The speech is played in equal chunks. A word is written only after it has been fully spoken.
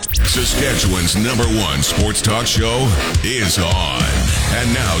Saskatchewan's #1 sports talk show is on.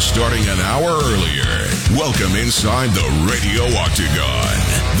 And now, starting an hour earlier, welcome inside the Radio Octagon.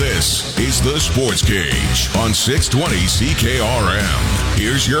 This is the Sports Cage on 620 CKRM.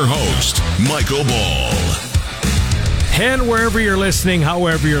 Here's your host, Michael Ball. And wherever you're listening,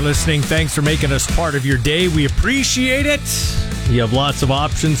 however you're listening, thanks for making us part of your day. We appreciate it. You have lots of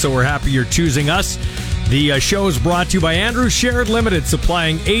options, so we're happy you're choosing us. The show is brought to you by Andrew Sherrod Limited,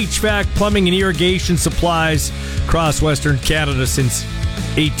 supplying HVAC, plumbing, and irrigation supplies across Western Canada since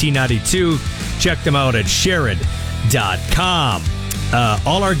 1892. Check them out at sherrod.com.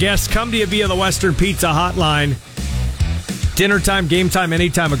 All our guests come to you via the Western Pizza Hotline. Dinner time, game time,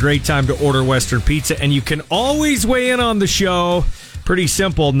 anytime, a great time to order Western Pizza. And you can always weigh in on the show. Pretty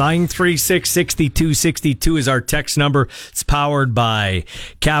simple. 936-6262 is our text number. It's powered by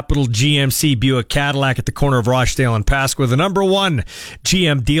Capital GMC Buick Cadillac at the corner of Rochdale and Pasqua, the #1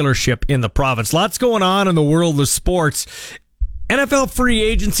 GM dealership in the province. Lots going on in the world of sports. NFL free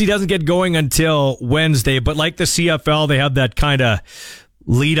agency doesn't get going until Wednesday, but like the CFL, they have that kind of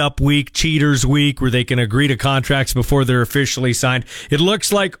lead-up week, cheaters week, where they can agree to contracts before they're officially signed. It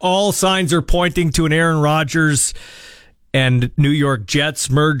looks like all signs are pointing to an Aaron Rodgers and New York Jets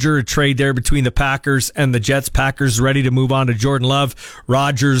merger, a trade there between the Packers and the Jets. Packers ready to move on to Jordan Love.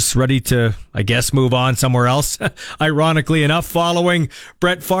 Rodgers ready to, I guess, move on somewhere else. Ironically enough, following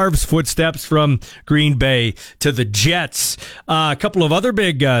Brett Favre's footsteps from Green Bay to the Jets. A couple of other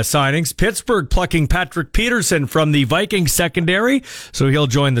big signings. Pittsburgh plucking Patrick Peterson from the Vikings secondary, so he'll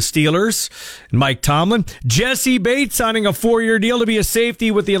join the Steelers. And Mike Tomlin. Jesse Bates signing a 4-year deal to be a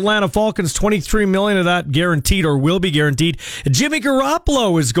safety with the Atlanta Falcons. $23 million of that guaranteed, or will be guaranteed. Jimmy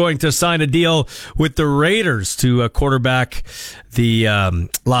Garoppolo is going to sign a deal with the Raiders to quarterback the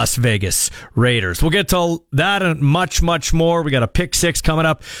Las Vegas Raiders. We'll get to that and much, much more. We got a pick six coming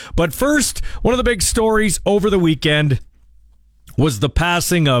up. But first, one of the big stories over the weekend was the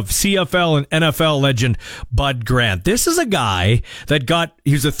passing of CFL and NFL legend Bud Grant. This is a guy that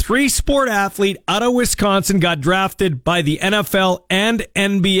he was a 3-sport athlete out of Wisconsin, got drafted by the NFL and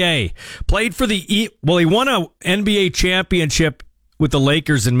NBA. Played for he won a NBA championship with the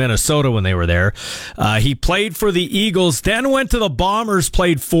Lakers in Minnesota when they were there. He played for the Eagles, then went to the Bombers,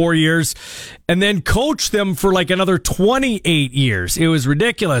 played 4 years, and then coached them for like another 28 years. It was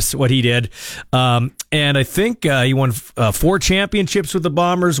ridiculous what he did. And I think he won 4 championships with the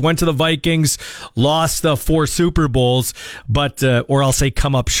Bombers, went to the Vikings, lost the 4 Super Bowls, or I'll say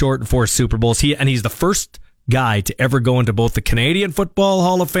come up short in 4 Super Bowls. He's the first guy to ever go into both the Canadian Football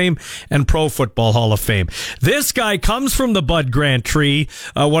Hall of Fame and Pro Football Hall of Fame. This guy comes from the Bud Grant tree.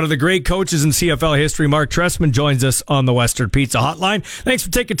 One of the great coaches in CFL history, Mark Trestman, joins us on the Western Pizza Hotline. Thanks for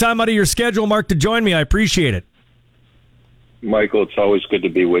taking time out of your schedule, Mark, to join me. I appreciate it. Michael, it's always good to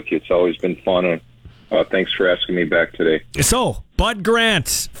be with you. It's always been fun, and thanks for asking me back today. So, Bud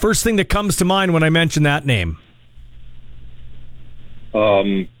Grant, first thing that comes to mind when I mention that name.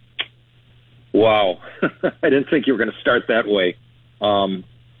 Wow. I didn't think you were going to start that way. A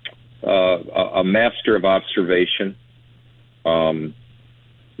master of observation.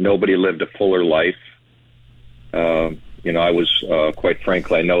 Nobody lived a fuller life. I was, quite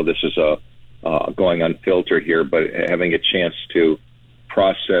frankly, I know this is going unfiltered here, but having a chance to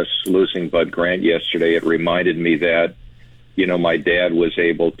process losing Bud Grant yesterday, it reminded me that, my dad was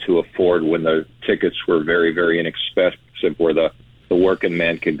able to afford, when the tickets were very, very inexpensive, where the working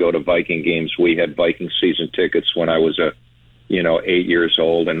man could go to Viking games. We had Viking season tickets when I was 8 years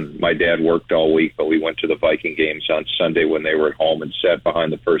old, and my dad worked all week, but we went to the Viking games on Sunday when they were at home and sat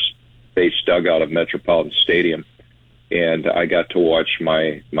behind the first base dugout of Metropolitan Stadium. And I got to watch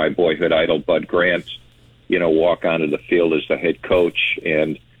my boyhood idol, Bud Grant, walk onto the field as the head coach,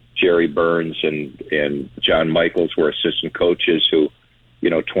 and Jerry Burns and John Michaels were assistant coaches who,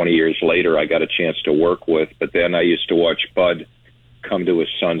 20 years later I got a chance to work with. But then I used to watch Bud come to his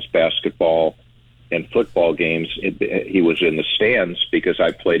son's basketball and football games. He was in the stands because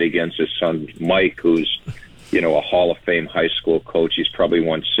I played against his son, Mike, who's, a Hall of Fame high school coach. He's probably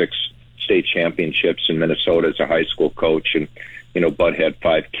won 6 state championships in Minnesota as a high school coach. And, Bud had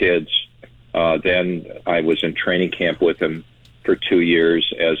 5 kids. Then I was in training camp with him for 2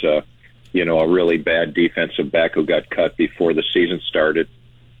 years as a really bad defensive back who got cut before the season started.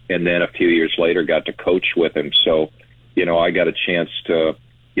 And then a few years later got to coach with him. So, I got a chance to,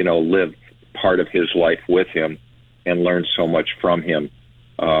 live part of his life with him and learn so much from him.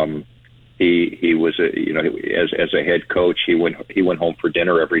 He was as a head coach, he went home for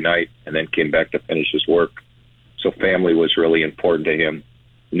dinner every night and then came back to finish his work. So family was really important to him.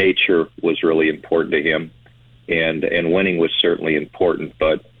 Nature was really important to him, and winning was certainly important.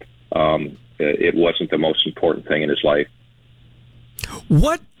 But it wasn't the most important thing in his life.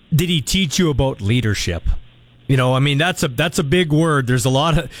 What did he teach you about leadership? You know, I mean, that's a big word. There's a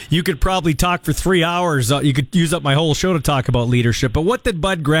lot of, you could probably talk for 3 hours. You could use up my whole show to talk about leadership. But what did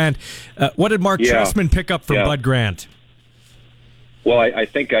Mark Trestman pick up from Bud Grant? Well, I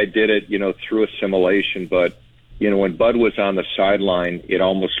think I did it, through assimilation. But, when Bud was on the sideline, it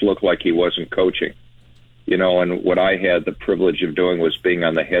almost looked like he wasn't coaching. And what I had the privilege of doing was being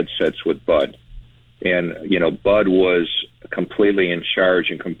on the headsets with Bud. And, Bud was completely in charge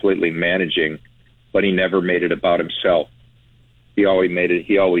and completely managing, but he never made it about himself. He always made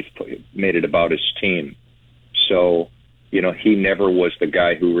it about his team. So, he never was the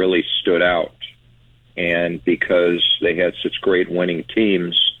guy who really stood out. And because they had such great winning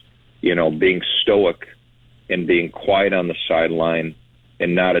teams, being stoic and being quiet on the sideline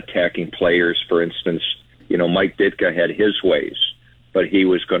and not attacking players, for instance, Mike Ditka had his ways, but he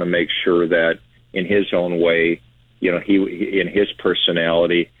was going to make sure that in his own way, he in his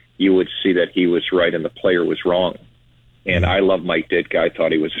personality, you would see that he was right and the player was wrong. And I love Mike Ditka. I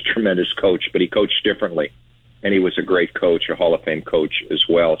thought he was a tremendous coach, but he coached differently. And he was a great coach, a Hall of Fame coach as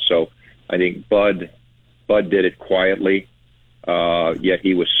well. So I think Bud did it quietly, yet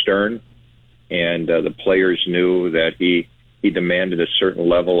he was stern. And the players knew that he demanded a certain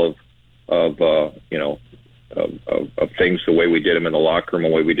level of things, the way we did him in the locker room,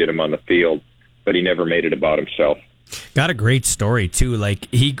 the way we did him on the field. But he never made it about himself. Got a great story too. Like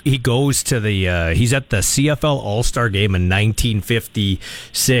he goes to he's at the CFL All-Star game in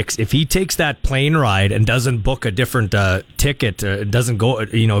 1956. If he takes that plane ride and doesn't book a different ticket, doesn't go,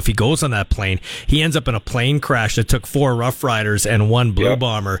 if he goes on that plane, he ends up in a plane crash that took 4 Rough Riders and 1 Blue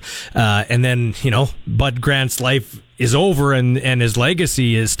Bomber. And then, Bud Grant's life is over and his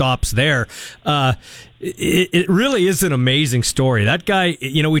legacy stops there. It really is an amazing story. That guy,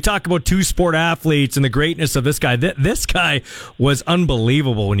 we talk about 2-sport athletes and the greatness of this guy. This guy was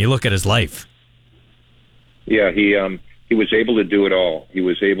unbelievable when you look at his life. Yeah, he was able to do it all. He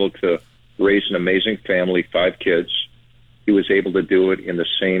was able to raise an amazing family, 5 kids. He was able to do it in the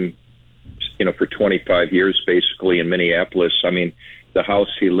same, for 25 years, basically, in Minneapolis. I mean, the house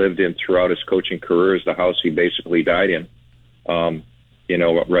he lived in throughout his coaching career is the house he basically died in.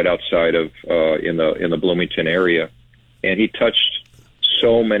 Right outside of in the Bloomington area, and he touched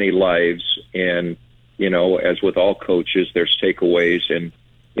so many lives. And as with all coaches, there's takeaways, and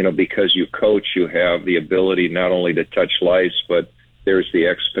because you coach, you have the ability not only to touch lives, but there's the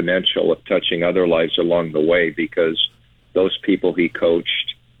exponential of touching other lives along the way, because those people he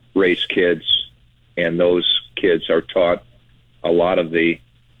coached raise kids, and those kids are taught a lot of the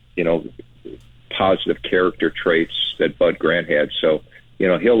positive character traits that Bud Grant had. So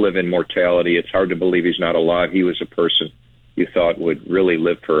he'll live in mortality. It's hard to believe he's not alive. He was a person you thought would really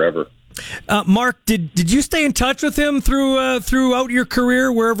live forever. Mark, did you stay in touch with him throughout your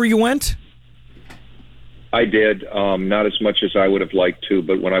career, wherever you went? I did, not as much as I would have liked to.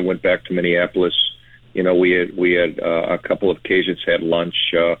 But when I went back to Minneapolis, we had a couple of occasions had lunch.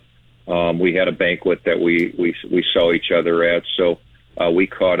 We had a banquet that we saw each other at. So we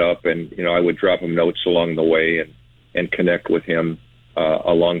caught up, and I would drop him notes along the way and connect with him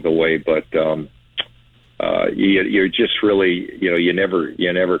along the way. But you're just really, you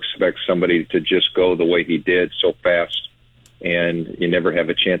never expect somebody to just go the way he did so fast, and you never have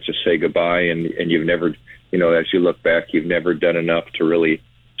a chance to say goodbye. And you've never, as you look back, you've never done enough to really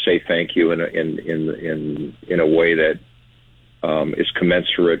say thank you in a way that is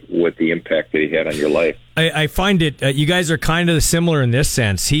commensurate with the impact that he had on your life. I find it, you guys are kind of similar in this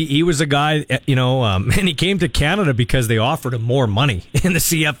sense. He was a guy, and he came to Canada because they offered him more money in the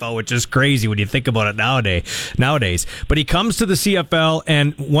CFL, which is crazy when you think about it nowadays. But he comes to the CFL,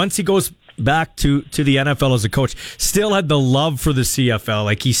 and once he goes back to the NFL as a coach, still had the love for the CFL.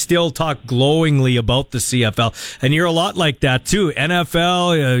 Like, he still talked glowingly about the CFL. And you're a lot like that too.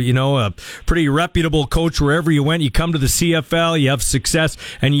 NFL, a pretty reputable coach wherever you went. You come to the CFL, you have success,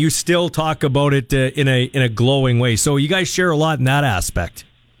 and you still talk about it in a glowing way. So you guys share a lot in that aspect.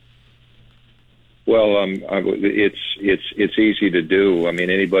 Well, it's easy to do. I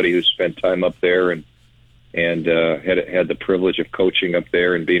mean, anybody who's spent time up there and had the privilege of coaching up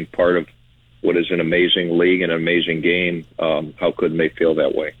there and being part of what is an amazing league and an amazing game, how couldn't they feel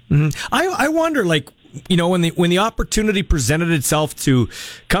that way? Mm-hmm. I wonder, when the opportunity presented itself to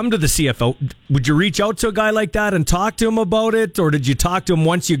come to the CFL, would you reach out to a guy like that and talk to him about it, or did you talk to him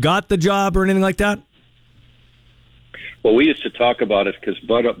once you got the job or anything like that? Well, we used to talk about it because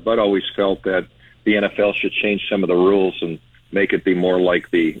Bud always felt that the NFL should change some of the rules and make it be more like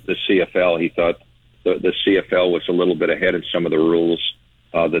the CFL. He thought the CFL was a little bit ahead in some of the rules.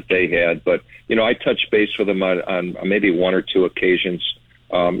 that they had. But, I touched base with them on maybe one or two occasions.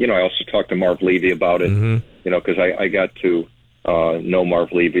 I also talked to Marv Levy about it, because I got to know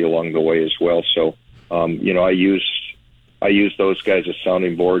Marv Levy along the way as well. So, I use those guys as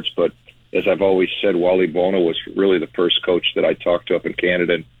sounding boards. But as I've always said, Wally Bono was really the first coach that I talked to up in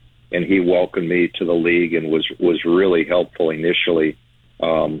Canada, and he welcomed me to the league and was really helpful initially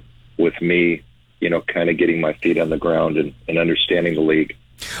with me, kind of getting my feet on the ground and understanding the league.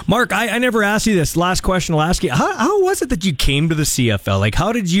 Mark, I never asked you this. Last question I'll ask you. How was it that you came to the CFL? Like,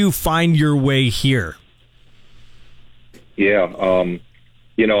 how did you find your way here? Yeah,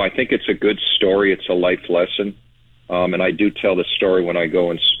 I think it's a good story. It's a life lesson. And I do tell the story when I go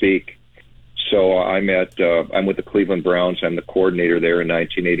and speak. So I'm with the Cleveland Browns. I'm the coordinator there in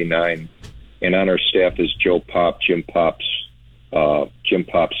 1989. And on our staff is Joe Pop, Jim Pop's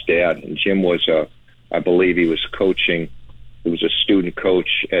dad. And Jim was I believe he was coaching. He was a student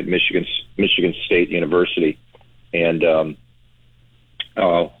coach at Michigan State University. And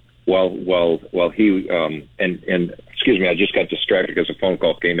while he and excuse me, I just got distracted because a phone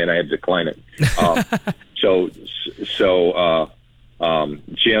call came in. I had to decline it.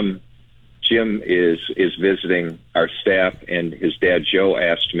 Jim is visiting our staff, and his dad Joe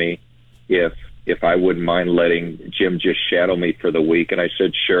asked me if I wouldn't mind letting Jim just shadow me for the week, and I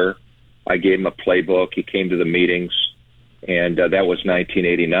said sure. I gave him a playbook. He came to the meetings, and that was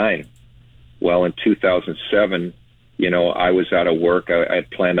 1989. Well, in 2007, I was out of work. I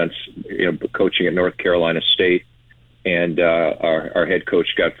had planned on coaching at North Carolina State, and our head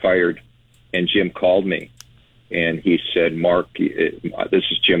coach got fired, and Jim called me. And he said, Mark, this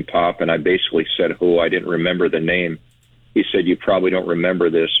is Jim Pop. And I basically said who. I didn't remember the name. He said, you probably don't remember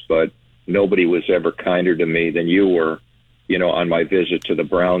this, but nobody was ever kinder to me than you were, on my visit to the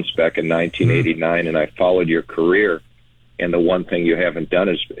Browns back in 1989. And I followed your career. And the one thing you haven't done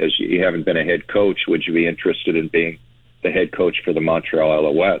is you haven't been a head coach. Would you be interested in being the head coach for the Montreal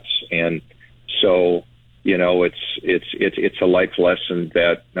Alouettes? And so, it's a life lesson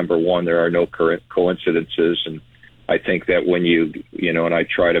that, number one, there are no coincidences. And I think that when and I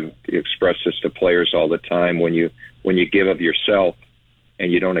try to express this to players all the time, when you give of yourself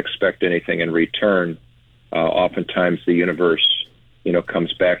and you don't expect anything in return, oftentimes the universe,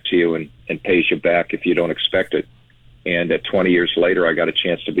 comes back to you and pays you back if you don't expect it. And 20 years later, I got a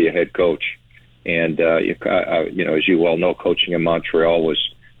chance to be a head coach. And, as you well know, coaching in Montreal was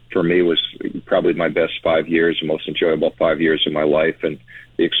probably my best 5 years, the most enjoyable 5 years of my life. And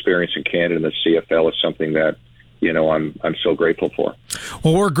the experience in Canada and the CFL is something that, I'm so grateful for.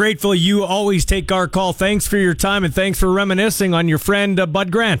 Well, we're grateful you always take our call. Thanks for your time, and thanks for reminiscing on your friend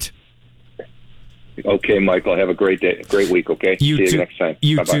Bud Grant. Okay, Michael, have a great day, great week, okay? See you next time.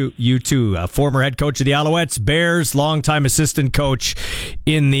 You too. Former head coach of the Alouettes, Bears, longtime assistant coach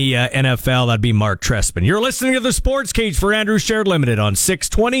in the NFL. That'd be Mark Trestman. You're listening to The Sports Cage for Andrew Shared Limited on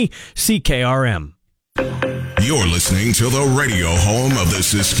 620 CKRM. You're listening to the radio home of the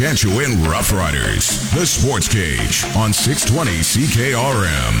Saskatchewan Roughriders, The Sports Cage on 620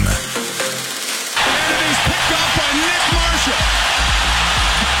 CKRM. And it is picked up by Nick Marshall.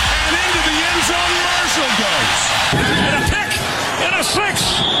 And into the end zone, Marshall goes. And a pick, and a six.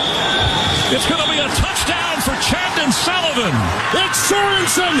 It's going to be a touchdown for Chandon Sullivan. It's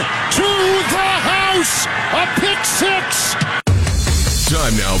Sorensen to the house. A pick six.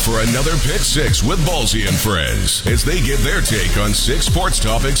 Time now for another Pick Six with Ballsy and Friends as they give their take on 6 sports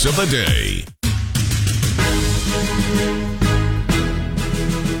topics of the day.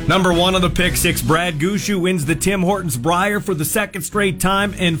 Number one on the Pick Six, Brad Gushue wins the Tim Hortons Brier for the second straight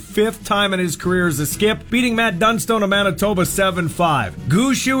time and fifth time in his career as a skip, beating Matt Dunstone of Manitoba 7-5.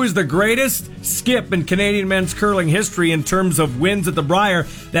 Gushue is the greatest skip in Canadian men's curling history in terms of wins at the Brier.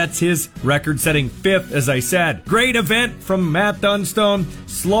 That's his record-setting fifth, as I said. Great event from Matt Dunstone.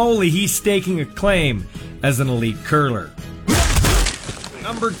 Slowly, he's staking a claim as an elite curler.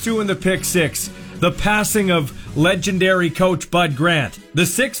 Number two in the Pick Six, the passing of legendary coach Bud Grant. The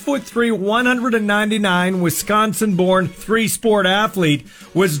 6'3", 199 Wisconsin-born three-sport athlete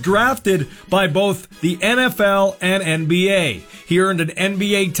was drafted by both the NFL and NBA. He earned an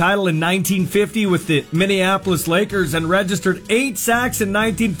NBA title in 1950 with the Minneapolis Lakers and registered 8 sacks in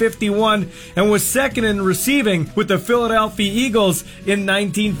 1951 and was second in receiving with the Philadelphia Eagles in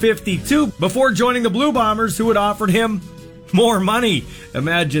 1952 before joining the Blue Bombers, who had offered him More money.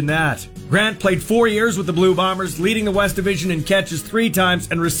 Imagine that. Grant played 4 years with the Blue Bombers, leading the West Division in catches 3 times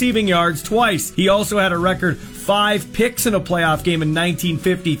and receiving yards twice. He also had a record 5 picks in a playoff game in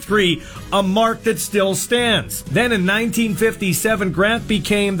 1953, a mark that still stands. Then in 1957, Grant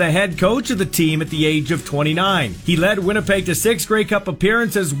became the head coach of the team at the age of 29. He led Winnipeg to 6 Grey Cup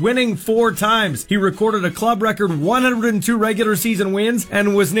appearances, winning 4 times. He recorded a club record 102 regular season wins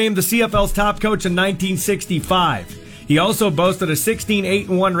and was named the CFL's top coach in 1965. He also boasted a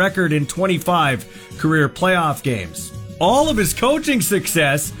 16-8-1 record in 25 career playoff games. All of his coaching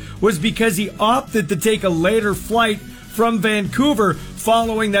success was because he opted to take a later flight from Vancouver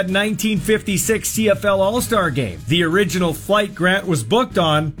following that 1956 CFL All-Star game. The original flight Grant was booked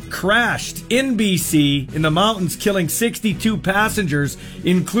on crashed in BC in the mountains, killing 62 passengers,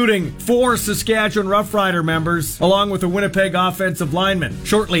 including 4 Saskatchewan Rough Rider members, along with a Winnipeg offensive lineman.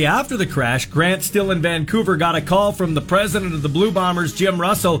 Shortly after the crash, Grant, still in Vancouver, got a call from the president of the Blue Bombers, Jim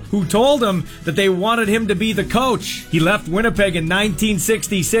Russell, who told him that they wanted him to be the coach. He left Winnipeg in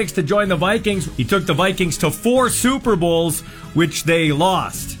 1966 to join the Vikings. He took the Vikings to 4 Super Bowls, which they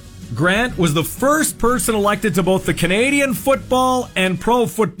lost. Grant was the first person elected to both the Canadian Football and Pro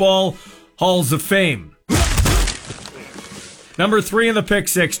Football Halls of Fame. Number 3 in the pick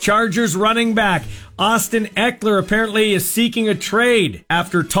 6, Chargers running back Austin Eckler apparently is seeking a trade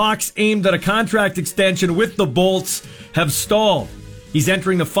after talks aimed at a contract extension with the Bolts have stalled. He's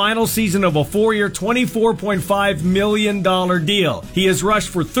entering the final season of a 4-year, $24.5 million deal. He has rushed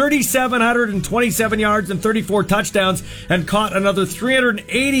for 3,727 yards and 34 touchdowns and caught another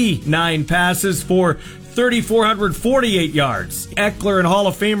 389 passes for 3,448 yards. Eckler and Hall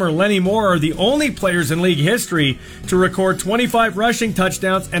of Famer Lenny Moore are the only players in league history to record 25 rushing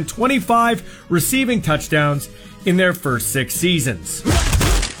touchdowns and 25 receiving touchdowns in their first 6 seasons.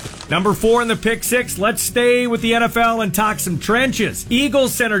 Number 4 in the pick 6, let's stay with the NFL and talk some trenches.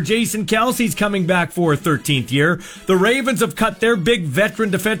 Eagles center Jason Kelce's coming back for a 13th year. The Ravens have cut their big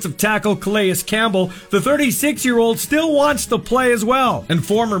veteran defensive tackle Calais Campbell. The 36-year-old still wants to play as well. And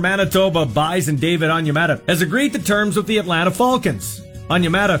former Manitoba Bison David Onyemata has agreed to terms with the Atlanta Falcons.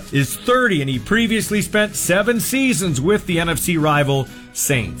 Onyemata is 30 and he previously spent 7 seasons with the NFC rival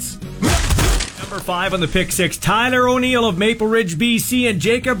Saints. Number 5 on the pick 6, Tyler O'Neill of Maple Ridge, BC, and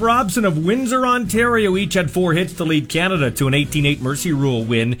Jacob Robson of Windsor, Ontario each had 4 hits to lead Canada to an 18-8 Mercy Rule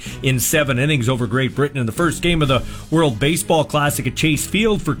win in 7 innings over Great Britain in the first game of the World Baseball Classic at Chase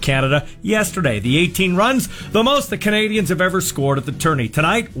Field for Canada yesterday. The 18 runs, the most the Canadians have ever scored at the tourney.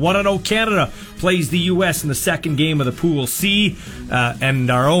 Tonight, 1-0 Canada plays the U.S. in the second game of the Pool C, and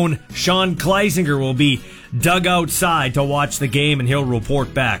our own Sean Kleisinger will be dug outside to watch the game, and he'll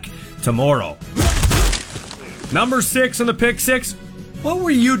report back tomorrow. Number 6 on the pick 6. What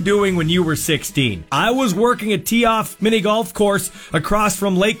were you doing when you were 16? I was working at Tee-Off Mini Golf Course across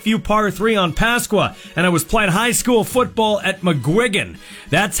from Lakeview Par 3 on Pasqua, and I was playing high school football at McGuigan.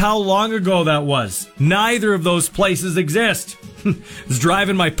 That's how long ago that was. Neither of those places exist. I was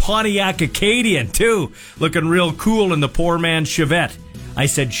driving my Pontiac Acadian, too, looking real cool in the poor man's Chevette. I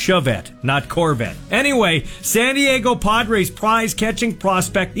said Chevette, not Corvette. Anyway, San Diego Padres prize-catching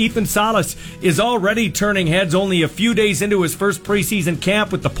prospect Ethan Salas is already turning heads only a few days into his first preseason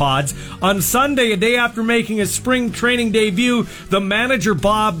camp with the Pods. On Sunday, a day after making his spring training debut, the manager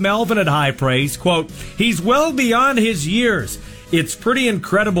Bob Melvin had high praise. Quote, "He's well beyond his years. It's pretty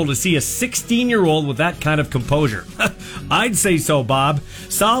incredible to see a 16-year-old with that kind of composure." I'd say so, Bob.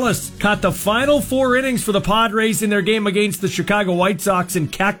 Salas caught the final 4 innings for the Padres in their game against the Chicago White Sox in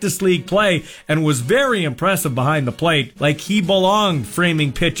Cactus League play and was very impressive behind the plate, like he belonged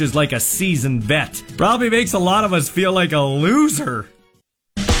framing pitches like a seasoned vet. Probably makes a lot of us feel like a loser.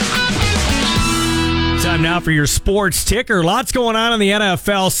 Time now for your sports ticker. Lots going on in the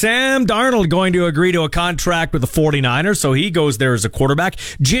NFL. Sam Darnold going to agree to a contract with the 49ers, so he goes there as a quarterback.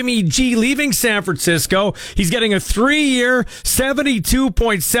 Jimmy G leaving San Francisco. He's getting a 3-year,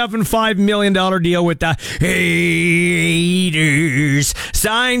 $72.75 million deal with the Raiders.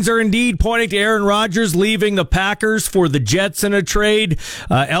 Signs are indeed pointing to Aaron Rodgers leaving the Packers for the Jets in a trade.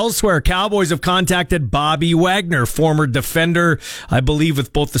 Elsewhere, Cowboys have contacted Bobby Wagner, former defender, I believe,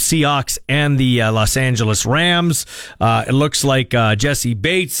 with both the Seahawks and the Los Angeles Rams. It looks like Jesse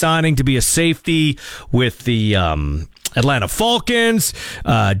Bates signing to be a safety with the Atlanta Falcons,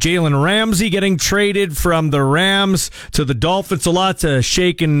 Jalen Ramsey getting traded from the Rams to the Dolphins. So lots of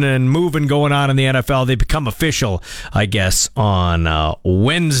shaking and moving going on in the NFL. They become official, I guess, on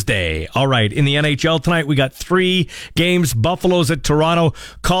Wednesday. All right, in the NHL tonight, we got 3 games. Buffalo's at Toronto,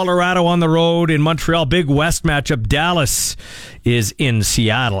 Colorado on the road in Montreal. Big West matchup. Dallas is in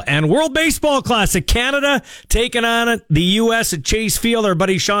Seattle. And World Baseball Classic, Canada taking on the U.S. at Chase Field. Our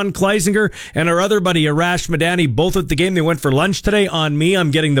buddy Sean Kleisinger and our other buddy Arash Madani, both at the game. They went for lunch today. On me, I'm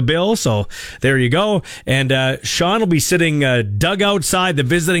getting the bill, so there you go. And Sean will be sitting dugout side, the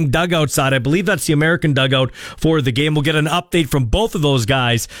visiting dugout side. I believe that's the American dugout for the game. We'll get an update from both of those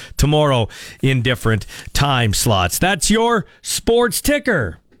guys tomorrow in different time slots. That's your Sports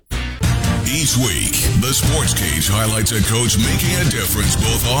Ticker. Each week, the Sports Cage highlights a coach making a difference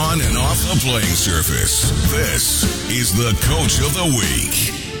both on and off the playing surface. This is the Coach of the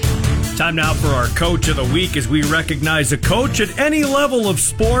Week. Time now for our Coach of the Week as we recognize a coach at any level of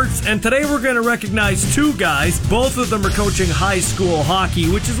sports. And today we're going to recognize 2 guys. Both of them are coaching high school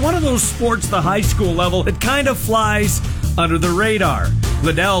hockey, which is one of those sports, the high school level, that kind of flies under the radar.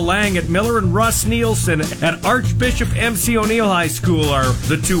 Liddell Lang at Miller and Russ Nielsen at Archbishop MC O'Neill High School are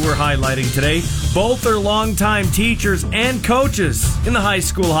the 2 we're highlighting today. Both are longtime teachers and coaches in the high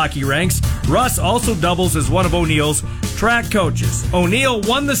school hockey ranks. Russ also doubles as one of O'Neill's track coaches. O'Neill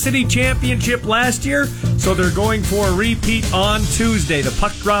won the city championship last year, so they're going for a repeat on Tuesday. The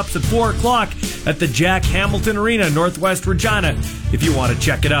puck drops at 4 o'clock at the Jack Hamilton Arena, Northwest Regina, if you want to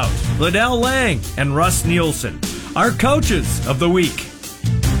check it out. Liddell Lang and Russ Nielsen, our coaches of the week.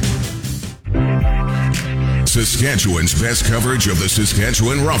 Saskatchewan's best coverage of the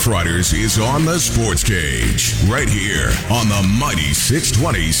Saskatchewan Roughriders is on the Sports Cage, right here on the mighty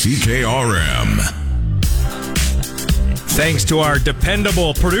 620 CKRM. Thanks to our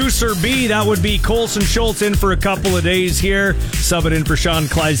dependable producer B, that would be Colson Schultz in for a couple of days here, subbing in for Sean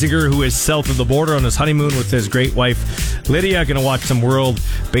Kleisinger, who is south of the border on his honeymoon with his great wife Lydia. Going to watch some World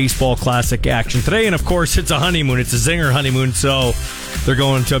Baseball Classic action today, and of course it's a honeymoon. It's a zinger honeymoon, so they're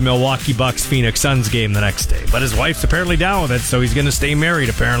going to a Milwaukee Bucks Phoenix Suns game the next day. But his wife's apparently down with it, so he's going to stay married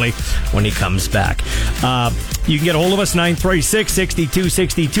apparently when he comes back. You can get a hold of us,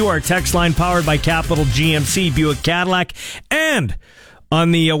 936-6262, our text line powered by Capital GMC, Buick Cadillac. And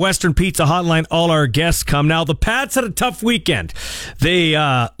on the Western Pizza Hotline, all our guests come. Now, the Pats had a tough weekend. They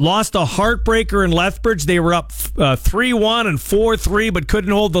lost a heartbreaker in Lethbridge. They were up 3-1 and 4-3, but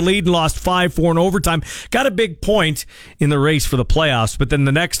couldn't hold the lead and lost 5-4 in overtime. Got a big point in the race for the playoffs, but then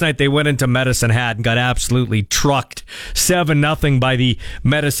the next night they went into Medicine Hat and got absolutely trucked 7-0 by the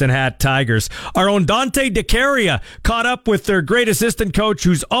Medicine Hat Tigers. Our own Dante DeCaria caught up with their great assistant coach,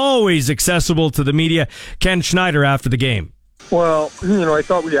 who's always accessible to the media, Ken Schneider, after the game. Well, I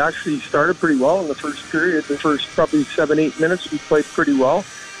thought we actually started pretty well in the first period. The first probably 7-8 minutes, we played pretty well.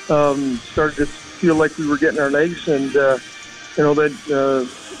 Started to feel like we were getting our legs, and then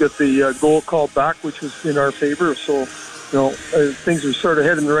got the goal called back, which was in our favor. So, things were sort of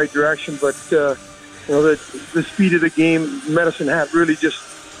heading in the right direction. But the speed of the game, Medicine Hat really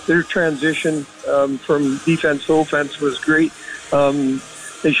just their transition from defense to offense was great.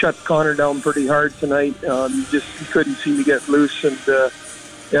 They shut Connor down pretty hard tonight. He couldn't seem to get loose, and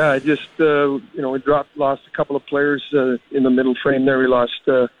we lost a couple of players in the middle frame there. We lost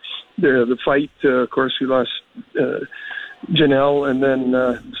the fight. Of course, we lost Janelle, and then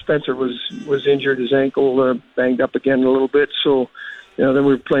Spencer was injured, his ankle banged up again a little bit. So. Then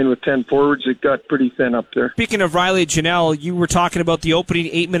we were playing with 10 forwards. It got pretty thin up there. Speaking of Riley Janelle, you were talking about the opening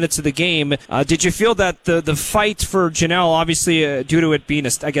 8 minutes of the game. Did you feel that the fight for Janelle, obviously due to it being,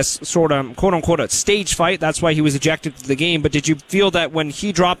 sort of, quote-unquote, a stage fight, that's why he was ejected from the game, but did you feel that when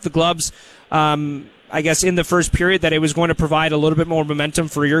he dropped the gloves, in the first period, that it was going to provide a little bit more momentum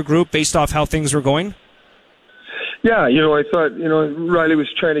for your group based off how things were going? Yeah, I thought, Riley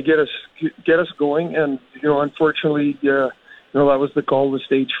was trying to get us going, and, unfortunately, that was the call of the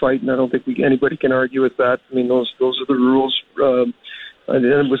stage fight, and I don't think anybody can argue with that. I mean, those are the rules. And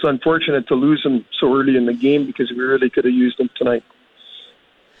it was unfortunate to lose him so early in the game because we really could have used him tonight.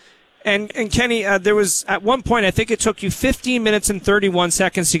 And Kenny, there was at one point, I think it took you 15 minutes and 31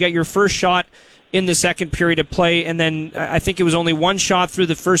 seconds to get your first shot in the second period of play, and then I think it was only one shot through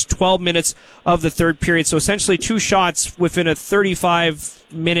the first 12 minutes of the third period. So essentially 2 shots within a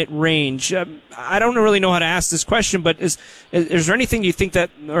 35-minute range. I don't really know how to ask this question, but is there anything you think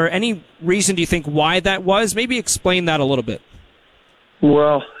that, or any reason do you think why that was? Maybe explain that a little bit.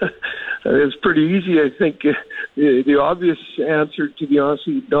 Well, it's pretty easy. I think the obvious answer, to be honest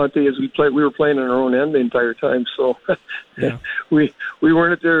with you, Dante, is we were playing on our own end the entire time. So Yeah. we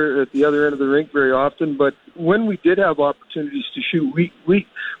weren't there at the other end of the rink very often. But when we did have opportunities to shoot, we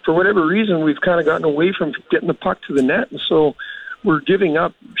for whatever reason, we've kind of gotten away from getting the puck to the net. And so we're giving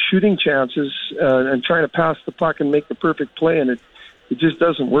up shooting chances and trying to pass the puck and make the perfect play. And it just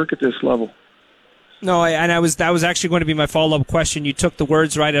doesn't work at this level. No, that was actually going to be my follow-up question. You took the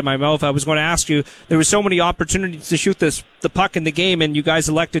words right out of my mouth. I was going to ask you, there were so many opportunities to shoot the puck in the game, and you guys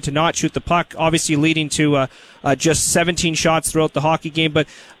elected to not shoot the puck, obviously leading to just 17 shots throughout the hockey game. But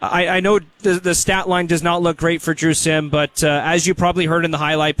I know the stat line does not look great for Drew Sim, but as you probably heard in the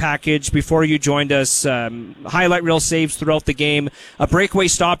highlight package before you joined us, highlight reel saves throughout the game, a breakaway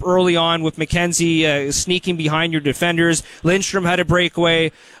stop early on with McKenzie sneaking behind your defenders. Lindstrom had a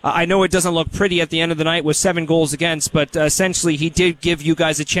breakaway. I know it doesn't look pretty at the end of the night with 7 goals against, but essentially he did give you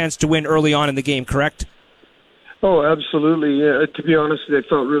guys a chance to win early on in the game, correct? Oh, absolutely. Yeah, to be honest, I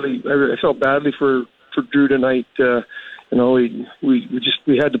felt badly for Drew tonight. We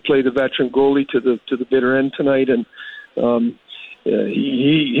had to play the veteran goalie to the bitter end tonight, and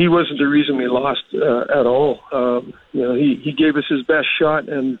he wasn't the reason we lost at all. He gave us his best shot,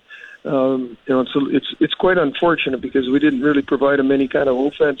 and it's quite unfortunate because we didn't really provide him any kind of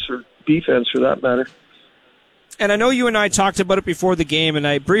offense or defense for that matter. And I know you and I talked about it before the game, and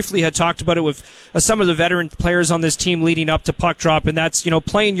I briefly had talked about it with some of the veteran players on this team leading up to puck drop, and that's,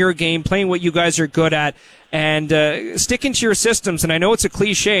 playing your game, playing what you guys are good at, and sticking to your systems. And I know it's a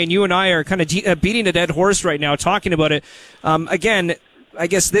cliche, and you and I are kind of beating a dead horse right now talking about it. Again, I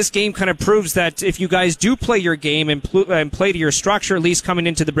guess this game kind of proves that if you guys do play your game and play to your structure, at least coming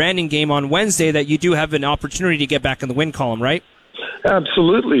into the Brandon game on Wednesday, that you do have an opportunity to get back in the win column, right?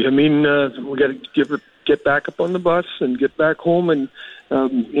 Absolutely. I mean, we got to get back up on the bus and get back home and,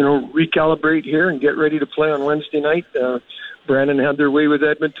 recalibrate here and get ready to play on Wednesday night. Brandon had their way with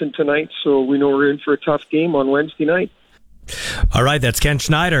Edmonton tonight, so we know we're in for a tough game on Wednesday night. All right, that's Ken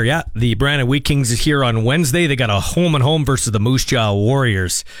Schneider. Yeah, the Brandon Wheat Kings is here on Wednesday. They got a home-and-home versus the Moose Jaw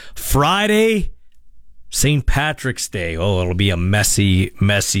Warriors. Friday, St. Patrick's Day. Oh, it'll be a messy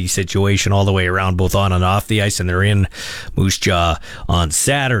situation all the way around, both on and off the ice, and they're in Moose Jaw on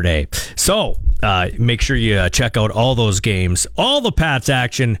Saturday. So make sure you check out all those games, all the Pats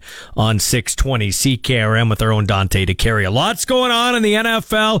action on 620 CKRM with our own Dante DeCaria. Lots going on in the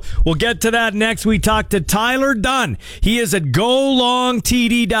NFL. We'll get to that next. We talk to Tyler Dunn. He is at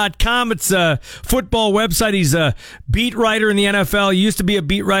GoLongTD.com. It's a football website. He's a beat writer in the NFL. He used to be a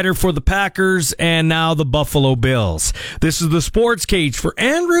beat writer for the Packers and now the Buffalo Bills. This is the Sports Cage for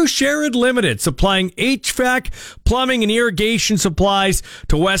Andrew Sherrod Limited, supplying HVAC, plumbing, and irrigation supplies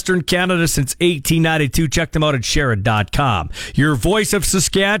to Western Canada since 1892. Check them out at Sherrod.com. Your voice of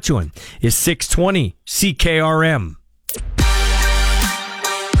Saskatchewan is 620 CKRM.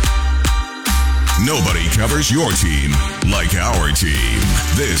 Nobody covers your team like our team.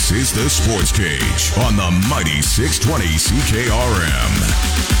 This is the Sports Cage on the mighty 620 CKRM.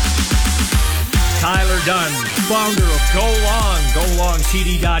 Tyler Dunn, founder of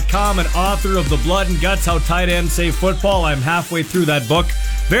GoLongTD.com, and author of The Blood and Guts, How Tight Ends Save Football. I'm halfway through that book.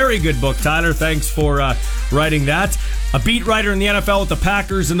 Very good book, Tyler. Thanks for writing that. A beat writer in the NFL with the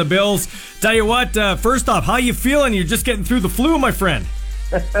Packers and the Bills. Tell you what, first off, how you feeling? You're just getting through the flu, my friend.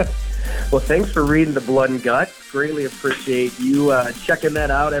 Well, thanks for reading The Blood and Guts. Greatly appreciate you checking that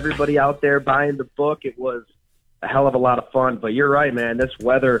out. Everybody out there buying the book. It was a hell of a lot of fun. But you're right, man. This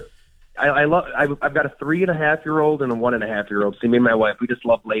weather... I've got a 3.5-year-old and a 1.5-year-old. See, me and my wife, we just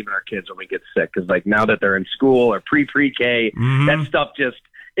love leaving our kids when we get sick because, now that they're in school or pre-K, that stuff just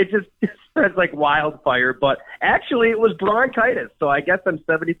spreads like wildfire. But actually, it was bronchitis, so I guess I'm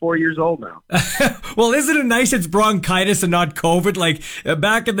 74 years old now. Well, isn't it nice it's bronchitis and not COVID? Like,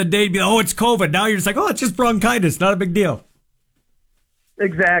 back in the day, it's COVID. Now you're just like, it's just bronchitis. Not a big deal.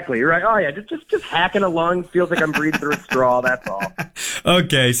 Exactly. You're right. Oh, yeah, just hacking a lung. Feels like I'm breathing through a straw. That's all.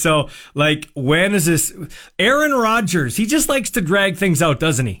 Okay, so, when is this? Aaron Rodgers, he just likes to drag things out,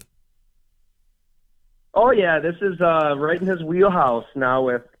 doesn't he? Oh, yeah, this is right in his wheelhouse now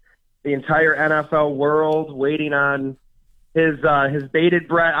with the entire NFL world waiting on his bated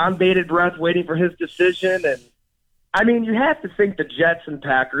breath, waiting for his decision. And, I mean, you have to think the Jets and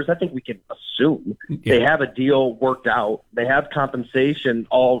Packers, I think we can assume they have a deal worked out. They have compensation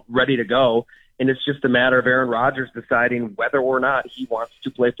all ready to go. And it's just a matter of Aaron Rodgers deciding whether or not he wants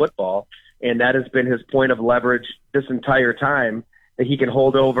to play football. And that has been his point of leverage this entire time, that he can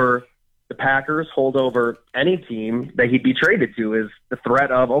hold over the Packers, hold over any team that he'd be traded to, is the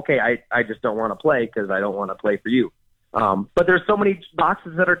threat of, okay, I just don't want to play because I don't want to play for you. But there's so many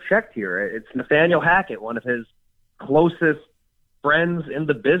boxes that are checked here. It's Nathaniel Hackett, one of his closest friends in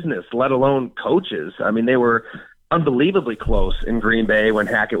the business, let alone coaches. I mean, they were unbelievably close in Green Bay when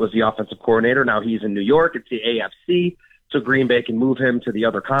Hackett was the offensive coordinator. Now he's in New York. It's the AFC, so Green Bay can move him to the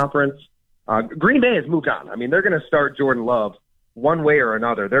other conference. Green Bay has moved on. I mean, they're going to start Jordan Love one way or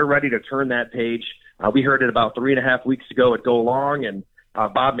another. They're ready to turn that page. We heard it about 3.5 weeks ago at Go Long, and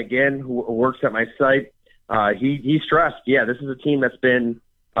Bob McGinn, who works at my site, he stressed, this is a team that's been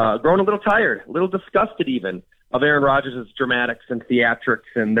grown a little tired, a little disgusted even of Aaron Rodgers' dramatics and theatrics,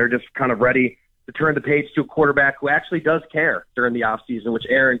 and they're just kind of ready to turn the page to a quarterback who actually does care during the offseason, which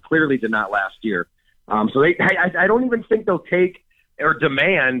Aaron clearly did not last year. So I don't even think they'll take or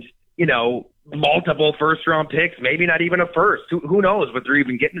demand, multiple first-round picks, maybe not even a first. Who knows what they're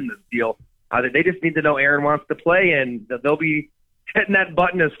even getting in this deal. They just need to know Aaron wants to play, and they'll be hitting that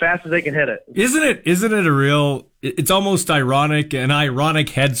button as fast as they can hit it. Isn't it a real, it's almost ironic, an ironic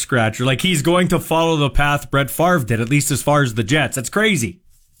head scratcher. Like he's going to follow the path Brett Favre did, at least as far as the Jets. That's crazy.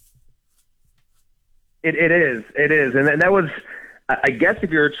 It is. And that was, I guess if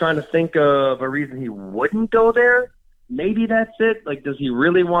you're trying to think of a reason he wouldn't go there, maybe that's it. Like, does he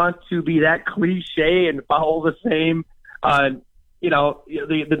really want to be that cliche and follow the same,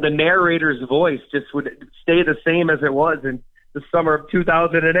 the narrator's voice just would stay the same as it was in the summer of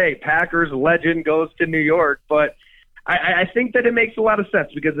 2008. Packers legend goes to New York. But I think that it makes a lot of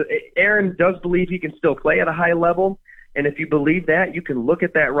sense because Aaron does believe he can still play at a high level. And if you believe that, you can look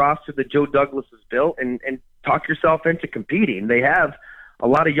at that roster that Joe Douglas has built and talk yourself into competing. They have a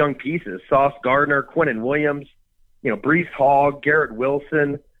lot of young pieces: Sauce Gardner, Quinnen Williams, Breece Hall, Garrett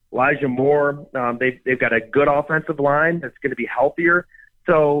Wilson, Elijah Moore. They've got a good offensive line that's going to be healthier.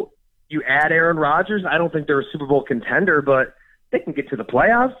 So you add Aaron Rodgers. I don't think they're a Super Bowl contender, but they can get to the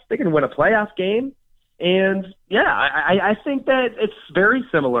playoffs. They can win a playoff game. And, I think that it's very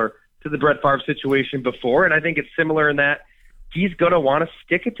similar to the Brett Favre situation before, and I think it's similar in that he's going to want to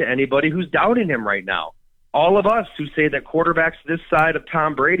stick it to anybody who's doubting him right now. All of us who say that quarterbacks this side of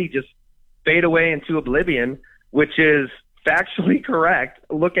Tom Brady just fade away into oblivion, which is factually correct.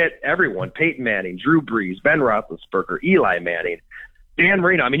 Look at everyone: Peyton Manning, Drew Brees, Ben Roethlisberger, Eli Manning, Dan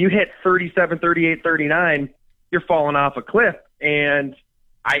Marino. I mean, you hit 37, 38, 39, you're falling off a cliff. And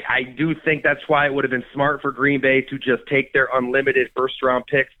I do think that's why it would have been smart for Green Bay to just take their unlimited first-round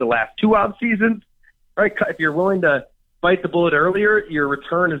picks the last 2 off seasons. Right? If you're willing to bite the bullet earlier, your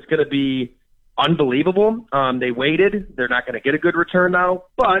return is going to be unbelievable. They waited. They're not going to get a good return now,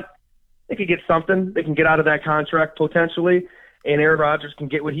 but they could get something. They can get out of that contract potentially, and Aaron Rodgers can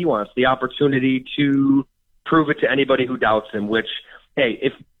get what he wants, the opportunity to prove it to anybody who doubts him, which, hey,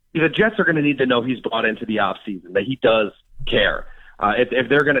 if the Jets are going to need to know he's bought into the offseason, that he does care. If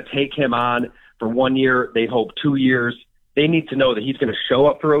they're going to take him on for 1 year, they hope 2 years, they need to know that he's going to show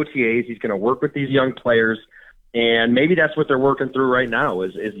up for OTAs, he's going to work with these young players, and maybe that's what they're working through right now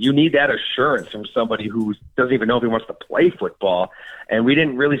is you need that assurance from somebody who doesn't even know if he wants to play football. And we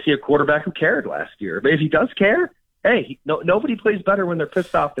didn't really see a quarterback who cared last year. But if he does care, hey, nobody plays better when they're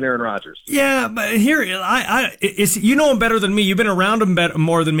pissed off than Aaron Rodgers. Yeah, but here, you know him better than me. You've been around him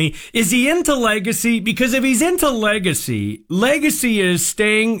more than me. Is he into legacy? Because if he's into legacy is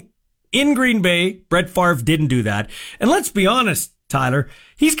staying in Green Bay. Brett Favre didn't do that. And let's be honest, Tyler,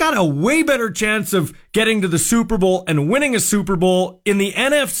 he's got a way better chance of getting to the Super Bowl and winning a Super Bowl in the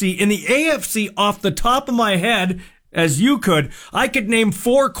NFC. In the AFC, off the top of my head, as you could, I could name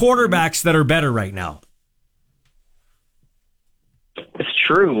 4 quarterbacks that are better right now. It's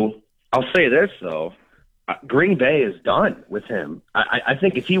true. I'll say this, though. Green Bay is done with him. I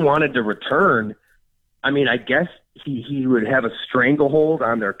think if he wanted to return, I mean, I guess he would have a stranglehold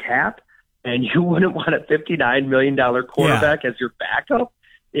on their cap, and you wouldn't want a $59 million quarterback as your backup.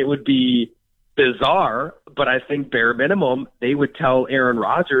 It would be bizarre, but I think bare minimum, they would tell Aaron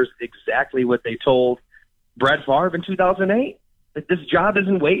Rodgers exactly what they told Brett Favre in 2008. That this job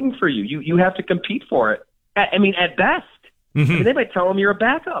isn't waiting for you. You have to compete for it. I mean, at best. Mm-hmm. I mean, they might tell him you're a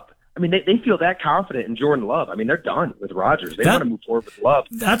backup. I mean, they feel that confident in Jordan Love. I mean, they're done with Rodgers. They want to move forward with Love.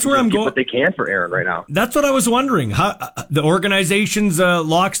 That's where I'm going. What they can for Aaron right now. That's what I was wondering. How the organization's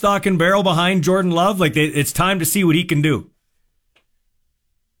lock, stock, and barrel behind Jordan Love. Like it's time to see what he can do.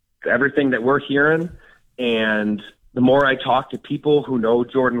 Everything that we're hearing, and the more I talk to people who know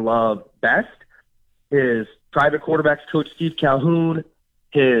Jordan Love best, his private quarterbacks coach Steve Calhoun,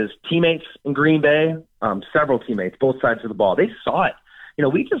 his teammates in Green Bay, several teammates, both sides of the ball, they saw it. You know,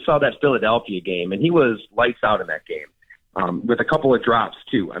 we just saw that Philadelphia game, and he was lights out in that game with a couple of drops,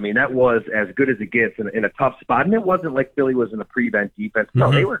 too. I mean, that was as good as it gets in a tough spot. And it wasn't like Philly was in a prevent defense. No,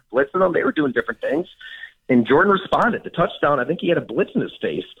 they were blitzing them. They were doing different things. And Jordan responded. The touchdown, I think he had a blitz in his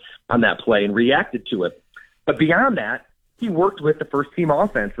face on that play and reacted to it. But beyond that, he worked with the first-team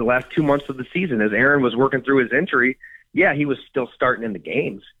offense the last 2 months of the season. As Aaron was working through his injury, yeah, he was still starting in the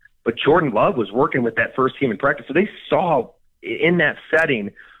games. But Jordan Love was working with that first team in practice. So they saw in that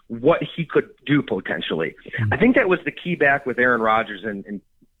setting what he could do potentially. I think that was the key back with Aaron Rodgers in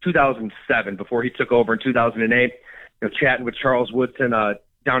 2007 before he took over in 2008, chatting with Charles Woodson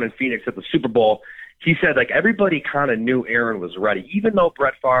down in Phoenix at the Super Bowl. He said, like, everybody kind of knew Aaron was ready, even though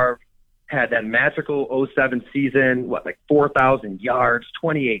Brett Favre had that magical 07 season, 4,000 yards,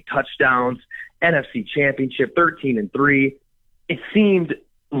 28 touchdowns, NFC Championship, 13-3. It seemed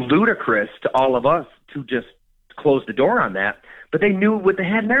ludicrous to all of us to just close the door on that, but they knew what they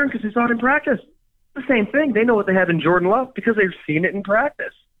had in Aaron because they saw it in practice. The same thing. They know what they have in Jordan Love because they've seen it in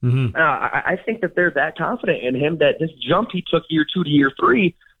practice. Mm-hmm. I think that they're that confident in him that this jump he took year 2 to year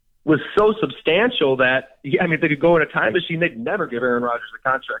 3 was so substantial that, if they could go in a time machine, they'd never give Aaron Rodgers a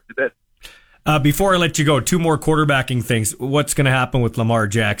contract to bid. Before I let you go, 2 more quarterbacking things. What's going to happen with Lamar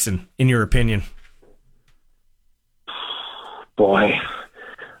Jackson, in your opinion? Boy,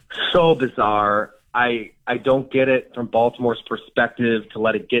 so bizarre. I don't get it from Baltimore's perspective to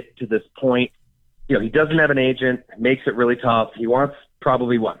let it get to this point. He doesn't have an agent, makes it really tough. He wants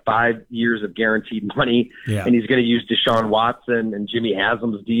probably, 5 years of guaranteed money, and he's going to use Deshaun Watson and Jimmy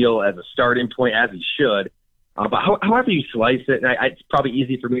Haslam's deal as a starting point, as he should. But however you slice it, and it's probably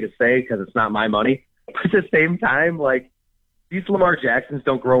easy for me to say because it's not my money, but at the same time, these Lamar Jacksons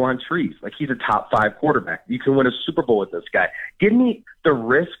don't grow on trees. He's a top 5 quarterback. You can win a Super Bowl with this guy. Give me the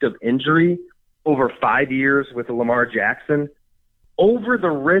risk of injury over 5 years with a Lamar Jackson over the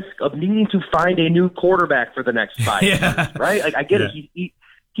risk of needing to find a new quarterback for the next 5 years, right? I get it. He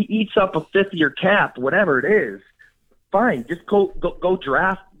eats up a 5th-year cap, whatever it is. Fine, just go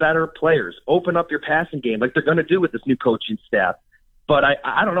draft better players. Open up your passing game like they're going to do with this new coaching staff. But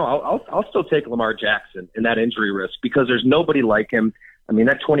I don't know. I'll still take Lamar Jackson in that injury risk because there's nobody like him.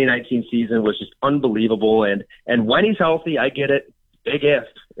 That 2019 season was just unbelievable. And when he's healthy, I get it. Big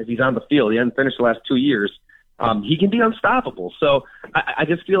if he's on the field. He hasn't finished the last 2 years. He can be unstoppable. So I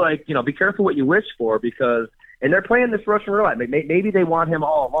just feel like, be careful what you wish for because – and they're playing this Russian roulette. Maybe they want him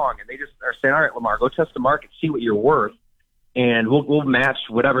all along, and they just are saying, all right, Lamar, go test the market, see what you're worth, and we'll match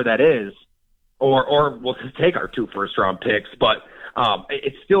whatever that is, or we'll just take our 2 first-round picks. But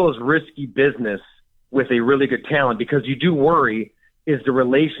it still is risky business with a really good talent because you do worry, is the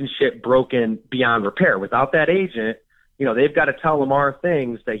relationship broken beyond repair? Without that agent – they've got to tell Lamar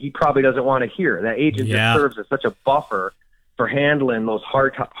things that he probably doesn't want to hear. That agent just serves as such a buffer for handling those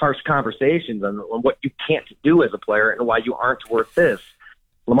harsh conversations on what you can't do as a player and why you aren't worth this.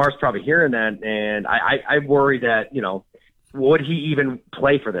 Lamar's probably hearing that, and I worry that, would he even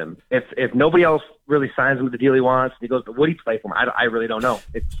play for them? If nobody else really signs him with the deal he wants, and he goes, but would he play for him? I really don't know.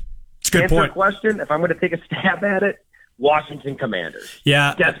 It's a good point. Question, if I'm going to take a stab at it, Washington Commanders.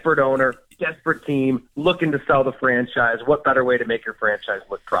 Yeah. Desperate owner, desperate team, looking to sell the franchise. What better way to make your franchise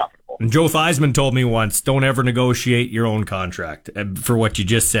look profitable? And Joe Theismann told me once, don't ever negotiate your own contract for what you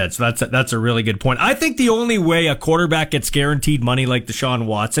just said. So that's a really good point. I think the only way a quarterback gets guaranteed money like Deshaun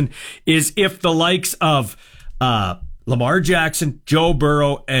Watson is if the likes of Lamar Jackson, Joe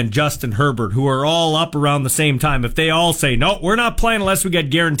Burrow, and Justin Herbert, who are all up around the same time, if they all say, no, we're not playing unless we get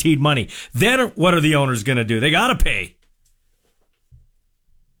guaranteed money, then what are the owners going to do? They got to pay.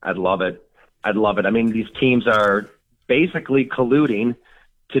 I'd love it. These teams are basically colluding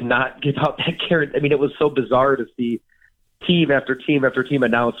to not give out that guarantee. It was so bizarre to see team after team after team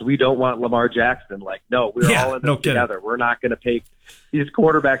announce, we don't want Lamar Jackson. No, we're all in this together. We're not going to pay these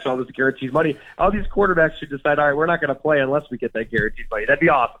quarterbacks all this guaranteed money. All these quarterbacks should decide, all right, we're not going to play unless we get that guaranteed money. That'd be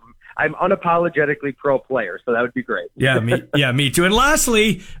awesome. I'm unapologetically pro player, so that would be great. Me too. And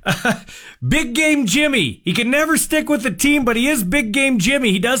lastly, big game Jimmy. He can never stick with the team, but he is big game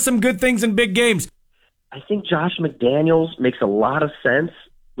Jimmy. He does some good things in big games. I think Josh McDaniels makes a lot of sense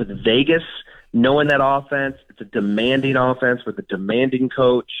with Vegas, knowing that offense. It's a demanding offense with a demanding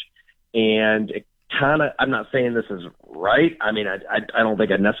coach, and it kind of, I'm not saying this is right. I don't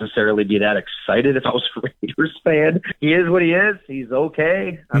think I'd necessarily be that excited if I was a Raiders fan. He is what he is. He's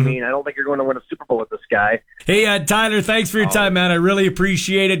okay. I don't think you're going to win a Super Bowl with this guy. Hey, Tyler, thanks for your time, man. I really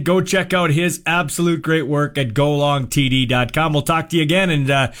appreciate it. Go check out his absolute great work at golongtd.com. We'll talk to you again,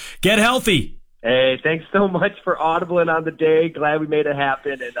 and get healthy. Hey, thanks so much for audibling on the day. Glad we made it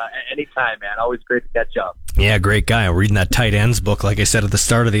happen. And anytime, man. Always great to catch up. Yeah, great guy. I'm reading that Tight Ends book, like I said at the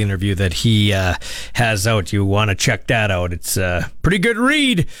start of the interview, that he has out. You want to check that out. It's a pretty good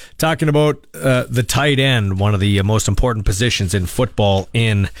read, talking about the tight end, one of the most important positions in football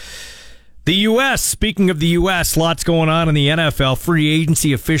in The U.S., speaking of the U.S., lots going on in the NFL. Free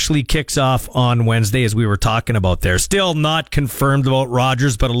agency officially kicks off on Wednesday, as we were talking about there. Still not confirmed about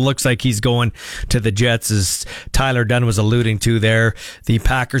Rodgers, but it looks like he's going to the Jets, as Tyler Dunn was alluding to there. The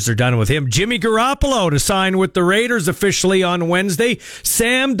Packers are done with him. Jimmy Garoppolo to sign with the Raiders officially on Wednesday.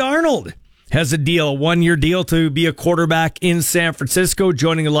 Sam Darnold has a deal, 1-year deal to be a quarterback in San Francisco,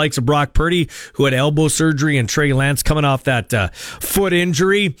 joining the likes of Brock Purdy, who had elbow surgery, and Trey Lance coming off that foot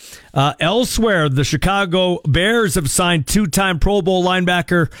injury. Elsewhere, the Chicago Bears have signed 2-time Pro Bowl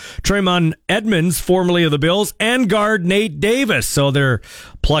linebacker Tremon Edmonds, formerly of the Bills, and guard Nate Davis. So they're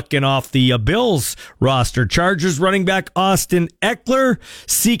plucking off the Bills roster. Chargers running back Austin Eckler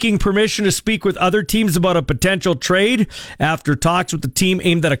seeking permission to speak with other teams about a potential trade after talks with the team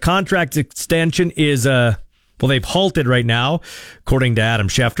aimed at a contract extension is they've halted right now, according to Adam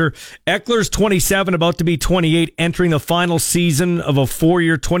Schefter. Eckler's 27, about to be 28, entering the final season of a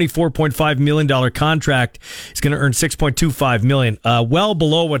 4-year, $24.5 million contract. He's going to earn $6.25 million, well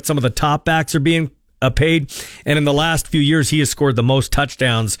below what some of the top backs are being paid. And in the last few years, he has scored the most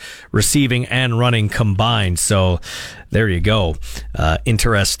touchdowns receiving and running combined. So there you go.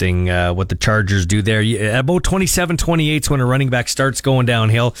 Interesting what the Chargers do there. About 27, 28 when a running back starts going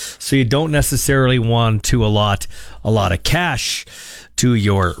downhill. So you don't necessarily want to allot a lot of cash to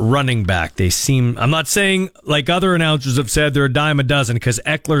your running back. They seem, I'm not saying like other announcers have said, they're a dime a dozen, because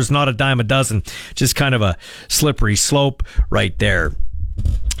Eckler's not a dime a dozen. Just kind of a slippery slope right there.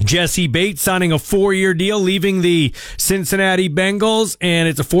 Jesse Bates signing a 4-year deal, leaving the Cincinnati Bengals, and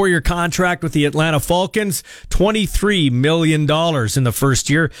it's a 4-year contract with the Atlanta Falcons, $23 million in the first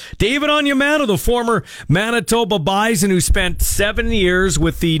year. David Onyemata, the former Manitoba Bison, who spent 7 years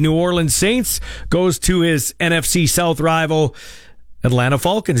with the New Orleans Saints, goes to his NFC South rival Atlanta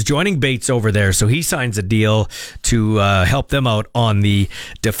Falcons, joining Bates over there. So he signs a deal to help them out on the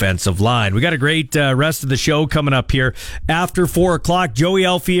defensive line. We got a great rest of the show coming up here. After 4 o'clock, Joey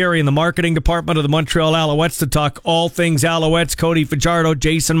Alfieri in the marketing department of the Montreal Alouettes to talk all things Alouettes. Cody Fajardo,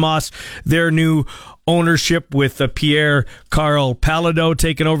 Jason Moss, their new ownership with Pierre-Karl Palado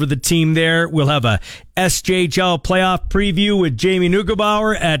taking over the team there. We'll have a SJHL playoff preview with Jamie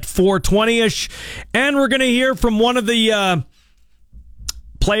Neugebauer at 4:20-ish. And we're going to hear from one of the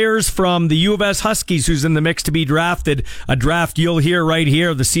players from the U of S Huskies who's in the mix to be drafted. A draft you'll hear right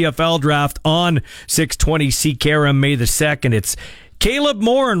here, the CFL draft on 620 CKRM May the 2nd. It's Caleb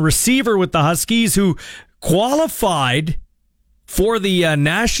Morin, receiver with the Huskies, who qualified for the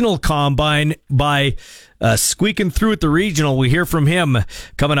national combine by squeaking through at the regional. We hear from him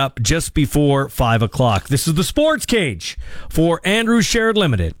coming up just before 5 o'clock. This is the Sports Cage for Andrew Sherrod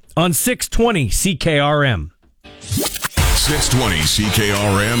Limited on 620 CKRM. 620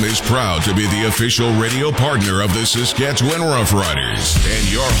 CKRM is proud to be the official radio partner of the Saskatchewan Roughriders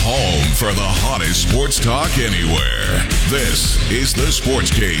and your home for the hottest sports talk anywhere. This is the Sports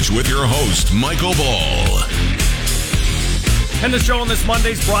Cage with your host, Michael Ball. And the show on this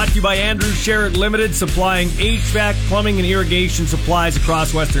Monday is brought to you by Andrew Sherrod Limited, supplying HVAC, plumbing, and irrigation supplies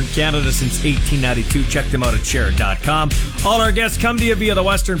across Western Canada since 1892. Check them out at Sherrod.com. All our guests come to you via the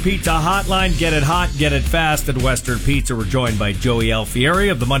Western Pizza hotline. Get it hot, get it fast at Western Pizza. We're joined by Joey Alfieri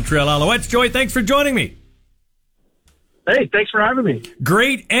of the Montreal Alouettes. Joey, thanks for joining me. Hey, thanks for having me.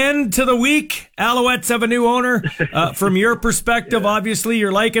 Great end to the week. Alouettes have a new owner. From your perspective, obviously,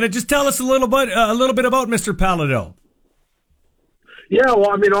 you're liking it. Just tell us a little bit about Mr. Palado. Yeah, well,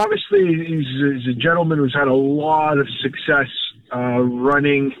 I mean, obviously, he's a gentleman who's had a lot of success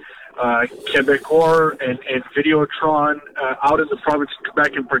running Quebecor and Videotron out in the province of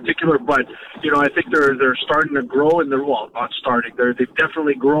Quebec in particular. But, you know, I think they're starting to grow, and not starting. They've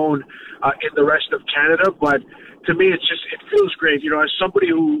definitely grown in the rest of Canada. But to me, it feels great. You know, as somebody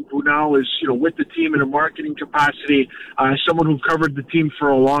who now is, you know, with the team in a marketing capacity, as someone who covered the team for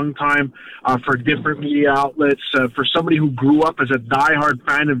a long time for different media outlets, for somebody who grew up as a diehard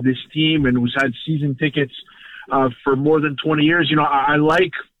fan of this team and who's had season tickets for more than 20 years, you know, I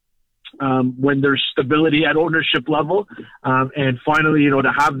like when there's stability at ownership level. And finally, you know,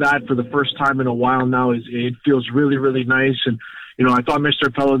 to have that for the first time in a while now, it feels really, really nice. And, you know, I thought Mr.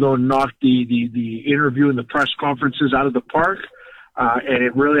 Palado knocked the interview and the press conferences out of the park. And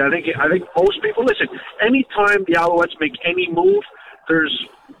it really, I think most people, listen, anytime the Alouettes make any move,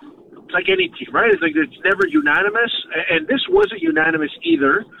 it's like any team, right? It's never unanimous. And this wasn't unanimous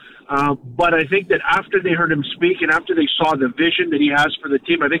either. But I think that after they heard him speak and after they saw the vision that he has for the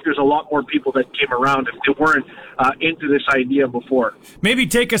team, I think there's a lot more people that came around if they weren't into this idea before. Maybe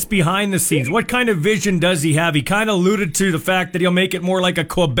take us behind the scenes. What kind of vision does he have? He kind of alluded to the fact that he'll make it more like a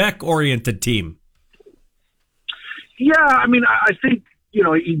Quebec-oriented team. Yeah, I mean, I think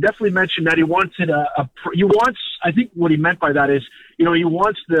he definitely mentioned that he wanted I think what he meant by that is, he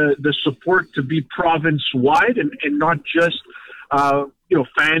wants the support to be province-wide and not just,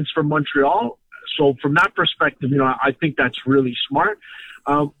 fans from Montreal. So from that perspective, I think that's really smart.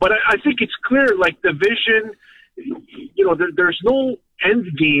 But I think it's clear, like the vision, there's no end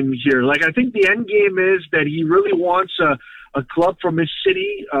game here. Like, I think the end game is that he really wants a club from his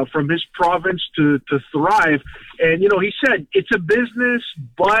city, from his province to thrive. And, he said it's a business,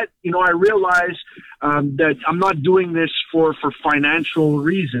 but, I realize that I'm not doing this for financial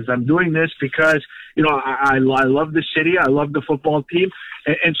reasons. I'm doing this because, I love the city. I love the football team.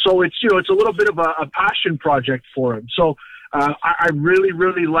 And so it's, it's a little bit of a passion project for him. So I really,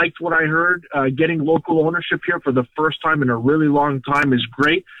 really liked what I heard. Getting local ownership here for the first time in a really long time is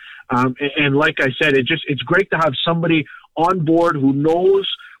great. And like I said, it's great to have somebody on board who knows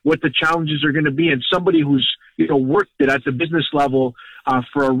what the challenges are going to be, and somebody who's worked it at the business level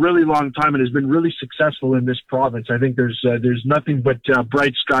for a really long time and has been really successful in this province. I think there's nothing but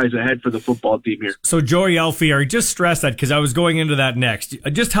bright skies ahead for the football team here. So Joey Alfieri, just stress that, because I was going into that next.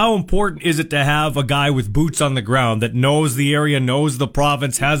 Just how important is it to have a guy with boots on the ground that knows the area, knows the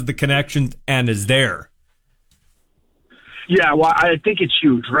province, has the connections, and is there? Yeah, well, I think it's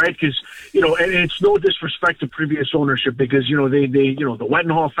huge, right? Because, and it's no disrespect to previous ownership, because, the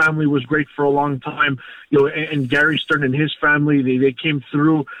Wettenhall family was great for a long time, and Gary Stern and his family, they came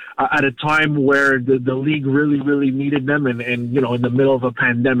through at a time where the league really, really needed them, and in the middle of a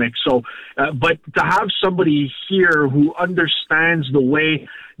pandemic. So, but to have somebody here who understands the way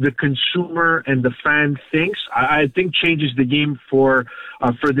the consumer and the fan thinks, I think changes the game for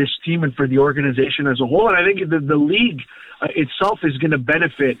this team and for the organization as a whole. And I think the league itself is going to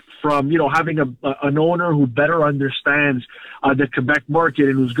benefit from, having an owner who better understands the Quebec market,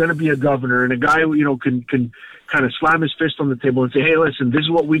 and who's going to be a governor, and a guy who, can kind of slam his fist on the table and say, hey, listen, this is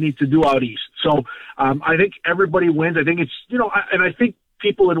what we need to do out east. So I think everybody wins. I think it's, and I think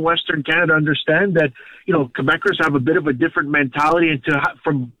people in Western Canada understand that, Quebecers have a bit of a different mentality, and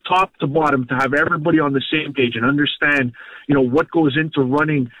from top to bottom, to have everybody on the same page and understand, what goes into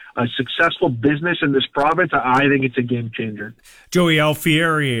running a successful business in this province, I think it's a game changer. Joey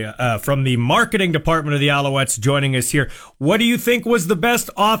Alfieri from the marketing department of the Alouettes joining us here. What do you think was the best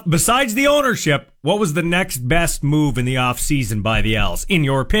besides the ownership, what was the next best move in the offseason by the Als, in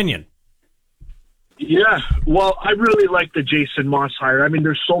your opinion? Yeah, well, I really like the Jason Moss hire. I mean,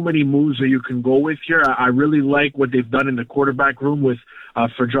 there's so many moves that you can go with here. I really like what they've done in the quarterback room with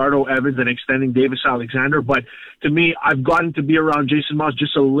Fajardo Evans and extending Davis Alexander. But to me, I've gotten to be around Jason Moss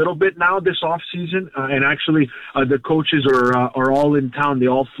just a little bit now this offseason. And actually, the coaches are all in town. They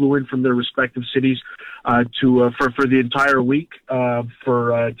all flew in from their respective cities for the entire week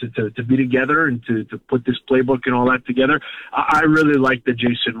to be together and to put this playbook and all that together. I really like the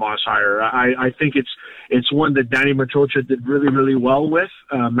Jason Moss hire. I think it's one that Danny Machocha did really, really well with.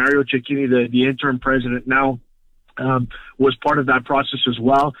 Mario Cecchini, the interim president now, was part of that process as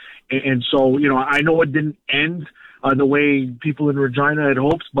well. And so, I know it didn't end the way people in Regina had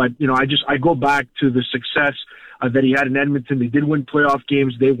hoped, but, I go back to the success that he had in Edmonton. They did win playoff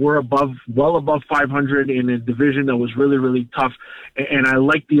games. They were well above 500 in a division that was really, really tough. And I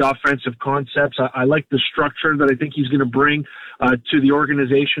like the offensive concepts. I like the structure that I think he's going to bring to the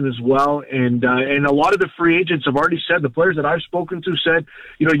organization as well. And a lot of the free agents have already said, the players that I've spoken to said,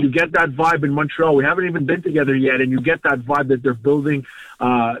 you get that vibe in Montreal. We haven't even been together yet. And you get that vibe that they're building,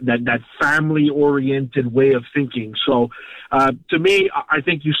 that family-oriented way of thinking. So to me, I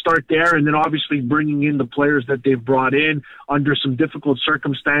think you start there, and then obviously bringing in the players that they've brought in under some difficult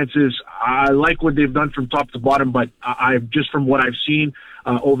circumstances. I like what they've done from top to bottom, but just from what I've seen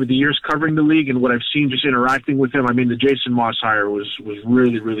over the years covering the league and what I've seen just interacting with him, I mean, the Jason Moss hire was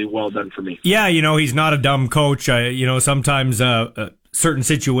really, really well done for me. Yeah, he's not a dumb coach. Sometimes certain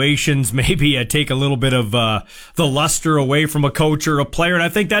situations maybe take a little bit of the luster away from a coach or a player, and I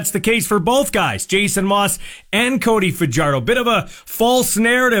think that's the case for both guys, Jason Moss and Cody Fajardo. Bit of a false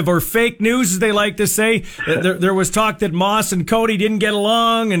narrative, or fake news, as they like to say. There was talk that Moss and Cody didn't get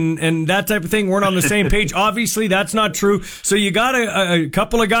along and that type of thing, weren't on the same page. Obviously, that's not true. So you got a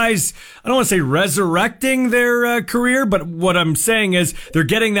couple of guys, I don't want to say resurrecting their career, but what I'm saying is they're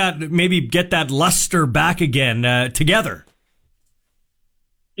getting maybe get that luster back again together.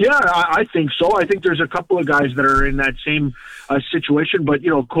 Yeah, I think so. I think there's a couple of guys that are in that same situation, but,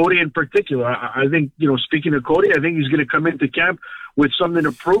 Cody in particular, I think, speaking of Cody, I think he's going to come into camp with something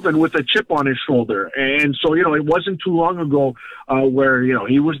to prove and with a chip on his shoulder. And so, it wasn't too long ago where,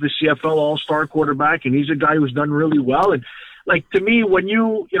 he was the CFL All-Star quarterback, and he's a guy who's done really well. And, to me, when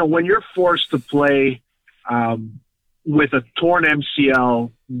you're forced to play, with a torn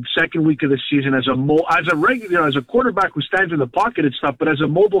MCL, second week of the season as a regular, as a quarterback who stands in the pocket and stuff, but as a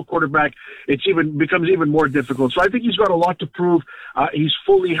mobile quarterback, becomes even more difficult. So I think he's got a lot to prove. He's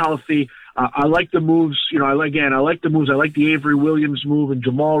fully healthy. I like the moves. I like the moves. I like the Avery Williams move and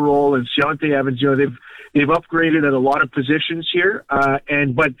Jamal Roll and Deontay Evans. They've upgraded at a lot of positions here.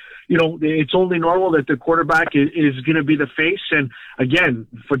 But it's only normal that the quarterback is going to be the face. And again,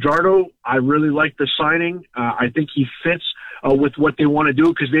 Fajardo, I really like the signing. I think he fits with what they want to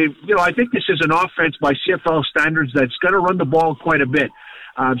do because I think this is an offense by CFL standards that's going to run the ball quite a bit.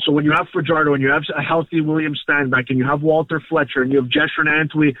 So when you have Fajardo and you have a healthy William Stanback and you have Walter Fletcher and you have Jeshurun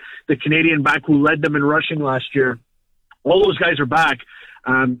Antwi, the Canadian back who led them in rushing last year, all those guys are back.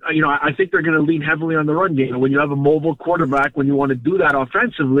 I think they're going to lean heavily on the run game. And when you have a mobile quarterback, when you want to do that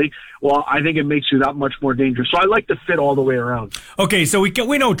offensively, well, I think it makes you that much more dangerous. So I like the fit all the way around. Okay, so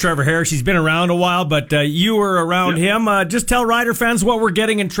we know Trevor Harris. He's been around a while, but you were around him. Just tell Rider fans what we're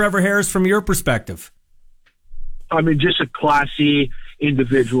getting in Trevor Harris from your perspective. I mean, just a classy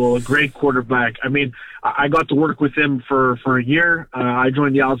individual, a great quarterback. I mean, I got to work with him for a year. I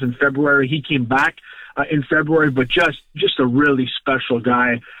joined the Owls in February. He came back in February, but just a really special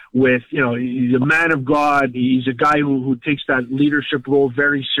guy with, he's a man of God. He's a guy who takes that leadership role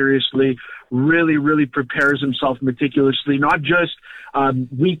very seriously, really, really prepares himself meticulously, not just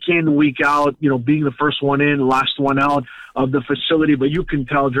week in, week out, being the first one in, last one out of the facility, but you can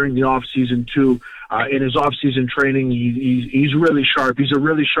tell during the off season too, in his off season training, he's really sharp. He's a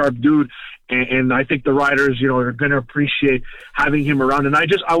really sharp dude. And I think the Riders, are going to appreciate having him around. And I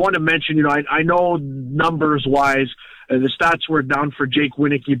want to mention, I know numbers wise, the stats were down for Jake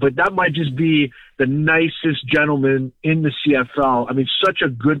Wieneke, but that might just be the nicest gentleman in the CFL. I mean, such a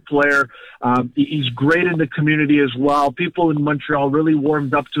good player. He's great in the community as well. People in Montreal really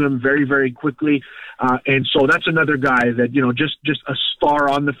warmed up to him very, very quickly. And so that's another guy that, just a star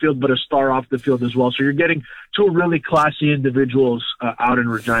on the field, but a star off the field as well. So you're getting two really classy individuals out in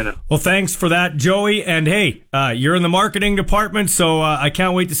Regina. Well, thanks for that, Joey. And hey, you're in the marketing department, so I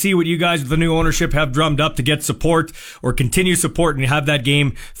can't wait to see what you guys with the new ownership have drummed up to get support or continue support and have that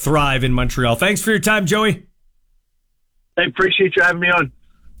game thrive in Montreal. Thanks for your time, Joey. I appreciate you having me on.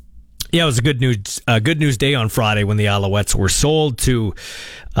 Yeah, it was a good news day on Friday when the Alouettes were sold to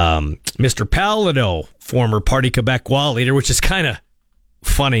Mr. Palado, former Parti Québécois leader, which is kind of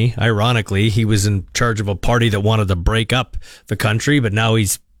funny, ironically. He was in charge of a party that wanted to break up the country, but now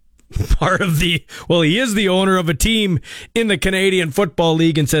he's he is the owner of a team in the Canadian Football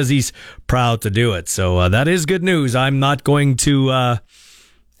League and says he's proud to do it. So that is good news. I'm not going to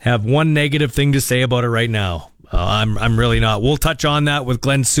have one negative thing to say about it right now. I'm really not. We'll touch on that with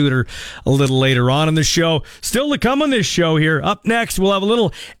Glenn Suter a little later on in the show. Still to come on this show here. Up next, we'll have a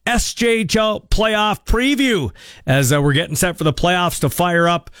little SJHL playoff preview as we're getting set for the playoffs to fire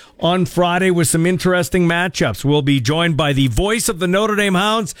up on Friday with some interesting matchups. We'll be joined by the voice of the Notre Dame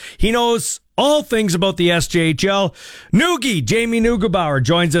Hounds. He knows all things about the SJHL. Jamie Neugebauer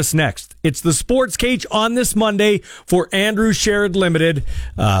joins us next. It's the Sports Cage on this Monday for Andrew Sherrod Limited,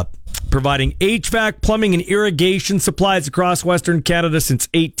 providing HVAC, plumbing, and irrigation supplies across Western Canada since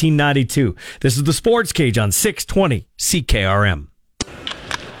 1892. This is the Sports Cage on 620 CKRM.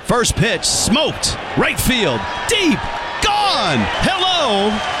 First pitch, smoked, right field, deep, gone.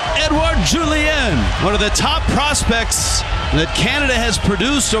 Hello, Edouard Julien, one of the top prospects that Canada has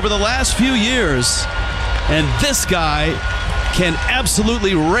produced over the last few years. And this guy can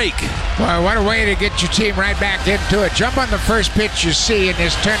absolutely rake. Well, what a way to get your team right back into it. Jump on the first pitch you see in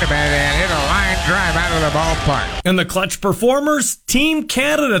this tournament and hit a line drive out of the ballpark. And the clutch performers, Team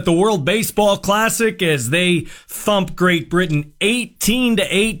Canada at the World Baseball Classic as they thump Great Britain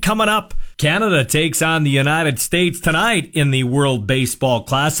 18-8 coming up. Canada takes on the United States tonight in the World Baseball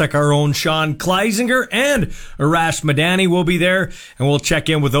Classic. Our own Sean Kleisinger and Arash Madani will be there, and we'll check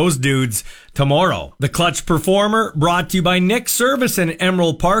in with those dudes tomorrow. The Clutch Performer brought to you by Nick Service in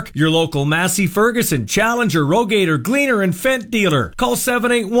Emerald Park, your local Massey Ferguson, Challenger, Rogator, Gleaner, and Fent dealer. Call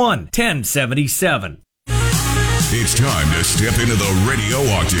 781-1077. It's time to step into the radio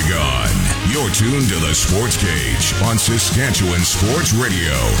octagon. You're tuned to the Sports Cage on Saskatchewan Sports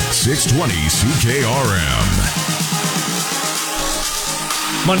Radio, 620 CKRM.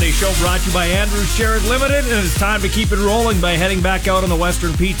 Monday show brought to you by Andrew Sherrod Limited, and it's time to keep it rolling by heading back out on the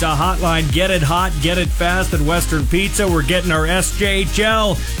Western Pizza hotline. Get it hot, get it fast at Western Pizza. We're getting our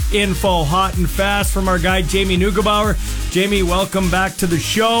SJHL info hot and fast from our guy Jamie Neugebauer. Jamie, welcome back to the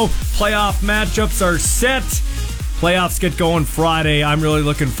show. Playoff matchups are set. Playoffs get going Friday. I'm really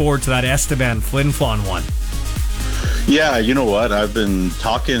looking forward to that Esteban Flin Flon one. Yeah, you know what? I've been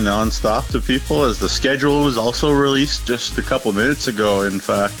talking nonstop to people as the schedule was also released just a couple minutes ago, in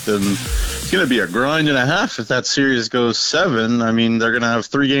fact, and it's going to be a grind and a half if that series goes 7. I mean, they're going to have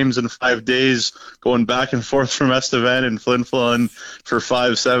 3 games in 5 days going back and forth from Estevan and Flin Flon for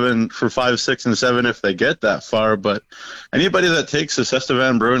 5, 6, and 7 if they get that far. But anybody that takes this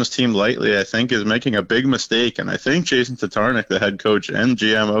Estevan Bruins team lightly, I think, is making a big mistake. And I think Jason Tatarnic, the head coach and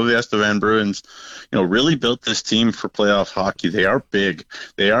GM of the Estevan Bruins, really built this team for playoff hockey. They are big.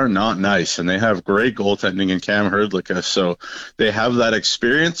 They are not nice, and they have great goaltending in Cam Hrdlicka. So they have that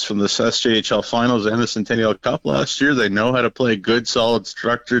experience from the SJHL Finals and the Centennial Cup last year. They know how to play good, solid,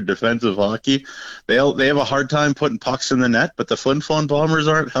 structured defensive hockey. They have a hard time putting pucks in the net, but the Flin Flon Bombers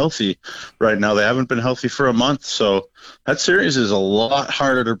aren't healthy right now. They haven't been healthy for a month, so that series is a lot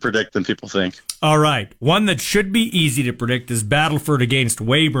harder to predict than people think. All right. One that should be easy to predict is Battleford against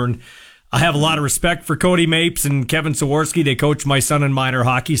Weyburn. I have a lot of respect for Cody Mapes and Kevin Sawarski. They coach my son in minor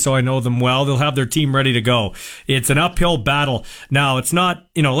hockey, so I know them well. They'll have their team ready to go. It's an uphill battle. Now, it's not,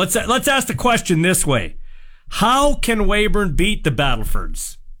 let's ask the question this way. How can Weyburn beat the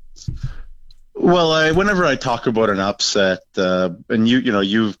Battlefords? Well, whenever I talk about an upset, and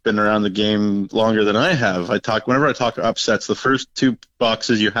you've been around the game longer than I have, whenever I talk upsets, the first 2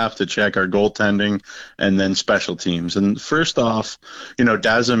 boxes you have to check are goaltending and then special teams. And first off,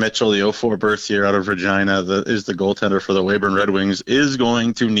 Dazza Mitchell, the 04 birth year out of Regina, is the goaltender for the Weyburn Red Wings, is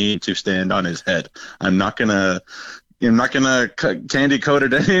going to need to stand on his head. I'm not going to candy coat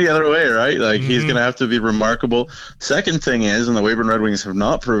it any other way, right? He's going to have to be remarkable. Second thing is, and the Weyburn Red Wings have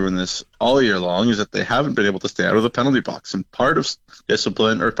not proven this all year long, is that they haven't been able to stay out of the penalty box. And part of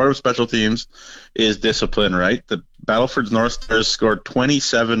discipline, or part of special teams, is discipline, right? The Battleford's North Stars scored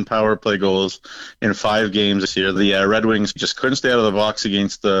 27 power play goals in 5 games this year. The Red Wings just couldn't stay out of the box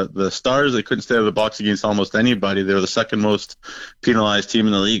against the Stars. They couldn't stay out of the box against almost anybody. They were the second most penalized team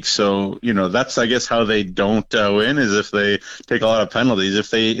in the league. So, that's, I guess, how they don't win, is if they take a lot of penalties.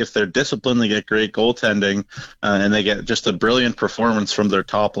 If they're disciplined, they get great goaltending, and they get just a brilliant performance from their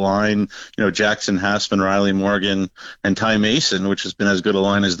top line. Jackson Hassman, Riley Morgan, and Ty Mason, which has been as good a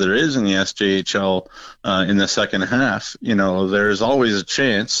line as there is in the SJHL in the second half. There's always a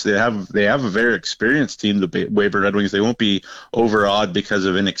chance. They have a very experienced team, the Weyburn Red Wings. They won't be overawed because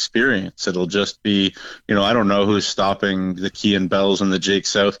of inexperience. It'll just be, I don't know who's stopping the Kean Bells and the Jake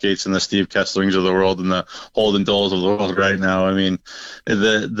Southgates and the Steve Kesslings of the world and the Holden Doles of the world right now. I mean,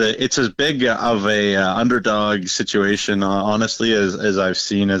 it's as big of a underdog situation, honestly, as I've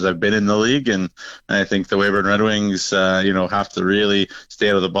seen as I've been in the league, and I think the Weyburn Red Wings, have to really stay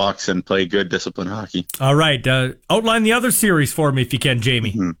out of the box and play good, disciplined hockey. All right, outline the other series for me if you can,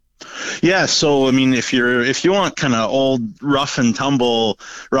 Jamie. Mm-hmm. Yeah, so I mean, if you want kind of old rough and tumble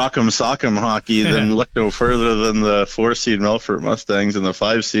rock'em sock'em hockey, then look no further than the 4-seed Melfort Mustangs and the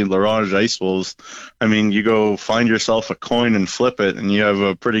 5-seed Larange Ice Wolves. I mean, you go find yourself a coin and flip it, and you have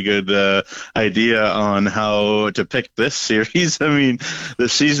a pretty good idea on how to pick this series. I mean, the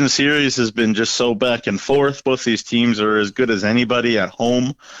season series has been just so back and forth. Both these teams are as good as anybody at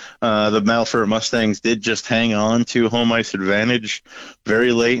home. The Melfort Mustangs did just hang on to home ice advantage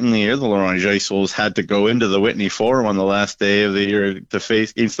very late in the year. The Larange Ice Wolves had to go into the Whitney Forum on the last day of the year to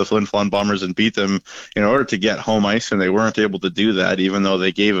face against the Flin Flon Bombers and beat them in order to get home ice, and they weren't able to do that, even though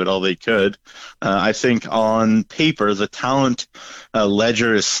they gave it all they could. I think on paper, the talent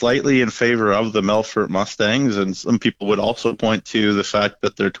ledger is slightly in favor of the Melfort Mustangs, and some people would also point to the fact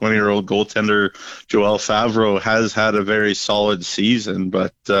that their 20-year-old goaltender, Joel Favreau, has had a very solid season,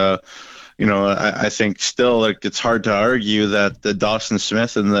 but I think still it's hard to argue that the Dawson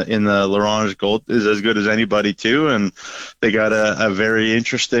Smith in the Larange goal is as good as anybody too, and they got a very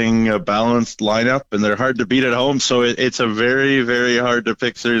interesting balanced lineup, and they're hard to beat at home. So it's a very, very hard to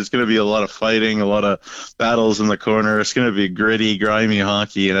pick series. It's going to be a lot of fighting, a lot of battles in the corner. It's going to be gritty, grimy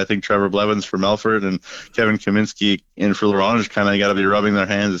hockey, and I think Trevor Blevins for Melfort and Kevin Kaminsky in for Larange kind of got to be rubbing their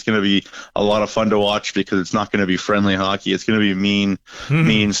hands. It's going to be a lot of fun to watch because it's not going to be friendly hockey. It's going to be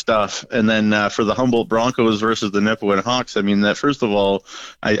mean stuff. And then for the Humboldt Broncos versus the Nipawin Hawks, I mean, that first of all,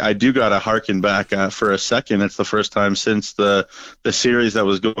 I do got to harken back for a second. It's the first time since the series that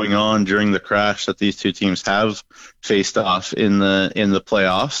was going on during the crash that these two teams have faced off in the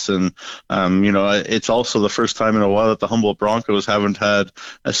playoffs. And, it's also the first time in a while that the Humboldt Broncos haven't had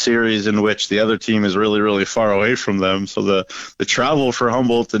a series in which the other team is really, really far away from them. So the travel for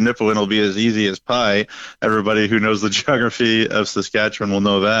Humboldt to Nipawin will be as easy as pie. Everybody who knows the geography of Saskatchewan will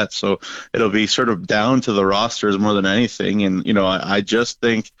know that. So it'll be sort of down to the rosters more than anything. And, I just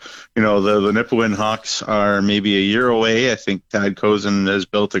think, the Nipawin Hawks are maybe a year away. I think Tad Kozun has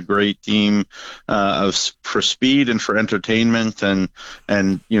built a great team for speed and for entertainment. And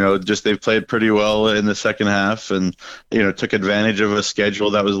just they've played pretty well in the second half and, took advantage of a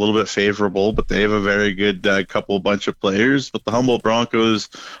schedule that was a little bit favorable, but they have a very good bunch of players. But the Humboldt Broncos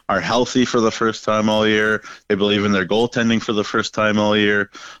are healthy for the first time all year. They believe in their goaltending for the first time all year.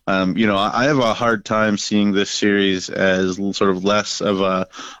 I have a hard time seeing this series as sort of less of a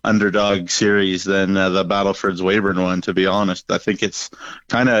underdog series than the Battleford's Weyburn one, to be honest. I think it's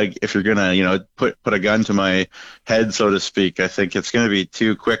kind of, if you're going to, put a gun to my head, so to speak, I think it's going to be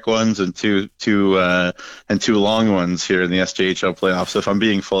two quick ones and two long ones here in the SJHL playoffs, if I'm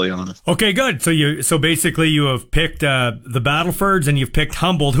being fully honest. Okay, good. So basically you have picked the Battlefords and you've picked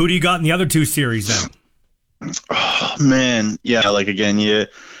Humboldt. Who do you got in the other two series then? Oh, man. Yeah, again, you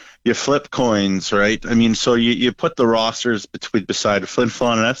flip coins, right? I mean, so you put the rosters beside Flin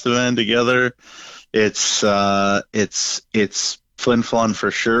Flon and Estevan together. It's Flin Flon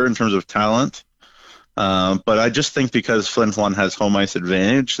for sure in terms of talent. But I just think because Flin Flon has home ice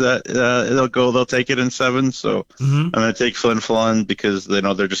advantage that they'll take it in 7. So I'm going to take Flin Flon because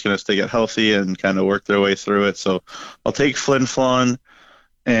they're just going to stay healthy and kind of work their way through it. So I'll take Flin Flon.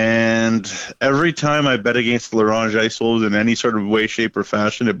 And every time I bet against the Laurent Ice Wolves in any sort of way, shape, or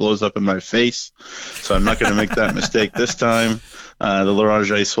fashion, it blows up in my face. So I'm not going to make that mistake this time. The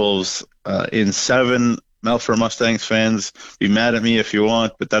Laurent Ice Wolves in 7. Melfort Mustangs fans, be mad at me if you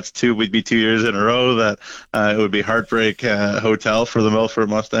want, but we'd be 2 years in a row that it would be Heartbreak Hotel for the Melfort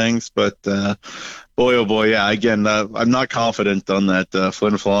Mustangs. But boy, oh boy, yeah, again, I'm not confident on that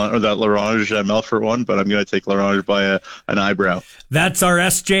Flin Flon or that Laurent Melfort one, but I'm going to take Laurent by an eyebrow. That's our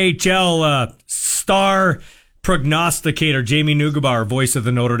SJHL star prognosticator, Jamie Neugebauer, voice of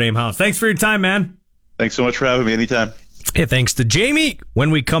the Notre Dame Hounds. Thanks for your time, man. Thanks so much for having me. Anytime. Hey, thanks to Jamie.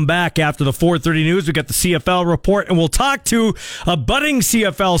 When we come back after the 4:30 news, we got the CFL report, and we'll talk to a budding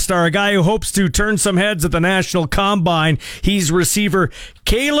CFL star, a guy who hopes to turn some heads at the National Combine. He's receiver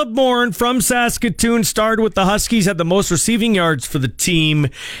Caleb Morin from Saskatoon, started with the Huskies, had the most receiving yards for the team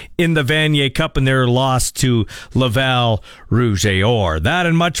in the Vanier Cup, and their loss to Laval Rouge-et-Or. That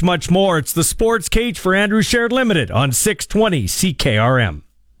and much, much more. It's the Sports Cage for Andrew Shared Limited on 620 CKRM.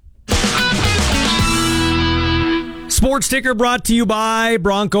 Sports Ticker brought to you by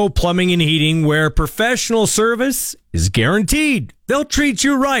Bronco Plumbing and Heating, where professional service is guaranteed. They'll treat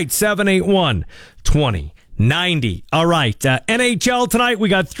you right. 781-2090. All right, NHL tonight. We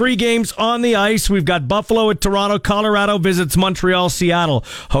got 3 games on the ice. We've got Buffalo at Toronto. Colorado visits Montreal. Seattle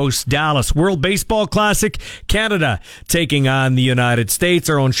hosts Dallas. World Baseball Classic. Canada taking on the United States.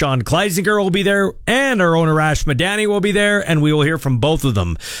 Our own Sean Kleisinger will be there, and our own Arash Madani will be there, and we will hear from both of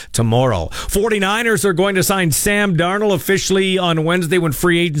them tomorrow. 49ers are going to sign Sam Darnold officially on Wednesday when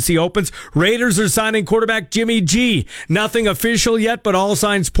free agency opens. Raiders are signing quarterback Jimmy G. Nothing official yet, but all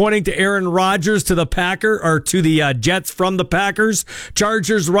signs pointing to Aaron Rodgers to the Jets from the Packers.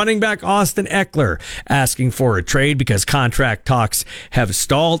 Chargers running back Austin Eckler asking for a trade because contract talks have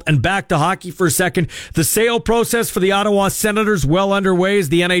stalled. And back to hockey for a second. The sale process for the Ottawa Senators well underway as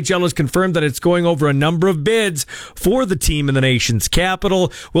the NHL has confirmed that it's going over a number of bids for the team in the nation's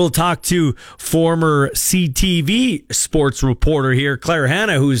capital. We'll talk to former CTV sports reporter here, Claire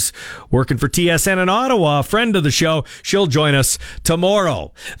Hanna, who's working for TSN in Ottawa, a friend of the show. She'll join us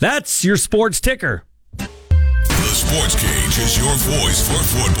tomorrow. That's your Sports Ticker. The Sports Cage is your voice for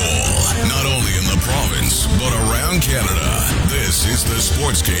football, not only in the province, but around Canada. This is the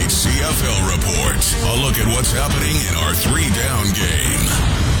Sports Cage CFL Report. A look at what's happening in our 3-down game.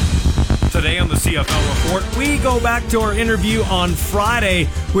 Today on the CFL Report, we go back to our interview on Friday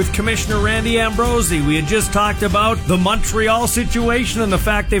with Commissioner Randy Ambrosie. We had just talked about the Montreal situation and the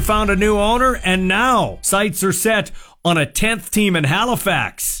fact they found a new owner, and now sights are set on a 10th team in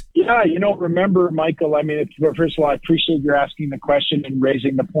Halifax. Yeah, remember, Michael, I mean, first of all, I appreciate your asking the question and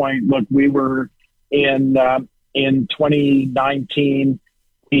raising the point. Look, we were in 2019.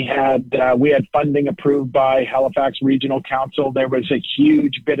 We had funding approved by Halifax Regional Council. There was a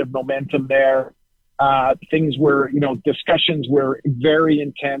huge bit of momentum there. Things were, discussions were very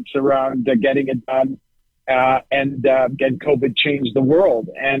intense around getting it done. And COVID changed the world.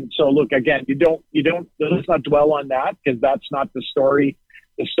 And so, look, again, let's not dwell on that because that's not the story.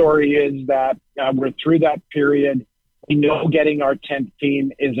 The story is that we're through that period. We know getting our 10th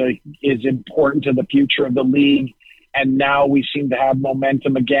team is important to the future of the league. And now we seem to have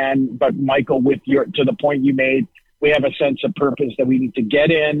momentum again. But Michael, to the point you made, we have a sense of purpose that we need to get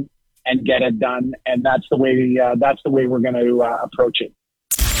in and get it done. And that's the way we're going to approach it.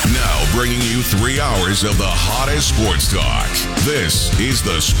 Now bringing you 3 hours of the hottest sports talk. This is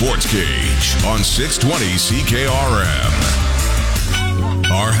the Sports Cage on 620 CKRM.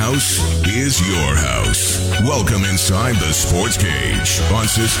 Our house is your house. Welcome inside the Sports Cage on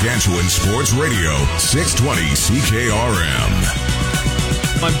Saskatchewan Sports Radio, 620 CKRM.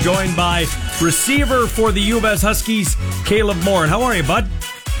 I'm joined by receiver for the U of S Huskies, Caleb Moore. How are you, bud?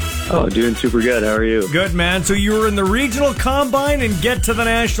 Oh, doing super good. How are you? Good, man. So you were in the regional combine and get to the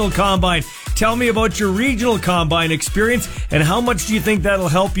national combine. Tell me about your regional combine experience and how much do you think that'll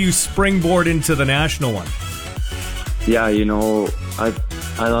help you springboard into the national one? Yeah, I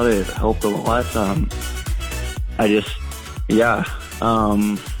thought it helped a lot.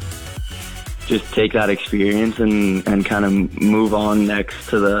 Just take that experience and kind of move on next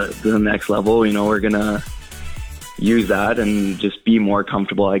to the next level. We're gonna use that and just be more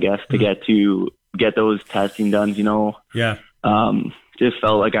comfortable, I guess, to get those testing done. Yeah. Just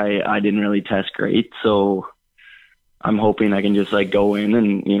felt like I didn't really test great, so I'm hoping I can just go in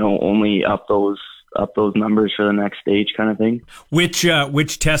and only up those numbers for the next stage, kind of thing. Which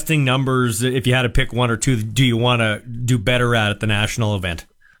testing numbers, if you had to pick one or two, do you want to do better at the national event?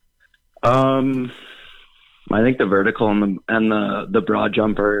 I think the vertical and the broad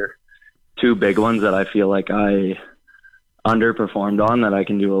jump are two big ones that I feel like I underperformed on that I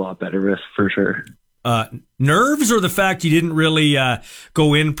can do a lot better with, for sure. Nerves, or the fact you didn't really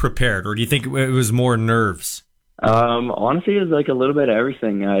go in prepared, or do you think it was more nerves? Honestly, it was a little bit of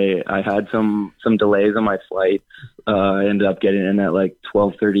everything. I had some delays on my flights. I ended up getting in at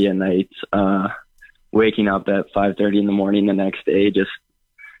 12:30 at night, waking up at 5:30 in the morning the next day. Just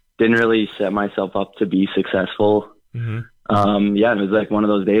didn't really set myself up to be successful. Mm-hmm. It was one of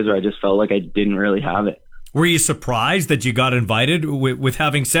those days where I just felt like I didn't really have it. Were you surprised that you got invited? With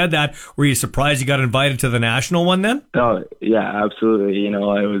having said that, were you surprised you got invited to the national one then? Oh, yeah, absolutely.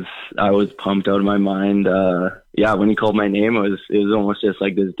 I was pumped out of my mind. When he called my name, it was almost just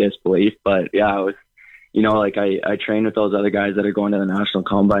this disbelief. But yeah, it was, I trained with those other guys that are going to the national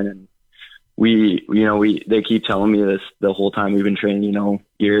combine, and they keep telling me this the whole time we've been training.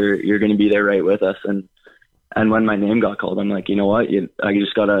 You're going to be there right with us, and when my name got called, I'm like, you know what? I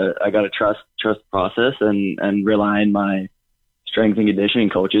gotta trust the process and rely on my strength and conditioning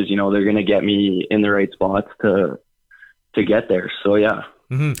coaches. They're gonna get me in the right spots to get there. So yeah.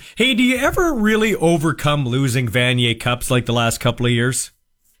 Mm-hmm. Hey, do you ever really overcome losing Vanier Cups the last couple of years?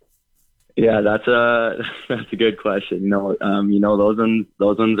 Yeah, that's a good question. Those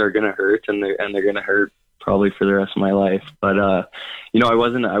ones are gonna hurt, and they're gonna hurt probably for the rest of my life. But I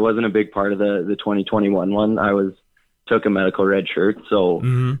wasn't a big part of the 2021 one. I took a medical red shirt, so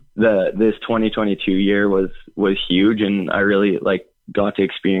this 2022 year was huge, and I really got to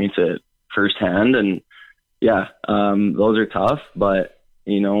experience it firsthand. And yeah, those are tough, but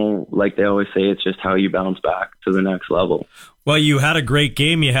like they always say, it's just how you bounce back to the next level. Well, you had a great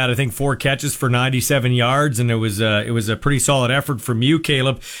game. You had, I think, 4 catches for 97 yards, and it was a pretty solid effort from you,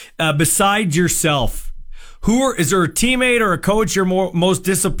 Caleb. Besides yourself, is there a teammate or a coach you're most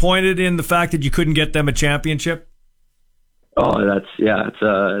disappointed in the fact that you couldn't get them a championship? Oh, that's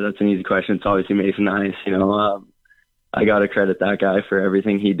an easy question. It's obviously Mason Nice. I got to credit that guy for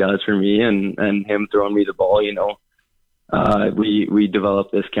everything he does for me and him throwing me the ball. We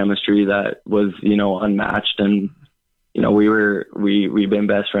developed this chemistry that was unmatched, and we've been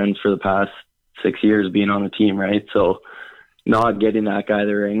best friends for the past 6 years being on the team, right? So not getting that guy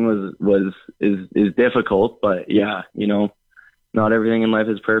the ring is difficult, but yeah, not everything in life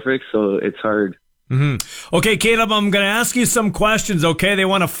is perfect, so it's hard. Mm-hmm. Okay, Caleb, I'm going to ask you some questions. Okay, they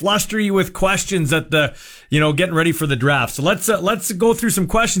want to fluster you with questions at the, getting ready for the draft. So let's go through some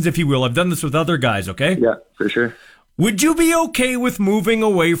questions, if you will. I've done this with other guys. Okay. Yeah, for sure. Would you be okay with moving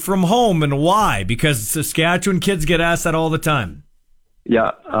away from home, and why? Because Saskatchewan kids get asked that all the time.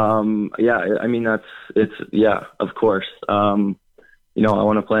 Yeah. I mean, of course. I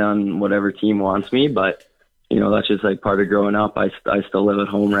want to play on whatever team wants me, but that's just part of growing up. I still live at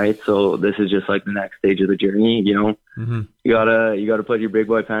home, right? So this is just the next stage of the journey. Mm-hmm. You gotta put your big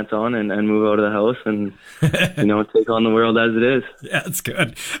boy pants on and move out of the house and take on the world as it is. Yeah, that's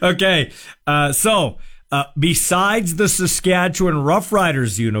good. Okay, so besides the Saskatchewan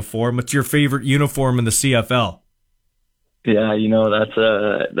Roughriders uniform, what's your favorite uniform in the CFL? Yeah,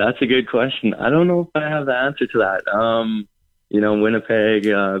 that's a good question. I don't know if I have the answer to that. Winnipeg,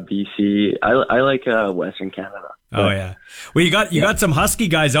 BC. I like Western Canada. Oh yeah. Well, you got some Husky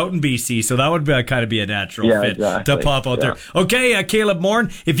guys out in BC, so that would kind of be a natural fit to pop out there. Okay, Caleb Moore,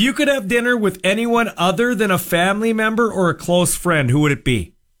 if you could have dinner with anyone other than a family member or a close friend, who would it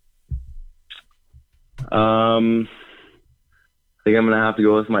be? think I'm gonna have to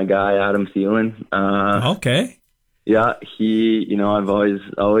go with my guy Adam Thielen. Okay. Yeah, I've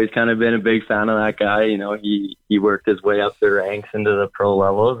always kind of been a big fan of that guy. He worked his way up the ranks into the pro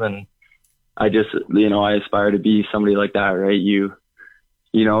levels, and I just, I aspire to be somebody like that, right? You're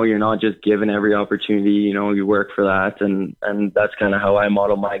not just given every opportunity, you work for that, and that's kind of how I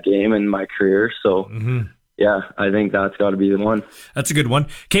model my game and my career. So, yeah, I think that's got to be the one. That's a good one.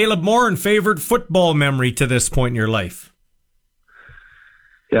 Caleb Morin, favorite football memory to this point in your life?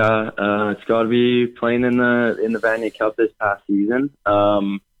 Yeah, it's got to be playing in the Vanier Cup this past season.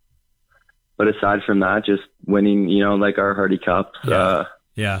 But aside from that, just winning, like our Hardy Cups.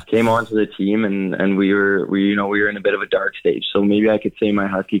 Came onto the team, and we were in a bit of a dark stage. So maybe I could say my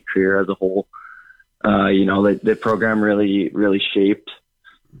Husky career as a whole. The program really shaped.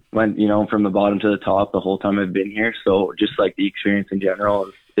 Went from the bottom to the top the whole time I've been here. So just like the experience in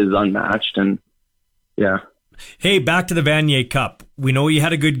general is unmatched, and yeah. Hey, back to the Vanier Cup. We know you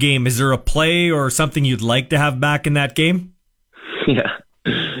had a good game. Is there a play or something you'd like to have back in that game? Yeah,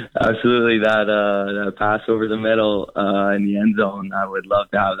 absolutely. That pass over the middle in the end zone, I would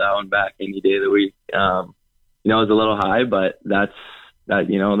love to have that one back any day of the week. It was a little high, but that's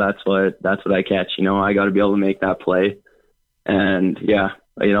what I catch. I got to be able to make that play, and yeah,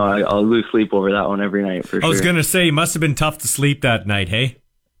 I'll lose sleep over that one every night for sure. I was gonna say, it must have been tough to sleep that night. Hey.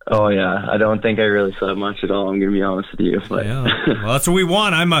 Oh yeah, I don't think I really slept much at all. I'm gonna be honest with you. But. Yeah, well, that's what we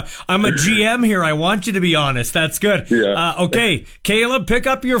want. I'm a GM here. I want you to be honest. That's good. Yeah. Okay, Caleb, pick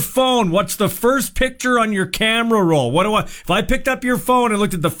up your phone. What's the first picture on your camera roll? If I picked up your phone and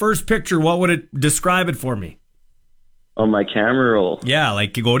looked at the first picture, what would it describe it for me? On my camera roll. Yeah,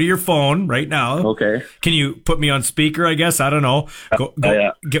 like you go to your phone right now. Okay. Can you put me on speaker? I guess I don't know.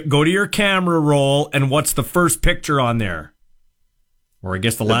 Go to your camera roll, and what's the first picture on there? Or I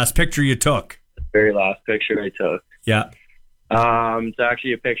guess the last picture you took. The very last picture I took. Yeah. It's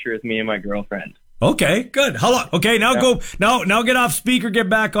actually a picture with me and my girlfriend. Okay, good. How long? Okay, now go. Now get off speaker. Get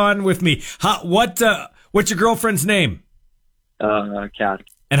back on with me. What's your girlfriend's name? Kat.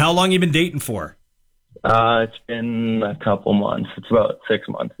 And how long you been dating for? It's been a couple months. It's about 6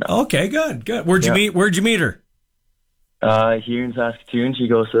 months now. Okay, good. Where'd you meet her? Here in Saskatoon. She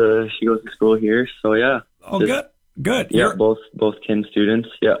goes to school here. So yeah. Oh, good. Good. Yeah, both kin students.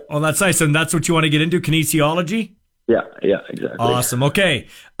 Yeah. Oh, that's nice. And that's what you want to get into, kinesiology? Yeah, exactly. Awesome. Okay.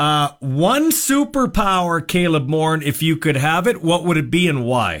 One superpower, Caleb Morin, if you could have it, what would it be and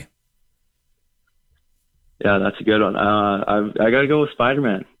why? Yeah, that's a good one. I got to go with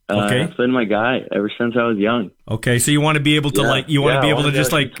Spider-Man. Okay. That's been my guy ever since I was young. Okay, so you want to be able to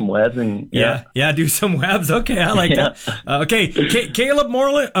just some webs and do some webs. Okay, I like that. Okay, Caleb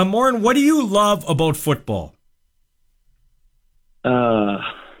Morin, what do you love about football?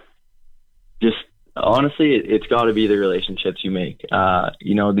 Just honestly, it's got to be the relationships you make. These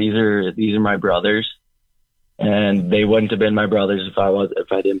are my brothers, and they wouldn't have been my brothers if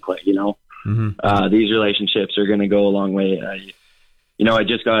I didn't play. These relationships are going to go a long way. I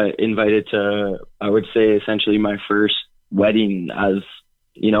just got invited to, I would say, essentially my first wedding as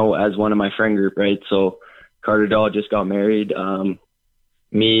one of my friend group, right? So Carter Dahl just got married.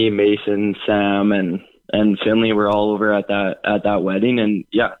 Me, Mason, Sam, and Finley were all over at that wedding, and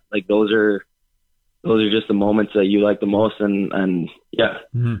yeah, like those are just the moments that you like the most, and yeah.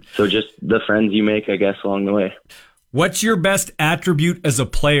 So just the friends you make, I guess, along the way. What's your best attribute as a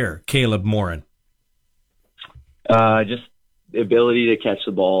player, Caleb Morin? Just the ability to catch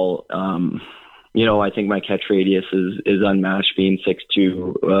the ball. I think my catch radius is unmatched, being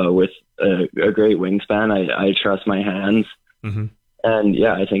 6'2", with a great wingspan. I trust my hands. Mm-hmm. And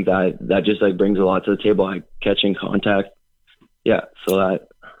yeah, I think that just like brings a lot to the table. I catching contact. Yeah. So that.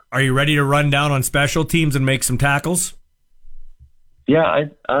 Are you ready to run down on special teams and make some tackles? Yeah,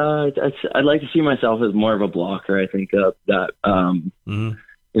 I'd like to see myself as more of a blocker. I think that punt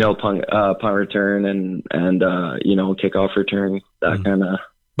return and kickoff return, that kind of.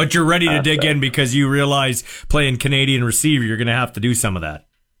 But you're ready to dig in because you realize playing Canadian receiver, you're going to have to do some of that.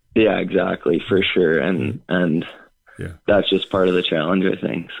 Yeah, exactly, for sure, and. Yeah. That's just part of the challenge, I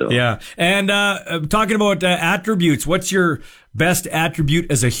think. So yeah, and talking about attributes, what's your best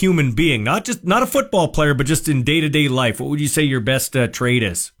attribute as a human being? Not a football player, but just in day-to-day life. What would you say your best trait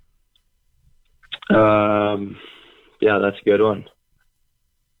is? Yeah, that's a good one.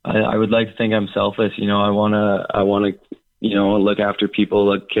 I would like to think I'm selfless. I want to look after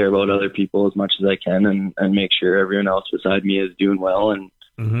people, care about other people as much as I can, and make sure everyone else beside me is doing well and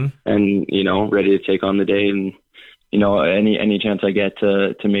ready to take on the day. And any chance I get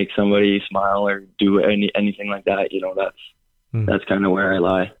to make somebody smile or do anything like that, that's kind of where I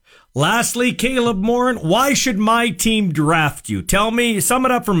lie. Lastly, Caleb Morin, why should my team draft you? Sum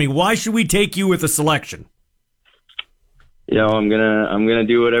it up for me. Why should we take you with a selection? I'm gonna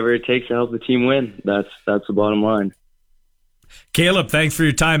do whatever it takes to help the team win. That's the bottom line. Caleb, thanks for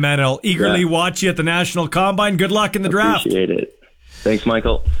your time, man. I'll eagerly watch you at the National Combine. Good luck in the draft. Appreciate it. Thanks,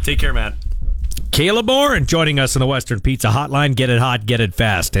 Michael. Take care, man. Caleb Morin joining us on the Western Pizza Hotline. Get it hot, get it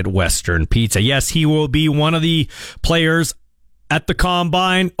fast at Western Pizza. Yes, he will be one of the players at the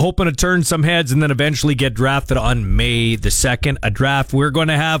Combine, hoping to turn some heads and then eventually get drafted on May the 2nd. A draft we're going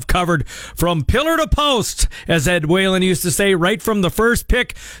to have covered from pillar to post, as Ed Whalen used to say, right from the first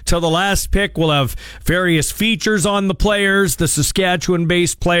pick to the last pick. We'll have various features on the players, the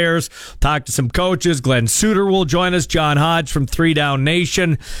Saskatchewan-based players. Talk to some coaches. Glenn Suter will join us, John Hodge from 3 Down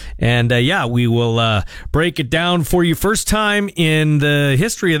Nation. And we will break it down for you. First time in the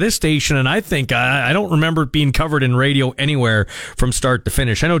history of this station, and I think I don't remember it being covered in radio anywhere from start to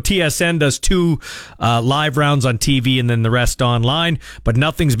finish. I know TSN does 2 live rounds on TV and then the rest online, but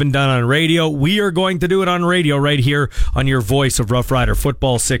nothing's been done on radio. We are going to do it on radio right here on your voice of Rough Rider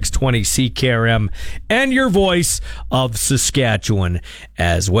Football 620 CKRM and your voice of Saskatchewan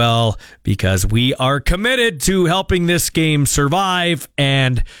as well, because we are committed to helping this game survive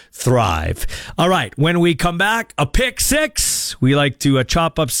and thrive. All right, when we come back, a pick 6. We like to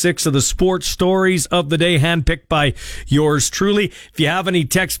chop up 6 of the sports stories of the day, handpicked by yours truly. If you have any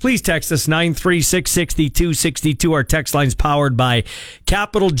text, please text us 936-6262. Our text line's powered by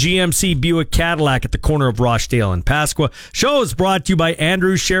Capital GMC Buick Cadillac at the corner of Rochdale and Pasqua. Show is brought to you by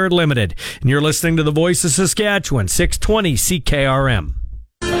Andrew Sherrod Limited. And you're listening to the Voice of Saskatchewan, 620 CKRM.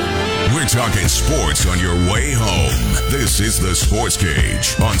 We're talking sports on your way home. This is the Sports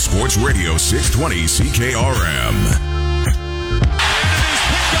Cage on Sports Radio 620 CKRM. And it is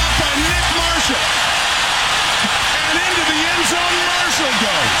picked up by Nick Marshall. And into the end zone, Marshall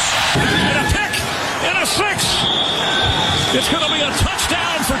goes. And a pick and a 6. It's going to be a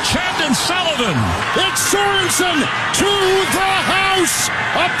touchdown for Chandon Sullivan. It's Sorensen to the house.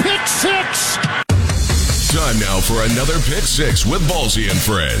 A pick 6. Time now for another Pick 6 with Ballsy and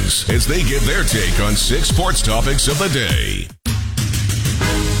Friends as they give their take on 6 sports topics of the day.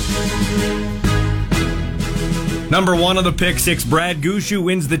 Number 1 of the Pick 6, Brad Gushue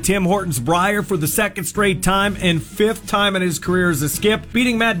wins the Tim Hortons Brier for the 2nd straight time and 5th time in his career as a skip,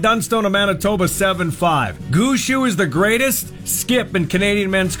 beating Matt Dunstone of Manitoba 7-5. Gushue is the greatest skip in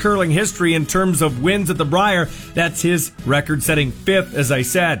Canadian men's curling history in terms of wins at the Brier. That's his record-setting 5th, as I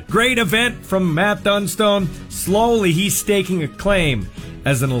said. Great event from Matt Dunstone. Slowly, he's staking a claim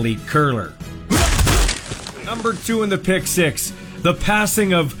as an elite curler. Number 2 in the Pick 6, the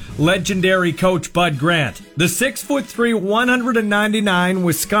passing of legendary coach Bud Grant. The 6'3", 199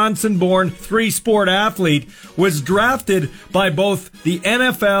 Wisconsin-born 3-sport athlete was drafted by both the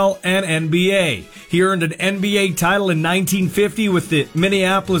NFL and NBA. He earned an NBA title in 1950 with the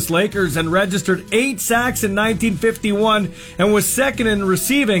Minneapolis Lakers and registered 8 sacks in 1951 and was second in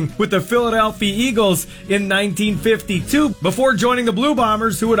receiving with the Philadelphia Eagles in 1952 before joining the Blue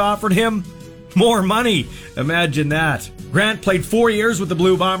Bombers, who had offered him more money. Imagine that. Grant played 4 years with the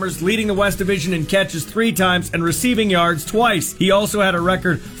Blue Bombers, leading the West Division in catches 3 times and receiving yards twice. He also had a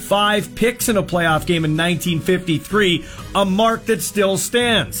record 5 picks in a playoff game in 1953, a mark that still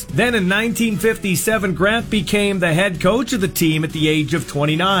stands. Then in 1957, Grant became the head coach of the team at the age of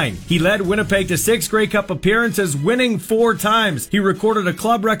 29. He led Winnipeg to 6 Grey Cup appearances, winning 4 times. He recorded a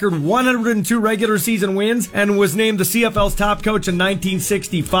club record 102 regular season wins and was named the CFL's top coach in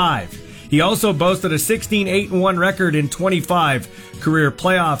 1965. He also boasted a 16-8-1 record in 25 career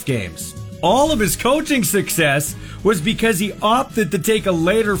playoff games. All of his coaching success was because he opted to take a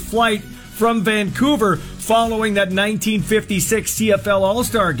later flight from Vancouver following that 1956 CFL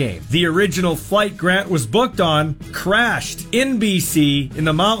All-Star game. The original flight Grant was booked on crashed in BC in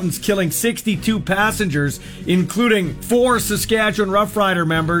the mountains, killing 62 passengers, including 4 Saskatchewan Rough Rider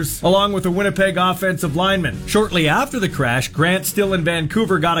members, along with a Winnipeg offensive lineman. Shortly after the crash, Grant, still in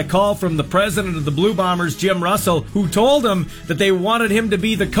Vancouver, got a call from the president of the Blue Bombers, Jim Russell, who told him that they wanted him to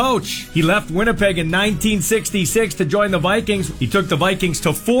be the coach. He left Winnipeg in 1966 to join the Vikings. He took the Vikings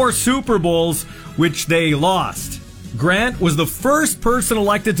to 4 Super Bowls, which they lost. Grant was the first person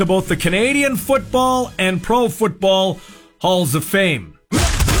elected to both the Canadian Football and Pro Football Halls of Fame.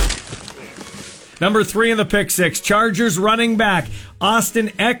 Number 3 in the Pick 6, Chargers running back Austin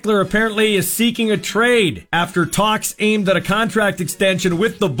Eckler apparently is seeking a trade after talks aimed at a contract extension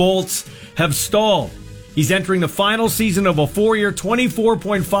with the Bolts have stalled. He's entering the final season of a 4-year,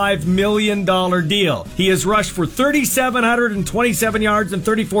 $24.5 million deal. He has rushed for 3,727 yards and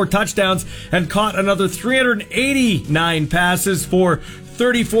 34 touchdowns and caught another 389 passes for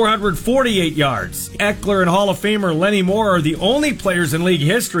 3,448 yards. Eckler and Hall of Famer Lenny Moore are the only players in league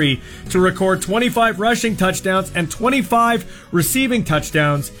history to record 25 rushing touchdowns and 25 receiving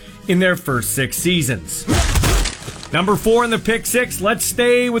touchdowns in their first 6 seasons. Number 4 in the pick 6, let's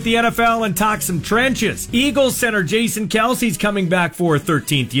stay with the NFL and talk some trenches. Eagles center Jason Kelce's coming back for a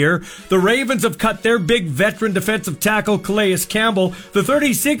 13th year. The Ravens have cut their big veteran defensive tackle Calais Campbell. The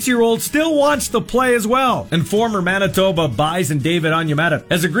 36-year-old still wants to play as well. And former Manitoba Bison David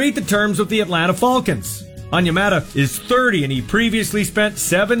Onyemata has agreed to terms with the Atlanta Falcons. Onyemata is 30 and he previously spent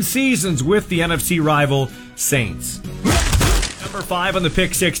 7 seasons with the NFC rival Saints. Number 5 on the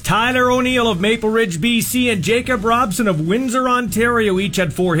pick 6, Tyler O'Neill of Maple Ridge, BC, and Jacob Robson of Windsor, Ontario each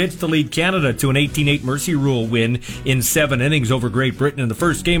had 4 hits to lead Canada to an 18-8 Mercy Rule win in 7 innings over Great Britain in the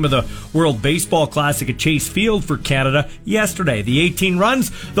first game of the World Baseball Classic at Chase Field for Canada yesterday. The 18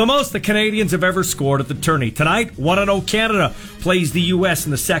 runs, the most the Canadians have ever scored at the tourney. Tonight, 1-0 Canada plays the U.S.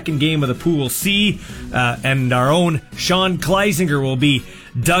 in the second game of the Pool C, and our own Sean Kleisinger will be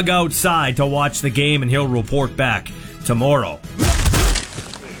dug outside to watch the game, and he'll report back tomorrow.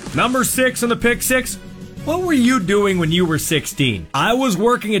 Number 6 on the pick 6. What were you doing when you were 16? I was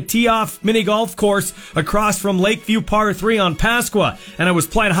working at Tee-Off Mini Golf Course across from Lakeview Par 3 on Pasqua, and I was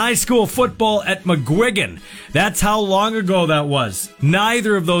playing high school football at McGuigan. That's how long ago that was.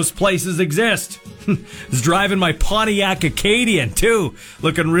 Neither of those places exist. I was driving my Pontiac Acadian, too,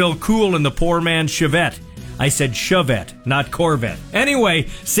 looking real cool in the poor man's Chevette. I said Chevette, not Corvette. Anyway,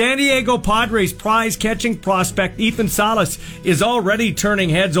 San Diego Padres prize-catching prospect Ethan Salas is already turning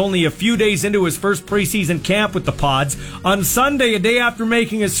heads only a few days into his first preseason camp with the Pods. On Sunday, a day after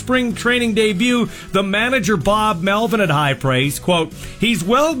making his spring training debut, the manager Bob Melvin had high praise. Quote, "He's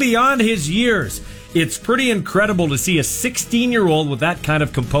well beyond his years. It's pretty incredible to see a 16-year-old with that kind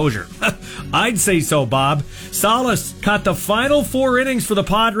of composure." I'd say so, Bob. Salas caught the final 4 innings for the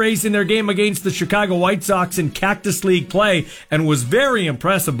Padres in their game against the Chicago White Sox in Cactus League play and was very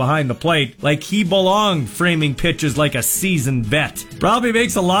impressive behind the plate, like he belonged framing pitches like a seasoned vet. Probably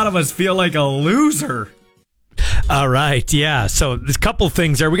makes a lot of us feel like a loser. All right, yeah. So there's a couple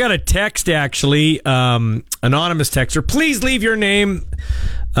things there. We got a text, actually, anonymous texter. Please leave your name.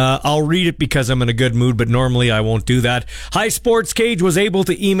 I'll read it because I'm in a good mood, but normally I won't do that. Hi, Sports Cage was able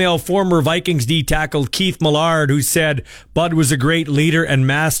to email former Vikings D-tackle Keith Millard, who said Bud was a great leader and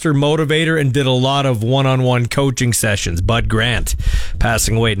master motivator and did a lot of one-on-one coaching sessions. Bud Grant,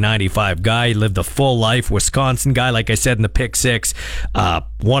 passing away at 95. Guy lived a full life. Wisconsin guy, like I said in the pick 6.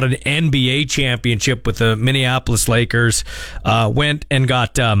 Won an NBA championship with the Minneapolis Lakers. Went and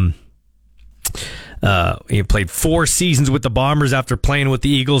got... he played 4 seasons with the Bombers after playing with the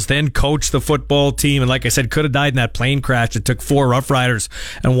Eagles, then coached the football team, and like I said, could have died in that plane crash. It took 4 Rough Riders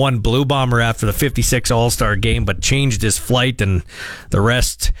and 1 Blue Bomber after the 56 All-Star game, but changed his flight, and the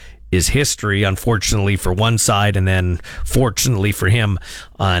rest is history, unfortunately for one side, and then fortunately for him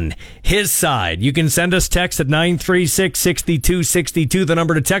on his side. You can send us text at 936-6262, the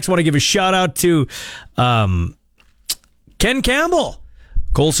number to text. I want to give a shout-out to Ken Campbell,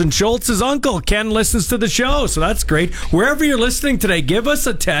 Colson Schultz's uncle. Ken listens to the show, so that's great. Wherever you're listening today, give us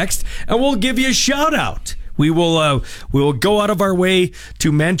a text, and we'll give you a shout-out. We will go out of our way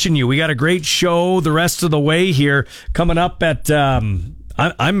to mention you. We got a great show the rest of the way here coming up at...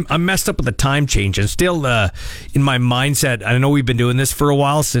 I'm messed up with the time change and still in my mindset. I know we've been doing this for a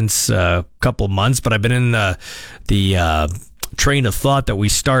while, since a couple of months, but I've been in the train of thought that we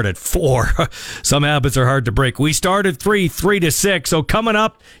start at 4. Some habits are hard to break. We start at 3 to 6. So coming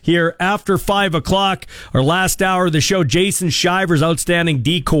up here after 5 o'clock, our last hour of the show, Jason Shivers, outstanding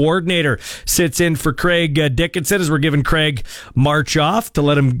D coordinator, sits in for Craig Dickinson as we're giving Craig March off to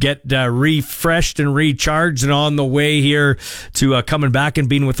let him get refreshed and recharged and on the way here to coming back and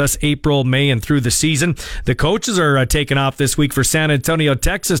being with us April, May, and through the season. The coaches are taking off this week for San Antonio,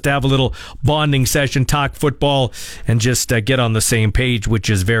 Texas to have a little bonding session, talk football, and just get on the same page,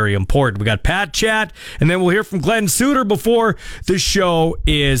 which is very important. We got Pat Chat, and then we'll hear from Glenn Suter before the show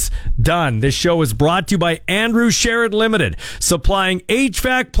is done. This show is brought to you by Andrew Sherrod Limited, supplying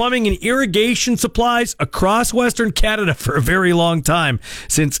HVAC, plumbing, and irrigation supplies across Western Canada for a very long time,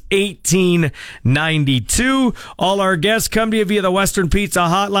 since 1892. All our guests come to you via the Western Pizza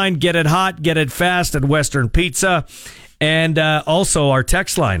hotline. Get it hot, get it fast at Western Pizza. And also our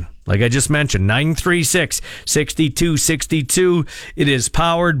text line, like I just mentioned, 936-6262. It is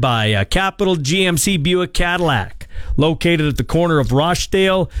powered by Capital GMC Buick Cadillac. located at the corner of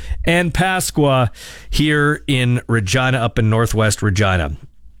Rochdale and Pasqua here in Regina, up in Northwest Regina.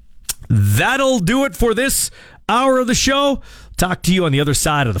 That'll do it for this hour of the show. Talk to you on the other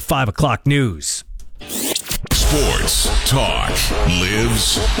side of the 5 o'clock news. Sports talk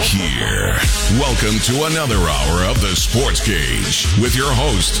lives here. Welcome to another hour of the Sports Cage with your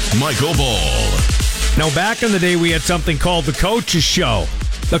host, Michael Ball. Now, back in the day, we had something called the Coach's Show,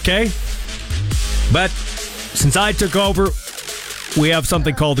 okay? But since I took over, we have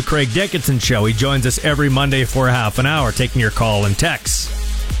something called the Craig Dickinson Show. He joins us every Monday for a half an hour, taking your call and text.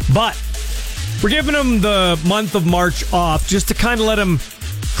 But we're giving him the month of March off just to kind of let him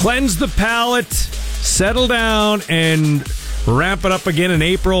cleanse the palate, settle down, and ramp it up again in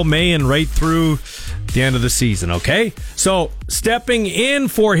April, May, and right through the end of the season, okay? So stepping in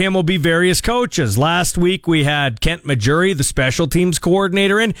for him will be various coaches. Last week we had Kent Majuri, the special teams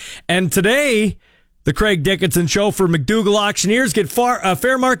coordinator, in, and today the Craig Dickinson Show for McDougall Auctioneers. Get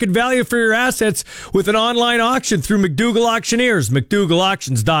fair market value for your assets with an online auction through McDougall Auctioneers,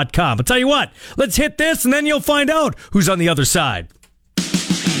 McDougallAuctions.com. I'll tell you what, let's hit this and then you'll find out who's on the other side.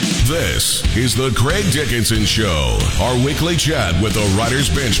 This is the Craig Dickinson Show, our weekly chat with the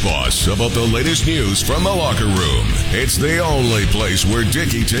Riders Bench Boss about the latest news from the locker room. It's the only place where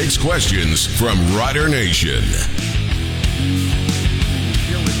Dickie takes questions from Rider Nation.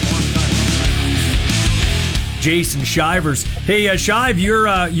 Jason Shivers. Hey, Shive,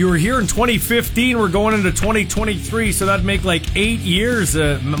 you were here in 2015. We're going into 2023, so that'd make like 8 years.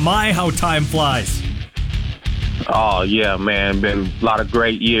 My, how time flies. Oh, yeah, man. Been a lot of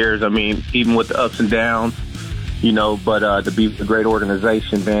great years. I mean, even with the ups and downs, but to be with a great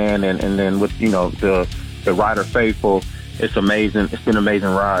organization, man, and then with, the Rider faithful, it's amazing. It's been an amazing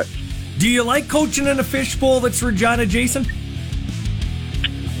ride. Do you like coaching in a fishbowl that's Regina, Jason?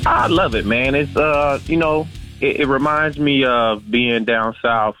 I love it, man. It's, it reminds me of being down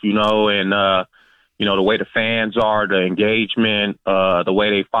south, and, the way the fans are, the engagement, the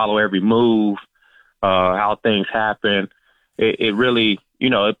way they follow every move. How things happen. It really,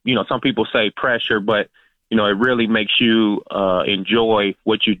 some people say pressure, but, it really makes you enjoy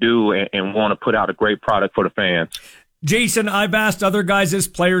what you do and want to put out a great product for the fans. Jason, I've asked other guys as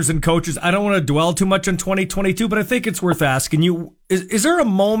players and coaches. I don't want to dwell too much on 2022, but I think it's worth asking you. Is there a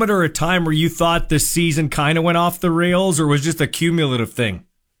moment or a time where you thought this season kind of went off the rails or was just a cumulative thing?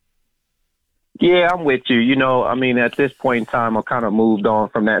 Yeah, I'm with you. At this point in time, I kind of moved on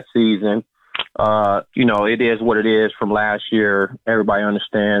from that season. It is what it is from last year. Everybody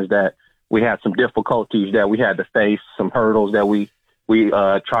understands that we had some difficulties that we had to face, some hurdles that we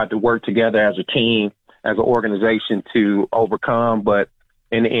tried to work together as a team, as an organization to overcome. But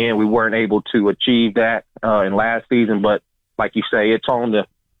in the end, we weren't able to achieve that in last season. But like you say, it's on to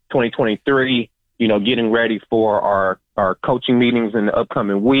 2023, getting ready for our coaching meetings in the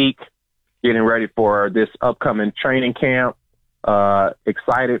upcoming week, getting ready for this upcoming training camp.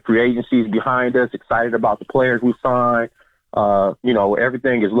 Excited, free agencies behind us, excited about the players we signed.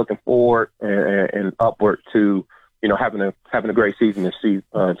 Everything is looking forward and upward to, having a great season this season,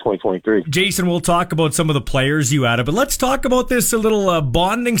 2023. Jason, we'll talk about some of the players you added, but let's talk about this little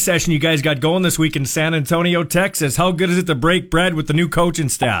bonding session you guys got going this week in San Antonio, Texas. How good is it to break bread with the new coaching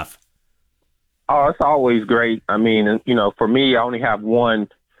staff? Oh, it's always great. I mean, for me, I only have one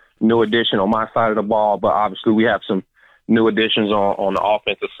new addition on my side of the ball, but obviously we have some new additions on the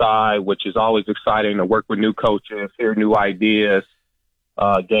offensive side, which is always exciting to work with new coaches, hear new ideas,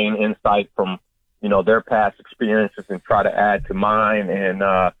 gain insight from, their past experiences and try to add to mine and,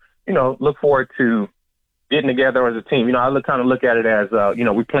 look forward to getting together as a team. I look at it as,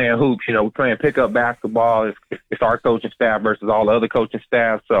 we playing hoops, we playing pickup basketball. It's our coaching staff versus all the other coaching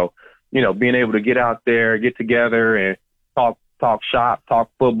staff. So, being able to get out there, get together and talk shop, talk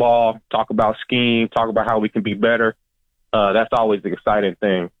football, talk about scheme, talk about how we can be better. That's always the exciting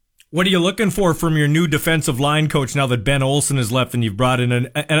thing. What are you looking for from your new defensive line coach now that Ben Olsen has left and you've brought in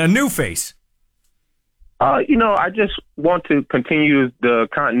a new face? I just want to continue the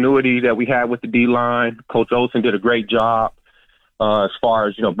continuity that we had with the D-line. Coach Olsen did a great job as far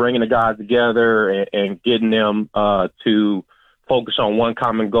as, bringing the guys together and getting them to focus on one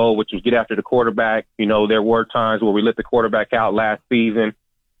common goal, which was get after the quarterback. There were times where we let the quarterback out last season.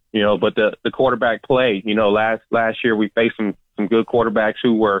 But the quarterback play, last year we faced some good quarterbacks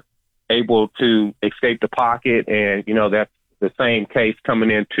who were able to escape the pocket. And, that's the same case coming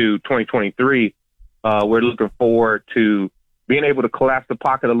into 2023. We're looking forward to being able to collapse the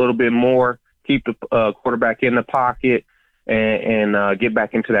pocket a little bit more, keep the quarterback in the pocket and get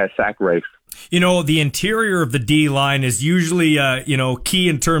back into that sack race. The interior of the D-line is usually, key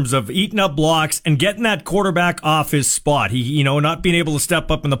in terms of eating up blocks and getting that quarterback off his spot. He, not being able to step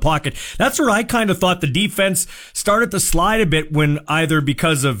up in the pocket. That's where I kind of thought the defense started to slide a bit when either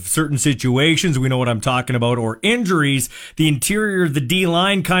because of certain situations, we know what I'm talking about, or injuries, the interior of the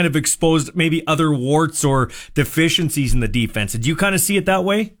D-line kind of exposed maybe other warts or deficiencies in the defense. Did you kind of see it that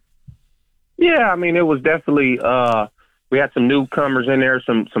way? Yeah, I mean, it was definitely, we had some newcomers in there,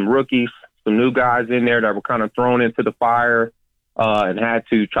 some rookies, some new guys in there that were kind of thrown into the fire and had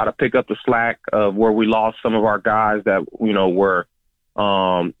to try to pick up the slack of where we lost some of our guys that, were,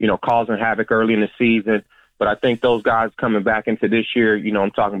 causing havoc early in the season. But I think those guys coming back into this year,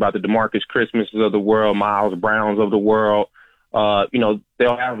 I'm talking about the DeMarcus Christmases of the world, Miles Browns of the world,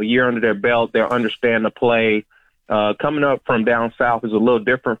 they'll have a year under their belt. They'll understand the play. Coming up from down south is a little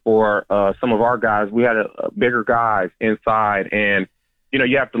different for some of our guys. We had bigger guys inside, and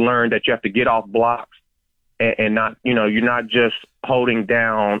you have to learn that you have to get off blocks and not, you're not just holding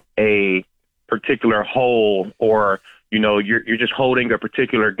down a particular hole or, you're just holding a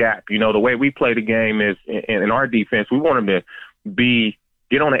particular gap. The way we play the game is in our defense, we want them to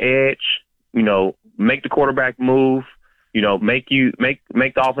get on the edge, make the quarterback move, make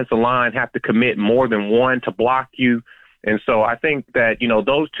the offensive line have to commit more than one to block you. And so I think that,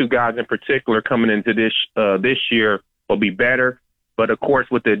 those two guys in particular coming into this year will be better. But, of course,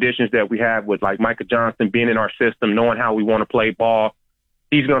 with the additions that we have with, like, Micah Johnson being in our system, knowing how we want to play ball,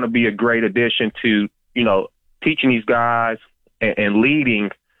 he's going to be a great addition to, teaching these guys and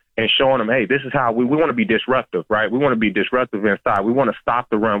leading and showing them, hey, this is how we want to be disruptive, right? We want to be disruptive inside. We want to stop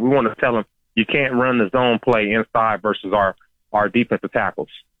the run. We want to tell them you can't run the zone play inside versus our defensive tackles.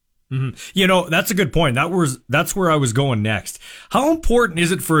 Mm-hmm. That's a good point. That's where I was going next. How important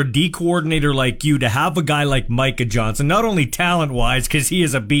is it for a D coordinator like you to have a guy like Micah Johnson, not only talent-wise, because he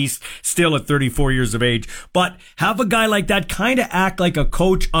is a beast still at 34 years of age, but have a guy like that kind of act like a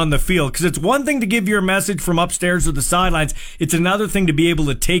coach on the field? Because it's one thing to give your message from upstairs or the sidelines. It's another thing to be able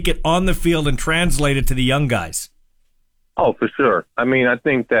to take it on the field and translate it to the young guys. Oh, for sure. I mean, I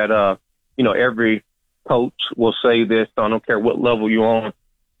think that, every coach will say this, I don't care what level you're on,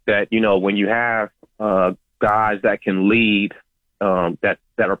 that, when you have guys that can lead, that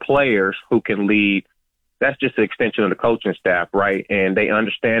are players who can lead, that's just an extension of the coaching staff, right? And they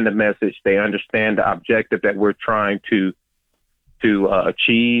understand the message. They understand the objective that we're trying to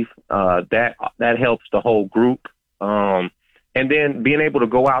achieve. That helps the whole group. And then being able to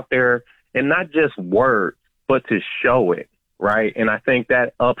go out there and not just words, but to show it, right? And I think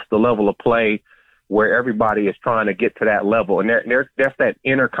that ups the level of play where everybody is trying to get to that level. And there's that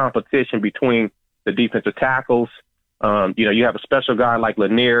inner competition between the defensive tackles. You have a special guy like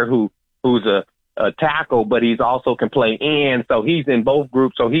Lanier who's a tackle, but he's also can play end. So he's in both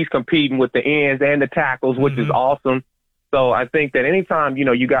groups. So he's competing with the ends and the tackles, which is awesome. So I think that anytime,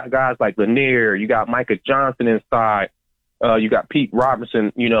 you got guys like Lanier, you got Micah Johnson inside, you got Pete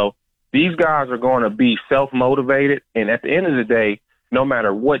Robertson, these guys are going to be self-motivated. And at the end of the day, no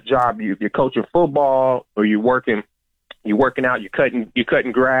matter what job if you're coaching football or you're working out, you're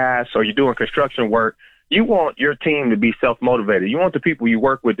cutting grass or you're doing construction work, you want your team to be self-motivated. You want the people you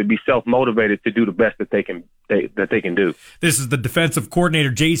work with to be self-motivated to do the best that they can do. This is the defensive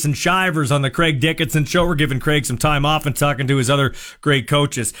coordinator, Jason Shivers, on the Craig Dickinson Show. We're giving Craig some time off and talking to his other great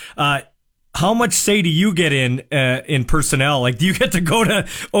coaches. How much say do you get in personnel? Like, do you get to go to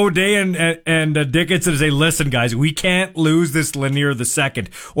O'Day and Dickinson and say, listen, guys, we can't lose this Lanier the second?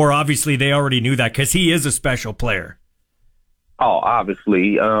 Or obviously they already knew that because he is a special player. Oh,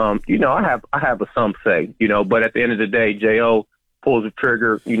 obviously. I have some say, but at the end of the day, J.O. pulls the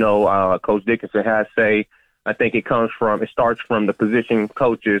trigger. Coach Dickinson has say. I think it starts from the position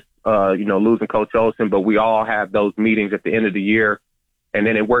coaches, losing Coach Olsen, but we all have those meetings at the end of the year. And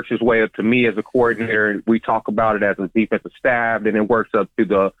then it works its way up to me as a coordinator. We talk about it as a defensive staff. Then it works up to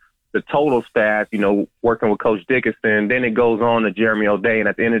the total staff, working with Coach Dickinson. Then it goes on to Jeremy O'Day. And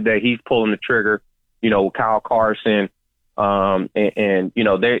at the end of the day, he's pulling the trigger, Kyle Carson. We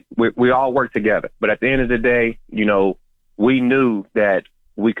all work together. But at the end of the day, we knew that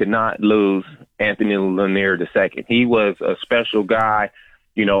we could not lose Anthony Lanier II. He was a special guy.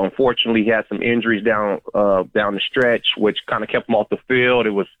 Unfortunately, he had some injuries down the stretch, which kind of kept him off the field.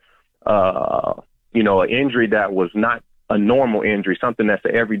 It was, an injury that was not a normal injury, something that's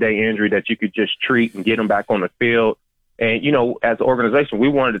an everyday injury that you could just treat and get him back on the field. And, as an organization, we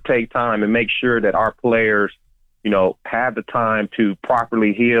wanted to take time and make sure that our players, have the time to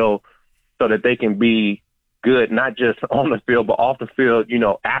properly heal so that they can be good, not just on the field, but off the field,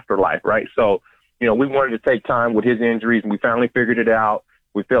 afterlife, right? So, we wanted to take time with his injuries, and we finally figured it out.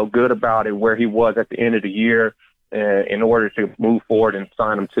 we felt good about it where he was at the end of the year. In order to move forward and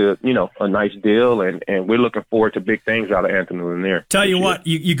sign him to, a nice deal. And we're looking forward to big things out of Anthony Lanier. Tell you what,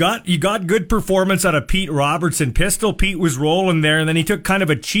 you got good performance out of Pete Robertson. Pistol Pete was rolling there, and then he took kind of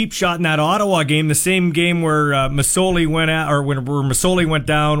a cheap shot in that Ottawa game, the same game where Masoli went out, or where Masoli went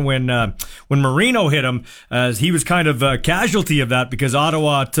down when Marino hit him. He was kind of a casualty of that because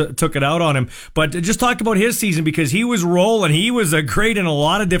Ottawa took it out on him. But just talk about his season because he was rolling. He was great in a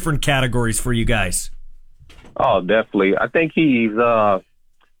lot of different categories for you guys. Oh, definitely. I think he's a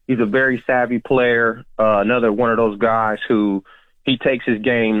very savvy player. Another one of those guys who he takes his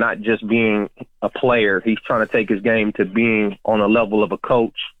game not just being a player. He's trying to take his game to being on a level of a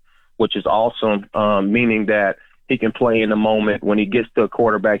coach, which is awesome, meaning that he can play in the moment. When he gets to a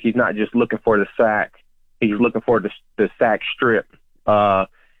quarterback, he's not just looking for the sack. He's looking for the sack strip.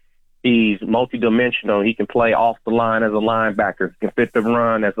 He's multidimensional. He can play off the line as a linebacker. He can fit the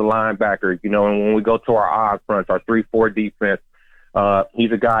run as a linebacker. And when we go to our odd fronts, our 3-4 defense,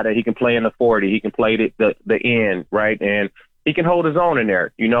 he's a guy that he can play in the 40. He can play the end, right? And he can hold his own in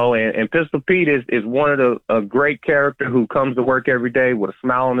there, And Pistol Pete is one of a great character who comes to work every day with a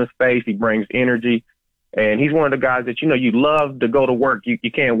smile on his face. He brings energy. And he's one of the guys that, you love to go to work.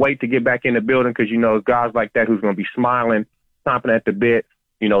 You can't wait to get back in the building because, it's guys like that who's going to be smiling, chomping at the bit.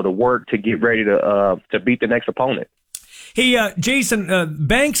 To work to get ready to beat the next opponent. Hey, Jason,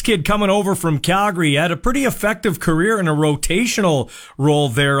 Banks kid coming over from Calgary had a pretty effective career in a rotational role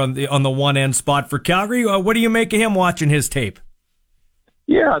there on the one end spot for Calgary. What do you make of him watching his tape?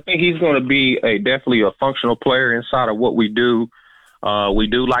 Yeah, I think he's going to be definitely a functional player inside of what we do. We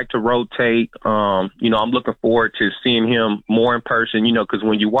do like to rotate. I'm looking forward to seeing him more in person. Because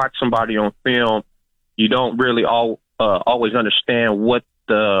when you watch somebody on film, you don't really always understand what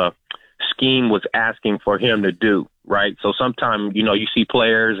the scheme was asking for him to do, right? So sometimes, you see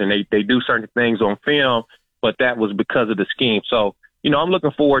players and they do certain things on film, but that was because of the scheme. So, I'm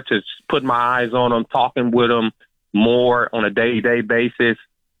looking forward to putting my eyes on him, talking with him more on a day-to-day basis,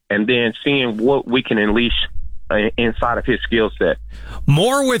 and then seeing what we can unleash inside of his skill set.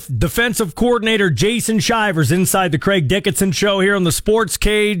 More with defensive coordinator Jason Shivers inside the Craig Dickinson Show here on the Sports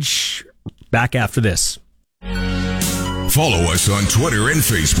Cage. Back after this. Follow us on Twitter and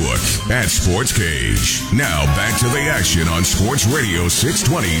Facebook at Sports Cage. Now back to the action on Sports Radio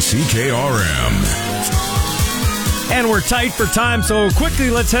 620 CKRM. And we're tight for time, so quickly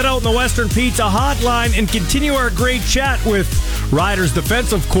let's head out in the Western Pizza hotline and continue our great chat with Riders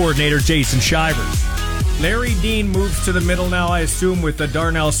defensive coordinator Jason Shivers. Larry Dean moves to the middle now, I assume, with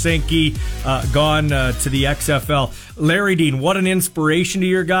Darnell Sankey gone to the XFL. Larry Dean, what an inspiration to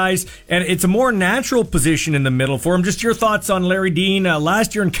your guys. And it's a more natural position in the middle for him. Just your thoughts on Larry Dean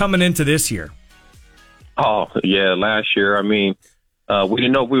last year and coming into this year. Oh, yeah, last year, we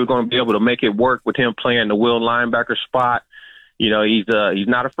didn't know if we were going to be able to make it work with him playing the will linebacker spot. He's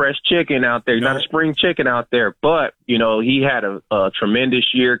not a fresh chicken out there. He's not a spring chicken out there. But, he had a tremendous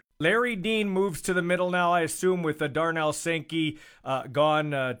year. Larry Dean moves to the middle now, I assume, with Darnell Sankey gone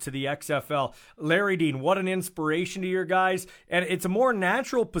to the XFL. Larry Dean, what an inspiration to your guys. And it's a more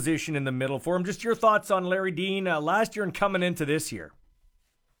natural position in the middle for him. Just your thoughts on Larry Dean last year and coming into this year.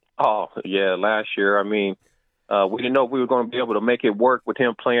 Oh, yeah, last year, we didn't know if we were going to be able to make it work with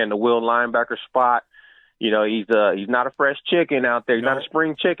him playing the will linebacker spot. He's not a fresh chicken out there. He's not a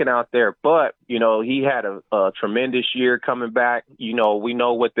spring chicken out there. But, he had a tremendous year coming back. We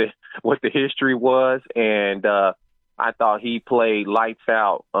know what the history was. And I thought he played lights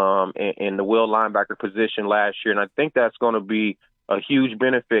out in the will linebacker position last year. And I think that's going to be a huge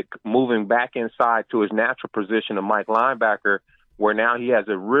benefit moving back inside to his natural position of Mike linebacker, where now he has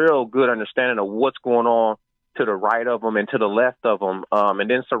a real good understanding of what's going on to the right of him and to the left of him. And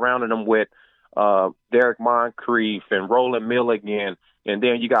then surrounding him with Derek Moncrief and Roland Milligan, and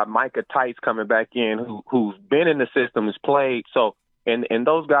then you got Micah Tice coming back in, who's been in the system, has played. So, and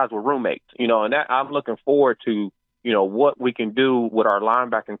those guys were roommates, and that I'm looking forward to, what we can do with our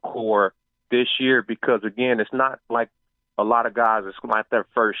linebacking core this year, because again, it's not like a lot of guys, it's like their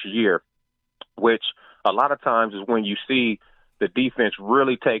first year, which a lot of times is when you see the defense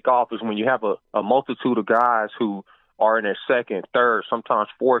really take off, is when you have a multitude of guys who are in their second, third, sometimes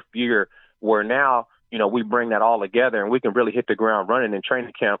fourth year, where now, we bring that all together and we can really hit the ground running in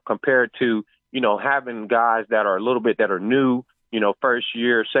training camp compared to, having guys that are a little bit that are new, first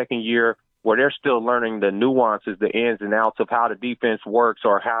year, second year, where they're still learning the nuances, the ins and outs of how the defense works,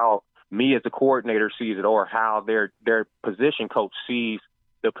 or how me as a coordinator sees it, or how their position coach sees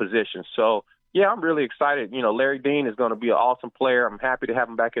the position. So Yeah, I'm really excited. You know, Larry Dean is going to be an awesome player. I'm happy to have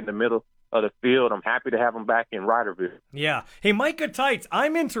him back in the middle of the field. I'm happy to have him back in Riderville. Yeah. Hey, Micah Tights,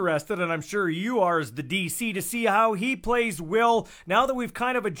 I'm interested, and I'm sure you are as the DC, to see how he plays Will now that we've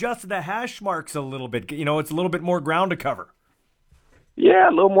kind of adjusted the hash marks a little bit. You know, it's a little bit more ground to cover. Yeah,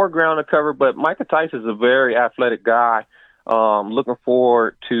 a little more ground to cover, but Micah Tice is a very athletic guy. Looking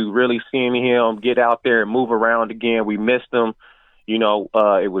forward to really seeing him get out there and move around again. We missed him. You know,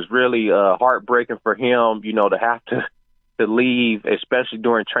 it was really heartbreaking for him, you know, to have to leave, especially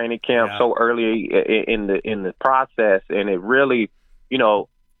during training camp so early in the process. And it really, you know,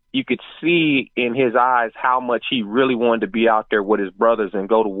 you could see in his eyes how much he really wanted to be out there with his brothers and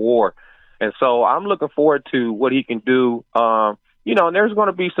go to war. And so I'm looking forward to what he can do. You know, and there's going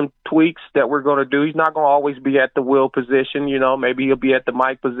to be some tweaks that we're going to do. He's not going to always be at the Will position. You know, maybe he'll be at the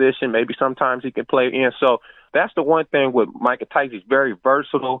Mike position. Maybe sometimes he can play in. So that's the one thing with Micah Tice. He's very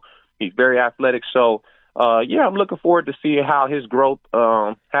versatile. He's very athletic. So, yeah, I'm looking forward to see how his growth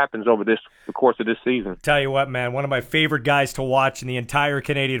happens over the course of this season. Tell you what, man, one of my favorite guys to watch in the entire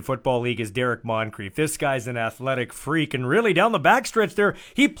Canadian Football League is Derek Moncrief. This guy's an athletic freak, and really down the backstretch there,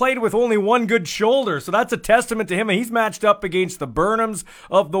 he played with only one good shoulder, so that's a testament to him. And he's matched up against the Burnhams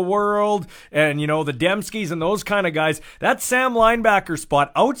of the world and, you know, the Dembskis and those kind of guys. That Sam linebacker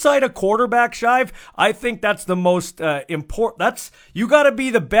spot, outside a quarterback, Shive, I think that's the most important. You got to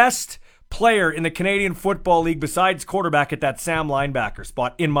be the best player in the Canadian Football League besides quarterback at that Sam linebacker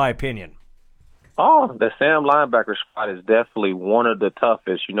spot, in my opinion. Oh, the Sam linebacker spot is definitely one of the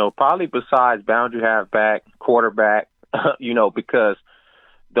toughest, you know, probably besides boundary halfback, quarterback, you know, because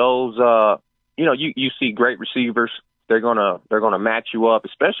those, you know, you see great receivers. They're gonna match you up,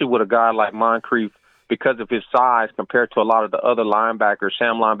 especially with a guy like Moncrief because of his size compared to a lot of the other linebackers,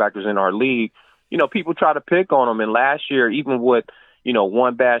 Sam linebackers in our league. You know, people try to pick on him. And last year, even with, you know,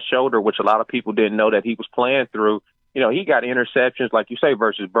 one bad shoulder, which a lot of people didn't know that he was playing through, you know, he got interceptions, like you say,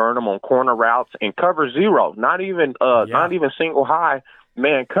 versus Burnham on corner routes and cover zero, not even single high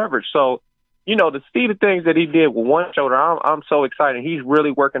man coverage. So, you know, to see the things that he did with one shoulder, I'm so excited. He's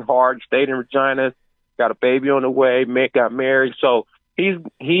really working hard. He stayed in Regina, got a baby on the way, got married. So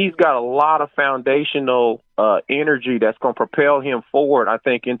he's got a lot of foundational energy that's going to propel him forward, I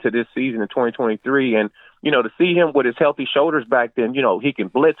think, into this season in 2023. And, you know, to see him with his healthy shoulders back then, you know, he can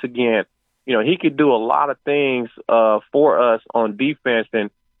blitz again. You know, he could do a lot of things for us on defense. And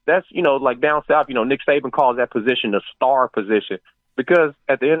that's, you know, like down south, you know, Nick Saban calls that position the star position because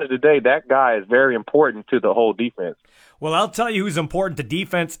at the end of the day, that guy is very important to the whole defense. Well, I'll tell you who's important to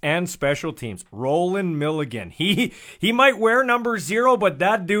defense and special teams. Roland Milligan. He might wear number 0, but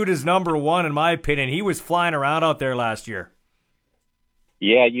that dude is number 1, in my opinion. He was flying around out there last year.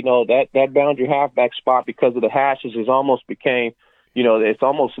 Yeah, you know, that boundary halfback spot, because of the hashes, is almost became, you know, it's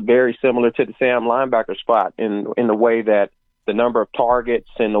almost very similar to the Sam linebacker spot in the way that the number of targets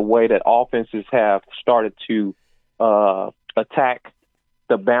and the way that offenses have started to attack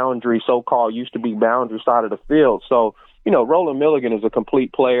the boundary, so-called used to be boundary side of the field. So, you know, Roland Milligan is a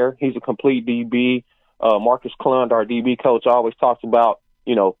complete player. He's a complete DB. Marcus Klund, our DB coach, always talks about,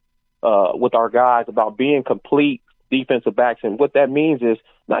 you know, with our guys about being complete defensive backs. And what that means is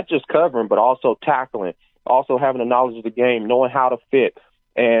not just covering, but also tackling, also having the knowledge of the game, knowing how to fit.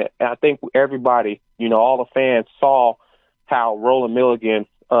 And I think everybody, you know, all the fans saw how Roland Milligan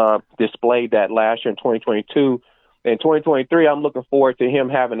displayed that last year in 2022. In 2023, I'm looking forward to him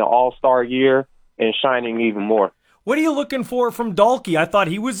having an all-star year and shining even more. What are you looking for from Dalkey? I thought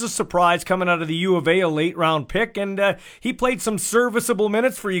he was a surprise coming out of the U of A, a late-round pick, and he played some serviceable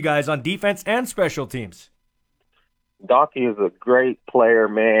minutes for you guys on defense and special teams. Dalkey is a great player,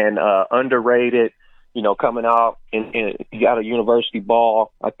 man, underrated, you know, coming out and he got a university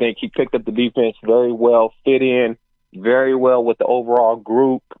ball. I think he picked up the defense very well, fit in very well with the overall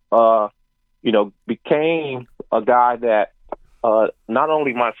group, you know, became a guy that not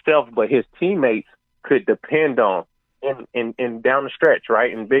only myself but his teammates could depend on in down the stretch,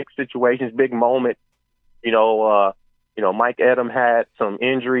 right? In big situations, big moments. You know, Mike Edom had some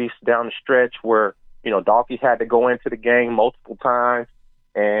injuries down the stretch where, you know, Dalkey had to go into the game multiple times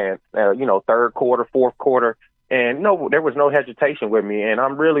and, you know, third quarter, fourth quarter. And no, there was no hesitation with me. And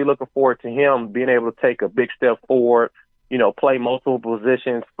I'm really looking forward to him being able to take a big step forward, you know, play multiple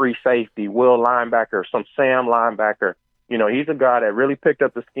positions, free safety, will linebacker, some Sam linebacker. You know, he's a guy that really picked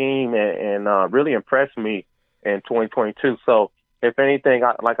up the scheme and really impressed me in 2022. So if anything,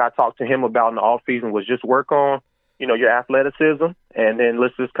 like I talked to him about in the offseason, was just work on, you know, your athleticism, and then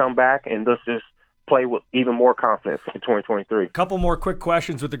let's just come back and let's just play with even more confidence in 2023. A couple more quick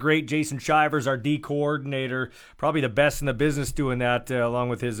questions with the great Jason Shivers, our D coordinator, probably the best in the business doing that, along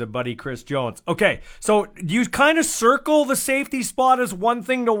with his buddy Chris Jones. Okay, so do you kind of circle the safety spot as one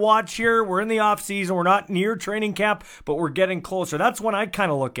thing to watch here? We're in the off season, we're not near training camp, but we're getting closer. That's one I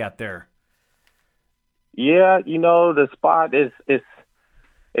kind of look at there. Yeah, the spot is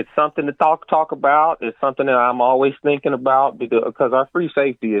it's something to talk about. It's something that I'm always thinking about because our free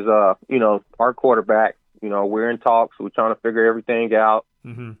safety is our quarterback. We're in talks. We're trying to figure everything out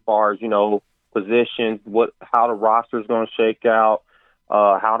as far as positions, how the roster is going to shake out,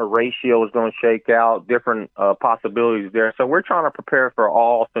 how the ratio is going to shake out, different possibilities there. So we're trying to prepare for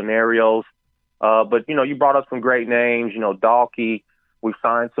all scenarios. But you brought up some great names. Dalkey. We've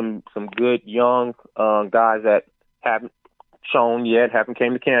signed some good young guys that haven't shown yet, haven't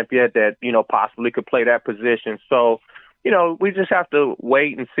came to camp yet, that possibly could play that position. So we just have to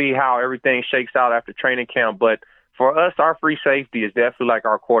wait and see how everything shakes out after training camp. But for us, our free safety is definitely like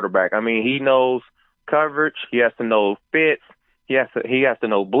our quarterback. I mean, he knows coverage. He has to know fits. He has to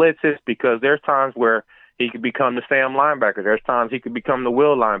know blitzes, because there's times where he could become the Sam linebacker. There's times he could become the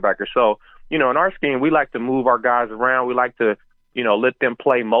Will linebacker. So, in our scheme, we like to move our guys around. We like to let them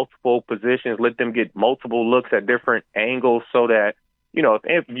play multiple positions, let them get multiple looks at different angles, so that,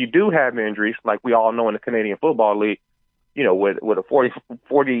 if you do have injuries, like we all know in the Canadian Football League, with a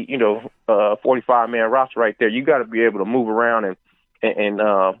 45-man roster right there, you got to be able to move around and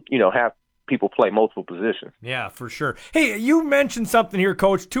have people play multiple positions. Yeah, for sure. Hey, you mentioned something here,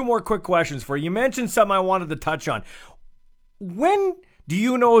 Coach. Two more quick questions for you. You mentioned something I wanted to touch on. When do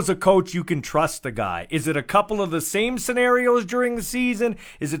you know as a coach you can trust the guy? Is it a couple of the same scenarios during the season?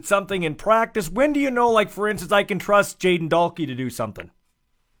 Is it something in practice? When do you know, like, for instance, I can trust Jaden Dalkey to do something?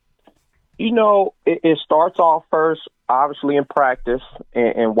 It starts off first, obviously, in practice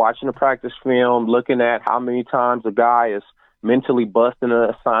and watching the practice film, looking at how many times a guy is mentally busting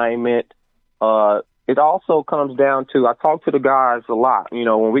an assignment. It also comes down to, I talk to the guys a lot.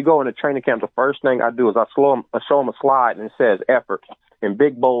 When we go into training camp, the first thing I do is I show them a slide and it says effort in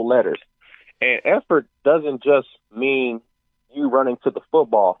big, bold letters. And effort doesn't just mean you running to the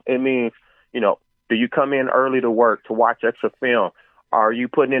football. It means, do you come in early to work to watch extra film? Are you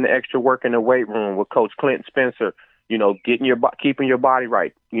putting in the extra work in the weight room with Coach Clinton Spencer? Keeping your body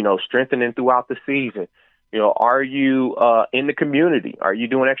right, strengthening throughout the season. Are you in the community? Are you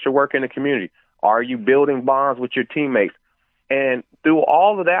doing extra work in the community? Are you building bonds with your teammates? And through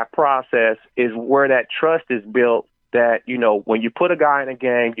all of that process is where that trust is built, that, when you put a guy in a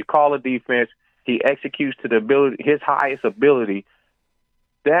game, you call a defense, he executes to his highest ability,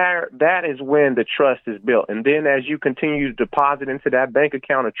 that is when the trust is built. And then as you continue to deposit into that bank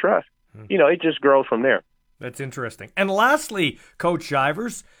account of trust, it just grows from there. That's interesting. And lastly, Coach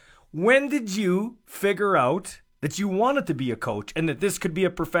Shivers, when did you figure out that you wanted to be a coach and that this could be a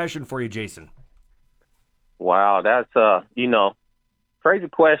profession for you, Jason? Wow, that's crazy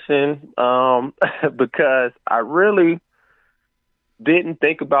question, because I really didn't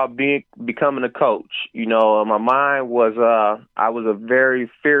think about becoming a coach. My mind was I was a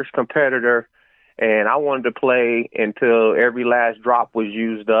very fierce competitor, and I wanted to play until every last drop was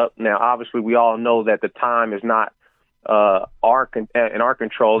used up. Now, obviously, we all know that the time is not in our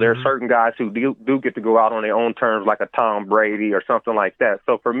control. There are certain guys who do get to go out on their own terms, like a Tom Brady or something like that.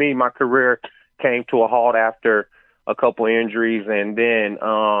 So for me, my career came to a halt after a couple injuries. And then,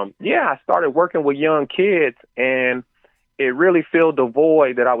 I started working with young kids, and it really filled the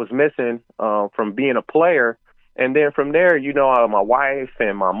void that I was missing from being a player. And then from there, my wife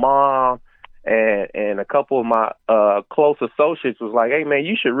and my mom and a couple of my close associates was like, hey, man,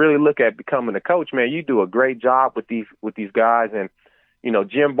 you should really look at becoming a coach, man. You do a great job with these guys. And,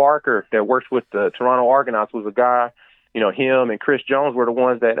 Jim Barker that works with the Toronto Argonauts was a guy, him and Chris Jones were the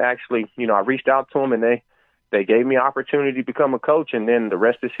ones that actually, I reached out to them, and they gave me an opportunity to become a coach, and then the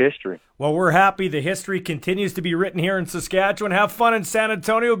rest is history. Well, we're happy the history continues to be written here in Saskatchewan. Have fun in San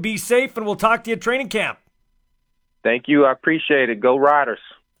Antonio. Be safe, and we'll talk to you at training camp. Thank you. I appreciate it. Go Riders.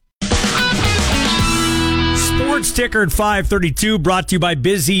 Sports Ticker at 532, brought to you by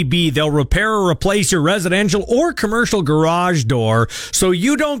Busy Bee. They'll repair or replace your residential or commercial garage door so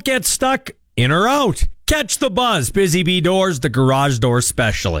you don't get stuck in or out. Catch the buzz. Busy Bee Doors, the garage door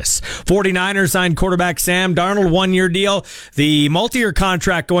specialists. 49ers signed quarterback Sam Darnold, 1-year deal. The multi-year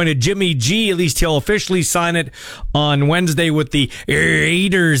contract going to Jimmy G. At least he'll officially sign it on Wednesday with the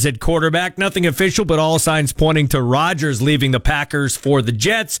Raiders at quarterback. Nothing official, but all signs pointing to Rodgers leaving the Packers for the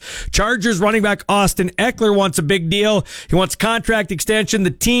Jets. Chargers running back Austin Eckler wants a big deal. He wants a contract extension.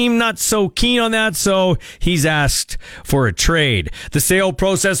 The team not so keen on that, so he's asked for a trade. The sale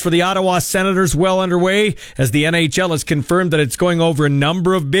process for the Ottawa Senators well underway, as the NHL has confirmed that it's going over a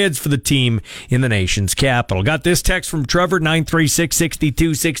number of bids for the team in the nation's capital. Got this text from Trevor,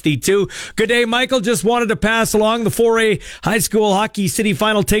 936-6262. Good day, Michael. Just wanted to pass along the 4A High School Hockey City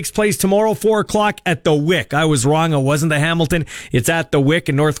Final takes place tomorrow, 4 o'clock at the Wick. I was wrong. It wasn't the Hamilton. It's at the Wick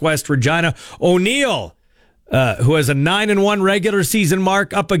in Northwest Regina. O'Neill, who has a 9-1 regular season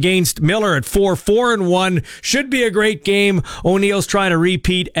mark, up against Miller at 4-4-1. Should be a great game. O'Neill's trying to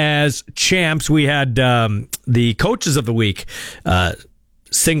repeat as champs. We had the coaches of the week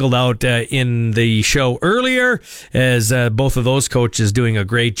singled out in the show earlier, as both of those coaches doing a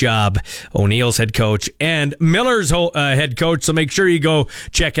great job. O'Neill's head coach and Miller's head coach. So make sure you go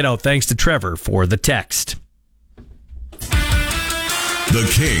check it out. Thanks to Trevor for the text. The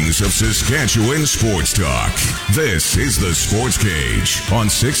Kings of Saskatchewan Sports Talk. This is the Sports Cage on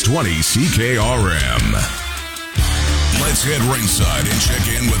 620 CKRM. Let's head ringside and check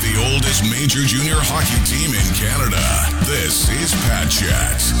in with the oldest major junior hockey team in Canada. This is Pat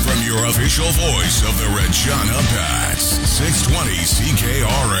Chat from your official voice of the Regina Pats, 620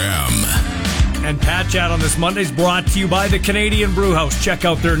 CKRM. And Pat Chat on this Monday is brought to you by the Canadian Brewhouse. Check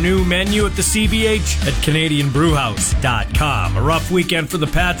out their new menu at the CBH at CanadianBrewhouse.com. A rough weekend for the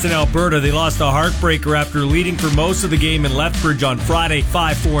Pats in Alberta. They lost a heartbreaker after leading for most of the game in Lethbridge on Friday,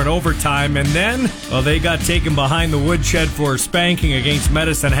 5-4 in overtime. And then, well, they got taken behind the woodshed for a spanking against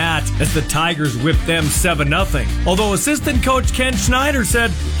Medicine Hat as the Tigers whipped them 7-0. Although assistant coach Ken Schneider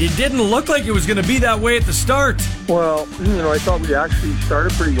said it didn't look like it was going to be that way at the start. Well, I thought we actually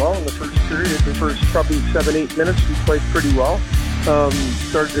started pretty well in the first period. The first probably 7-8 minutes, we played pretty well.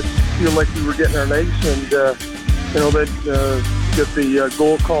 Started to feel like we were getting our legs, and get the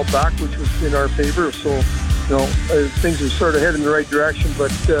goal called back, which was in our favor. So, things are sort of heading in the right direction.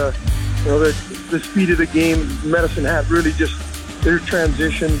 But the speed of the game, Medicine Hat really just their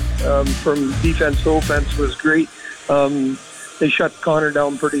transition from defense to offense was great. They shut Connor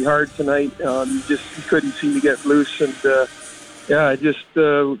down pretty hard tonight. He couldn't seem to get loose, and we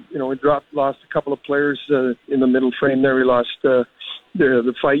lost a couple of players in the middle frame there. We lost the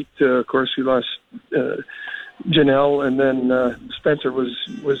fight. Of course, we lost Janelle, and then Spencer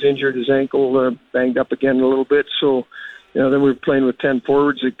was injured. His ankle banged up again a little bit. So, then we were playing with 10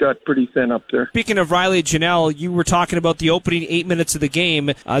 forwards. It got pretty thin up there. Speaking of Riley Janelle, you were talking about the opening 8 minutes of the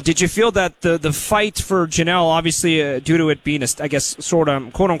game. Did you feel that the fight for Janelle, obviously due to it being, sort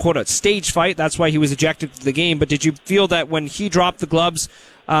of, quote-unquote, a stage fight, that's why he was ejected from the game, but did you feel that when he dropped the gloves,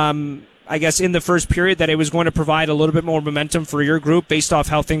 in the first period, that it was going to provide a little bit more momentum for your group based off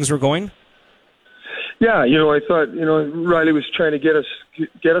how things were going? Yeah, I thought, Riley was trying to get us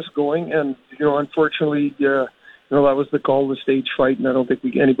going, and, unfortunately, that was the call of the stage fight, and I don't think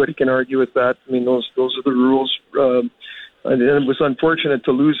anybody can argue with that. I mean, those are the rules. And it was unfortunate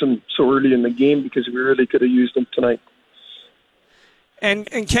to lose him so early in the game because we really could have used him tonight. And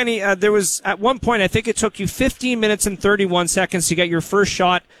Kenny, there was at one point, I think it took you 15 minutes and 31 seconds to get your first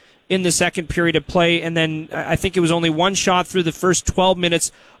shot in the second period of play, and then I think it was only one shot through the first 12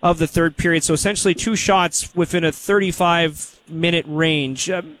 minutes of the third period. So essentially 2 shots within a 35-minute range.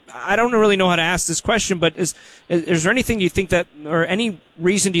 I don't really know how to ask this question, but is there anything you think that, or any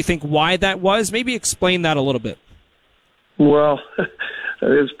reason do you think why that was? Maybe explain that a little bit. Well,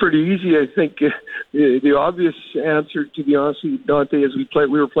 it's pretty easy. I think the obvious answer, to be honest with you, Dante, is we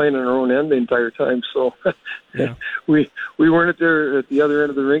were playing on our own end the entire time. So yeah. we weren't there at the other end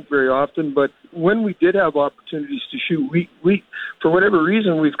of the rink very often. But when we did have opportunities to shoot, we for whatever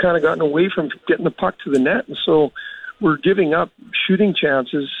reason, we've kind of gotten away from getting the puck to the net. And so we're giving up shooting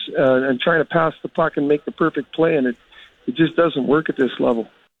chances and trying to pass the puck and make the perfect play. And it just doesn't work at this level.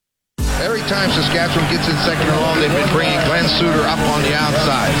 Every time Saskatchewan gets in second and long, they've been bringing Glenn Suter up on the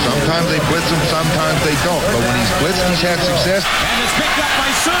outside. Sometimes they blitz him, sometimes they don't. But when he's blitzed, he's had success. And it's picked up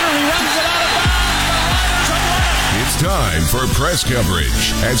by Suter. He runs it out of bounds. It's time for press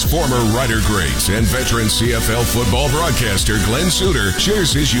coverage as former Rider greats and veteran CFL football broadcaster Glenn Suter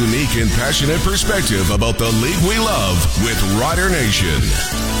shares his unique and passionate perspective about the league we love with Rider Nation.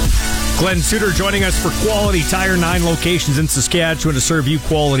 Glenn Suter joining us for Quality Tire, 9 locations in Saskatchewan to serve you.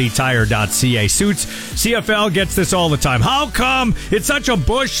 QualityTire.ca. Suits, CFL gets this all the time. How come it's such a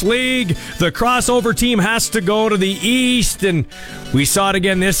bush league? The crossover team has to go to the East, and we saw it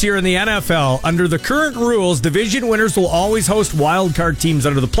again this year in the NFL. Under the current rules, division winners will always host wildcard teams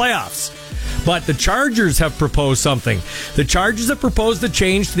under the playoffs. But the Chargers have proposed something. The Chargers have proposed a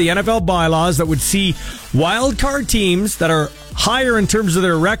change to the NFL bylaws that would see wildcard teams that are higher in terms of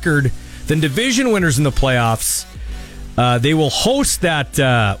their record than division winners in the playoffs. They will host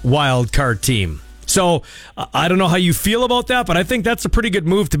that wild card team. So I don't know how you feel about that, but I think that's a pretty good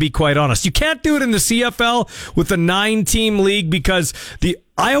move, to be quite honest. You can't do it in the CFL with a 9-team league because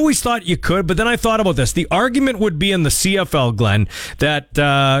I always thought you could, but then I thought about this. The argument would be in the CFL, Glenn, that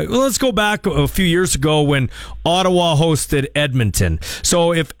let's go back a few years ago when Ottawa hosted Edmonton.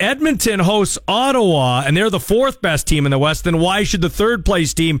 So if Edmonton hosts Ottawa and they're the 4th best team in the West, then why should the 3rd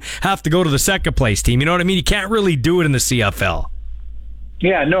place team have to go to the 2nd place team? You know what I mean? You can't really do it in the CFL.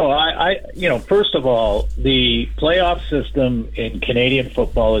 Yeah, no, I first of all, the playoff system in Canadian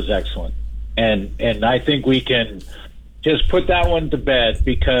football is excellent. And I think we can just put that one to bed,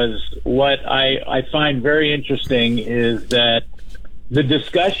 because what I find very interesting is that the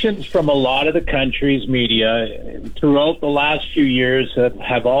discussions from a lot of the country's media throughout the last few years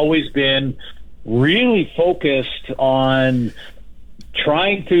have always been really focused on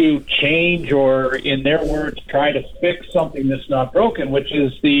trying to change, or in their words, try to fix something that's not broken, which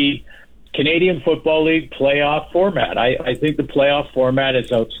is the Canadian Football League playoff format. I think the playoff format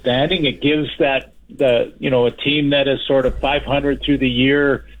is outstanding. It gives a team that is sort of 500 through the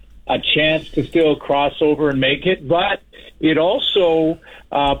year a chance to still cross over and make it, but it also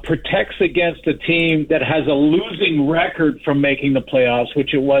protects against a team that has a losing record from making the playoffs,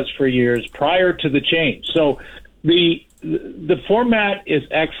 which it was for years prior to the change. So the format is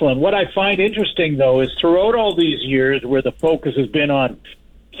excellent. What I find interesting, though, is throughout all these years where the focus has been on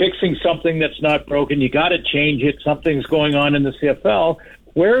fixing something that's not broken, you got to change it, something's going on in the CFL,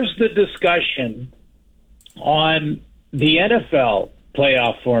 where's the discussion on the NFL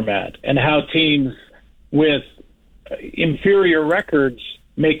playoff format and how teams with inferior records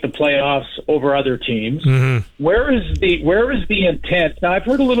make the playoffs over other teams? Mm-hmm. Where is the intent? Now, I've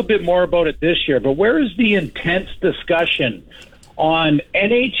heard a little bit more about it this year, but where is the intense discussion on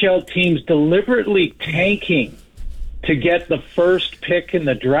NHL teams deliberately tanking to get the first pick in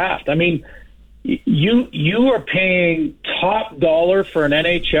the draft? I mean, you are paying top dollar for an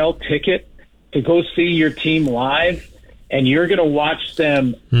NHL ticket to go see your team live, and you're going to watch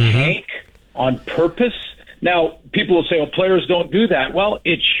them tank on purpose? Now, people will say, well, players don't do that. Well,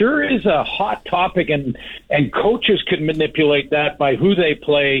 it sure is a hot topic, and coaches can manipulate that by who they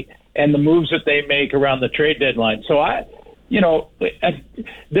play and the moves that they make around the trade deadline. So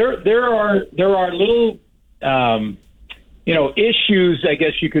there are little, issues, I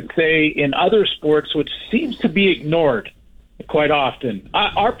guess you could say, in other sports, which seems to be ignored quite often.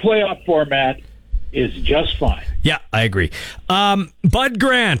 Our playoff format is just fine. Yeah, I agree. Bud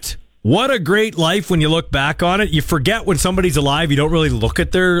Grant. What a great life when you look back on it. You forget when somebody's alive, you don't really look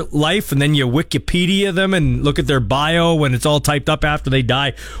at their life, and then you Wikipedia them and look at their bio when it's all typed up after they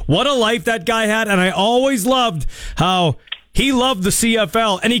die. What a life that guy had, and I always loved how he loved the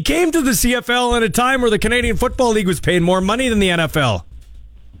CFL, and he came to the CFL at a time where the Canadian Football League was paying more money than the NFL.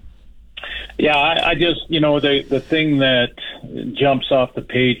 Yeah, I just, the thing that jumps off the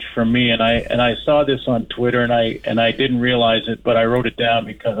page for me, and I saw this on Twitter, and I didn't realize it, but I wrote it down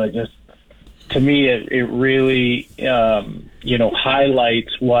because to me, it really,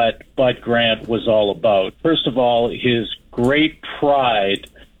 highlights what Bud Grant was all about. First of all, his great pride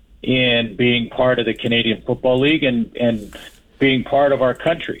in being part of the Canadian Football League and being part of our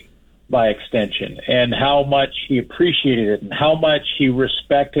country by extension, and how much he appreciated it and how much he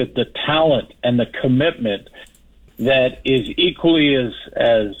respected the talent and the commitment that is equally as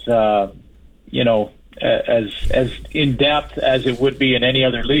in depth as it would be in any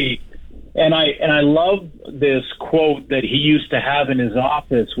other league. And I love this quote that he used to have in his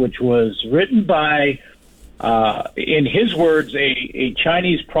office, which was written by, in his words, a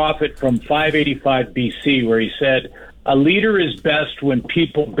Chinese prophet from 585 BC, where he said, "A leader is best when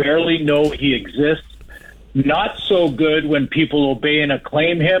people barely know he exists, not so good when people obey and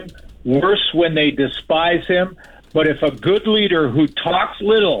acclaim him, worse when they despise him. But if a good leader who talks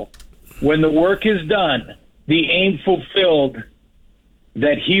little, when the work is done, the aim fulfilled,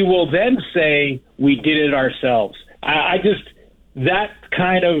 that he will then say, we did it ourselves."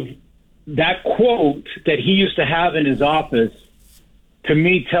 That quote that he used to have in his office, to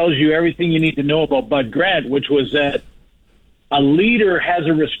me, tells you everything you need to know about Bud Grant, which was that a leader has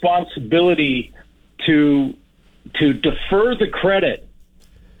a responsibility to defer the credit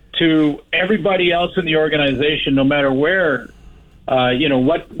to everybody else in the organization, no matter where,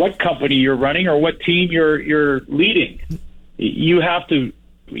 what company you're running or what team you're leading. You have to,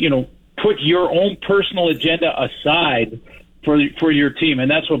 put your own personal agenda aside for your team, and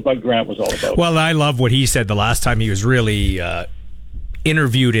that's what Bud Grant was all about. Well, I love what he said the last time he was really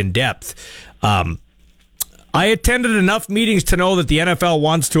interviewed in depth. I attended enough meetings to know that the NFL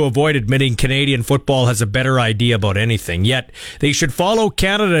wants to avoid admitting Canadian football has a better idea about anything. Yet, they should follow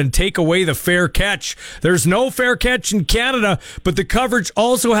Canada and take away the fair catch. There's no fair catch in Canada, but the coverage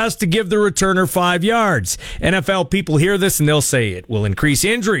also has to give the returner 5 yards. NFL people hear this and they'll say it will increase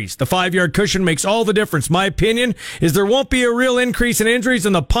injuries. The 5-yard cushion makes all the difference. My opinion is there won't be a real increase in injuries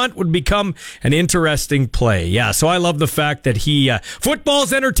and the punt would become an interesting play. Yeah, so I love the fact that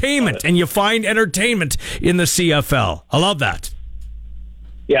football's entertainment and you find entertainment in the CFL. I love that.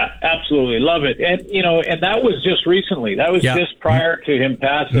 Yeah, absolutely. Love it. And, and that was just recently. That was just prior to him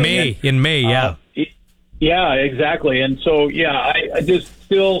passing. In May, yeah. Yeah, exactly. And so, I just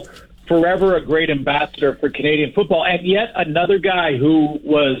still forever a great ambassador for Canadian football. And yet another guy who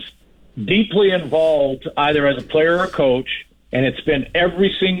was deeply involved either as a player or a coach, and it's been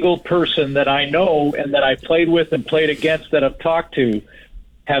every single person that I know and that I played with and played against that I've talked to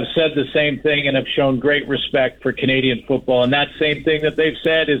have said the same thing and have shown great respect for Canadian football. And that same thing that they've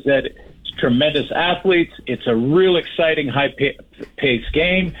said is that it's tremendous athletes. It's a real exciting, high-paced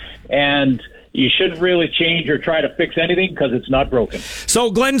game, and you shouldn't really change or try to fix anything because it's not broken. So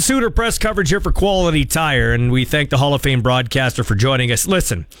Glenn Suter, press coverage here for Quality Tire, and we thank the Hall of Fame broadcaster for joining us.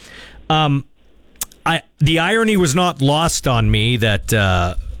 Listen, the irony was not lost on me that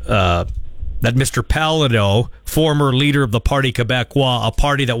Mr. Pallado, former leader of the Parti Québécois, a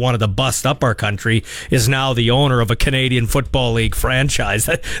party that wanted to bust up our country, is now the owner of a Canadian Football League franchise.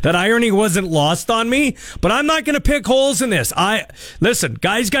 That irony wasn't lost on me, but I'm not going to pick holes in this. Listen,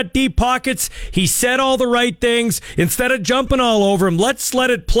 guy's got deep pockets. He said all the right things. Instead of jumping all over him, let's let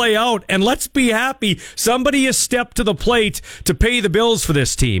it play out, and let's be happy somebody has stepped to the plate to pay the bills for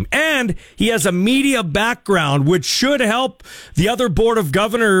this team. And he has a media background, which should help the other Board of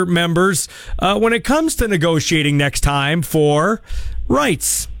Governor members when it comes to negotiating next time for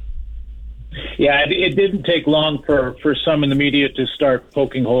rights. Yeah, it didn't take long for some in the media to start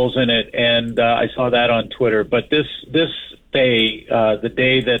poking holes in it, and I saw that on Twitter. But this day, the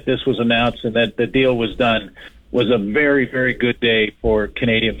day that this was announced and that the deal was done, was a very, very good day for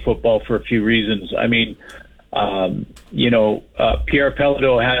Canadian football for a few reasons. I mean, Pierre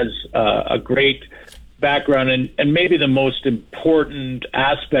Pellado has a great background, and maybe the most important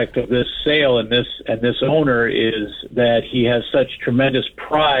aspect of this sale and this owner is that he has such tremendous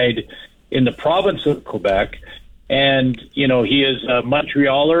pride in the province of Quebec, and he is a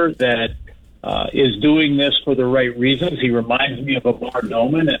Montrealer that is doing this for the right reasons. He reminds me of Amar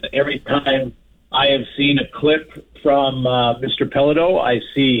Doman, and every time I have seen a clip from Mr. Pellado, I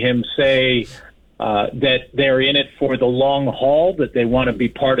see him say that they're in it for the long haul, that they want to be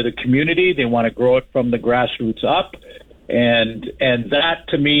part of the community, they want to grow it from the grassroots up, and that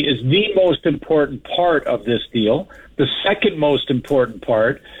to me is the most important part of this deal. The second most important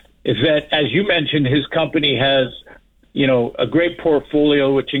part is that, as you mentioned, his company has a great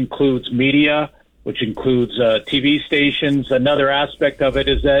portfolio which includes media, which includes TV stations. Another aspect of it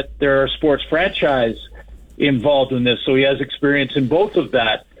is that there are sports franchise involved in this, so he has experience in both of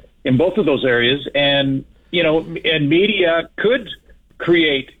those areas, and media could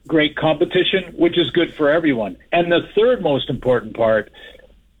create great competition, which is good for everyone. And the third most important part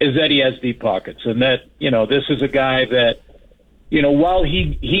is that he has deep pockets, and that this is a guy that while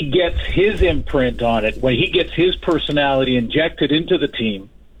he gets his imprint on it, when he gets his personality injected into the team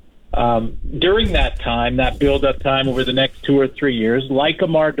during that time, that build-up time over the next 2 or 3 years, like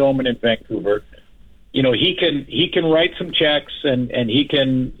Amar Doman in Vancouver. He can write some checks and he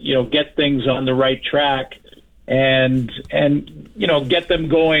can, get things on the right track and get them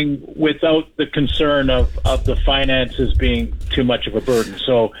going without the concern of the finances being too much of a burden.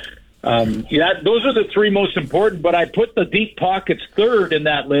 So, those are the three most important, but I put the deep pockets third in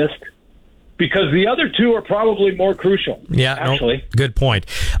that list because the other two are probably more crucial. Yeah, actually. Good point.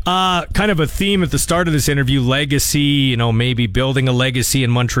 Kind of a theme at the start of this interview, legacy, maybe building a legacy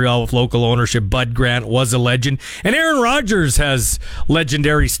in Montreal with local ownership. Bud Grant was a legend. And Aaron Rodgers has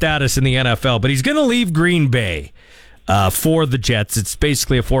legendary status in the NFL, but he's going to leave Green Bay for the Jets. It's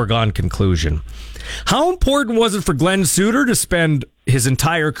basically a foregone conclusion. How important was it for Glenn Suter to spend his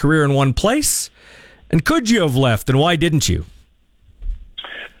entire career in one place? And could you have left, and why didn't you?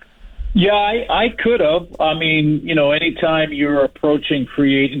 Yeah, I could have. I mean, anytime you're approaching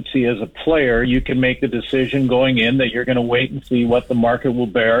free agency as a player, you can make the decision going in that you're going to wait and see what the market will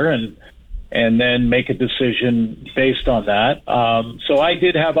bear and then make a decision based on that. So I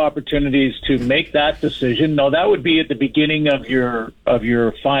did have opportunities to make that decision. No, that would be at the beginning of your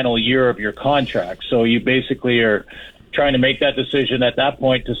final year of your contract. So you basically are trying to make that decision at that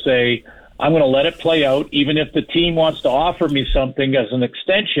point to say, I'm going to let it play out. Even if the team wants to offer me something as an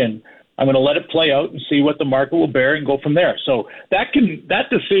extension, I'm going to let it play out and see what the market will bear and go from there. So that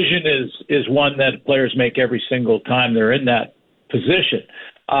decision is one that players make every single time they're in that position.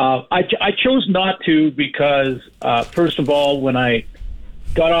 I chose not to because, first of all, when I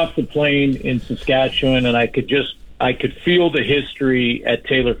got off the plane in Saskatchewan and I could feel the history at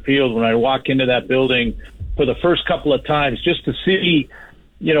Taylor Field when I walk into that building for the first couple of times, just to see,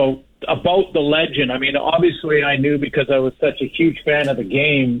 about the legend. I mean, obviously I knew because I was such a huge fan of the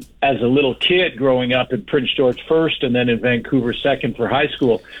game as a little kid growing up in Prince George first and then in Vancouver second for high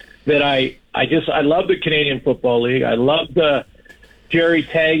school, that I love the Canadian Football League. I love the Jerry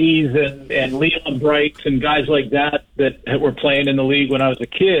Taggies and Leon Brights and guys like that were playing in the league when I was a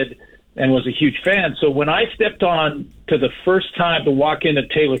kid and was a huge fan. So when I stepped on to the first time to walk into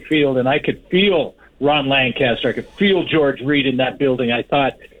Taylor Field and I could feel Ron Lancaster, I could feel George Reed in that building, I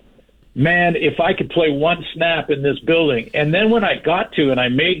thought, man, if I could play one snap in this building. And then when I got to and I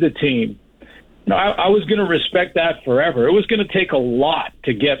made the team, I was going to respect that forever. It was going to take a lot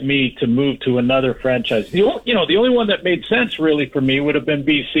to get me to move to another franchise. The only one that made sense really for me would have been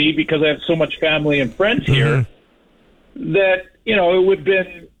BC because I have so much family and friends here that,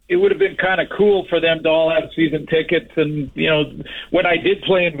 it would have been kind of cool for them to all have season tickets. And, when I did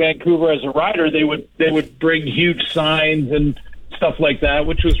play in Vancouver as a rider, they would bring huge signs and stuff like that,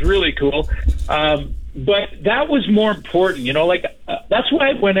 which was really cool. But that was more important, that's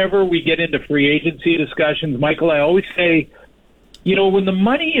why whenever we get into free agency discussions, Michael, I always say, when the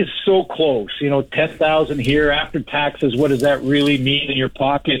money is so close, $10,000 here after taxes, what does that really mean in your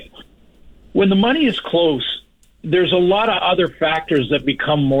pocket? When the money is close, there's a lot of other factors that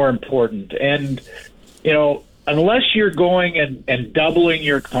become more important. And, unless you're going and doubling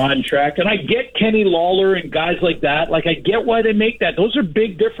your contract, and I get Kenny Lawler and guys like that, I get why they make that. Those are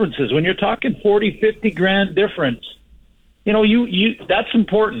big differences. When you're talking 40, 50 grand difference, that's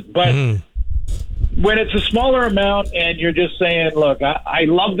important. But when it's a smaller amount and you're just saying, look, I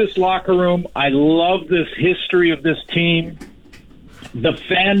love this locker room. I love this history of this team. The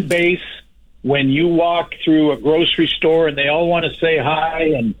fan base, when you walk through a grocery store and they all want to say hi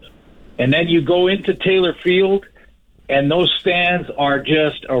and then you go into Taylor Field, and those stands are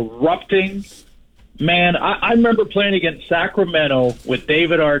just erupting. Man, I remember playing against Sacramento with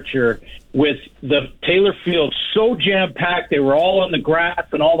David Archer with the Taylor Field so jam-packed. They were all on the grass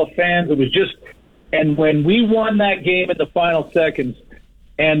and all the fans. It was just – and when we won that game in the final seconds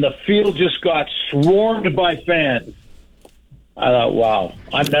and the field just got swarmed by fans, I thought, wow,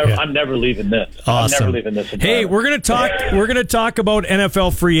 I'm never leaving this. Awesome. I'm never leaving this environment. Hey, we're gonna talk about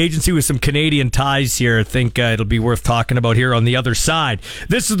NFL free agency with some Canadian ties here. I think it'll be worth talking about here on the other side.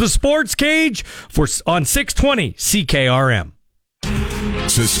 This is the Sports Cage on 620 CKRM.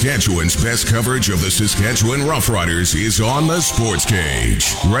 Saskatchewan's best coverage of the Saskatchewan Roughriders is on the Sports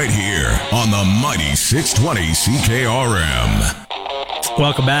Cage, right here on the mighty 620 CKRM.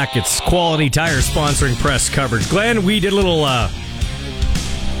 Welcome back. It's Quality Tire sponsoring press coverage. Glenn, we did a little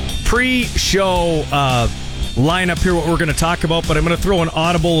pre-show lineup here, what we're going to talk about, but I'm going to throw an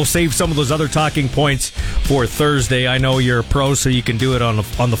audible. We'll save some of those other talking points for Thursday. I know you're a pro, so you can do it on the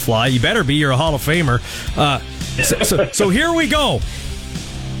fly. You better be. You're a Hall of Famer. So here we go.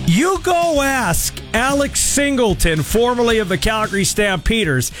 You go ask Alex Singleton, formerly of the Calgary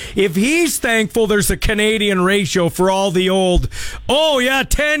Stampeders, if he's thankful there's a Canadian ratio for all the old,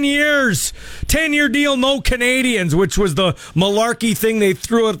 10 years, 10-year deal, no Canadians, which was the malarkey thing they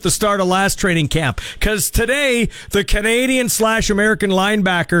threw at the start of last training camp. Because today, the Canadian/American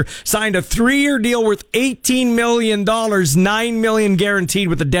linebacker signed a 3-year deal worth $18 million, $9 million guaranteed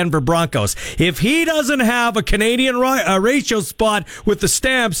with the Denver Broncos. If he doesn't have a Canadian ratio spot with the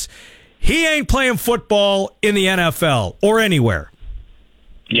Stamps, he ain't playing football in the NFL or anywhere.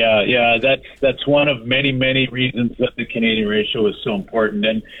 Yeah, that's one of many, many reasons that the Canadian ratio is so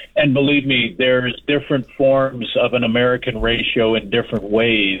important. And believe me, there's different forms of an American ratio in different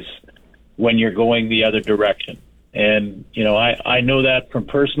ways when you're going the other direction. And, I know that from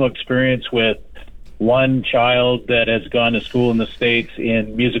personal experience with one child that has gone to school in the States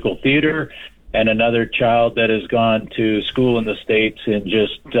in musical theater and another child that has gone to school in the States in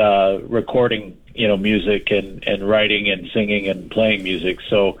just recording, music and writing and singing and playing music.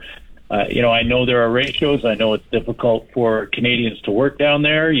 So I know there are ratios. I know it's difficult for Canadians to work down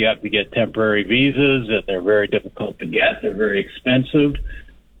there. You have to get temporary visas, and they're very difficult to get. They're very expensive.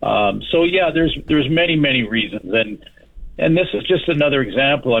 There's many reasons, and this is just another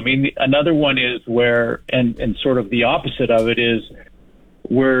example. I mean, another one is where, and sort of the opposite of it is,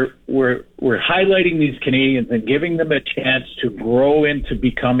 we're highlighting these Canadians and giving them a chance to grow into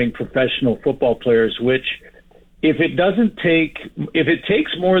becoming professional football players, which if it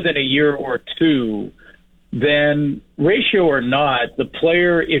takes more than a year or two, then ratio or not, the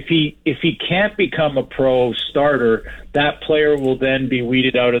player, if he can't become a pro starter, that player will then be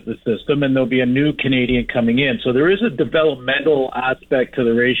weeded out of the system and there'll be a new Canadian coming in. So there is a developmental aspect to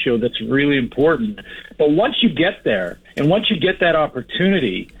the ratio that's really important. But once you get there and once you get that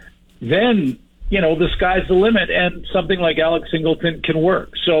opportunity, then the sky's the limit, and something like Alex Singleton can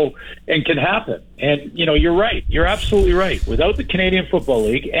work. So, and can happen. And, you're right. You're absolutely right. Without the Canadian Football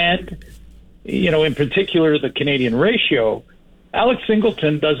League and, in particular, the Canadian ratio, Alex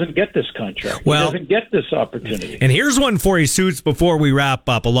Singleton doesn't get this contract. He doesn't get this opportunity. And here's one for you, Suits, before we wrap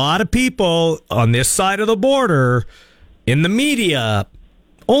up. A lot of people on this side of the border in the media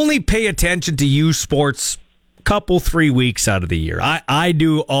only pay attention to youth sports couple 3 weeks out of the year. I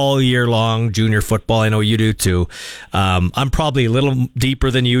do all year long junior football. I know you do too. I'm probably a little deeper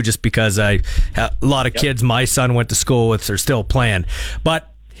than you just because a lot of kids my son went to school with are still playing.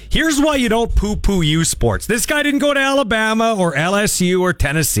 But here's why you don't poo-poo youth sports. This guy didn't go to Alabama or LSU or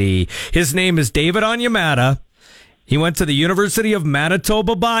Tennessee. His name is David Onyemata. He went to the University of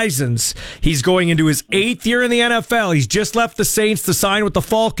Manitoba Bisons. He's going into his 8th year in the NFL. He's just left the Saints to sign with the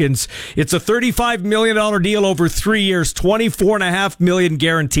Falcons. It's a $35 million deal over 3 years, $24.5 million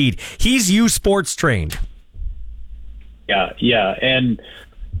guaranteed. He's U Sports trained. Yeah. And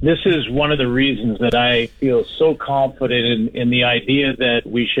this is one of the reasons that I feel so confident in the idea that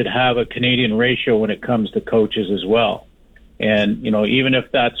we should have a Canadian ratio when it comes to coaches as well. And, even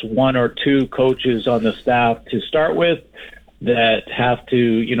if that's one or two coaches on the staff to start with that have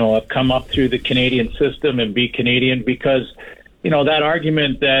to, come up through the Canadian system and be Canadian, because, that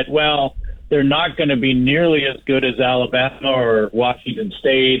argument that, well, they're not going to be nearly as good as Alabama or Washington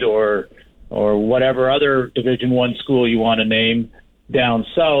State or whatever other Division I school you want to name down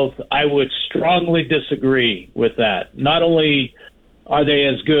south, I would strongly disagree with that. Not only are they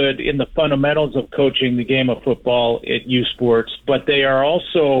as good in the fundamentals of coaching the game of football at U Sports, but they are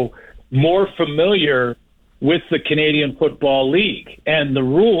also more familiar with the Canadian Football League and the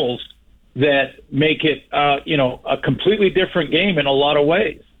rules that make it, a completely different game in a lot of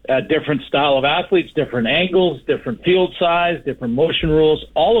ways. A different style of athletes, different angles, different field size, different motion rules,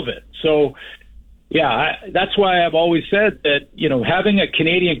 all of it. So, that's why I've always said that, having a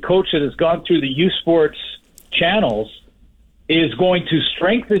Canadian coach that has gone through the U Sports channels is going to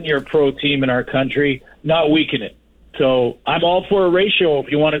strengthen your pro team in our country, not weaken it. So I'm all for a ratio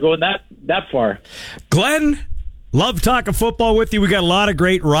if you want to go that far. Glenn, love talking football with you. We got a lot of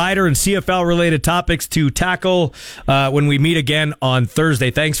great Rider and CFL-related topics to tackle when we meet again on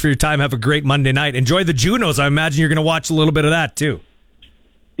Thursday. Thanks for your time. Have a great Monday night. Enjoy the Junos. I imagine you're going to watch a little bit of that, too.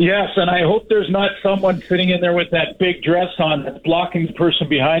 Yes, and I hope there's not someone sitting in there with that big dress on that's blocking the person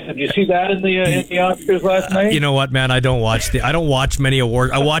behind him. You see that in the Oscars last night? You know what, man? I don't watch many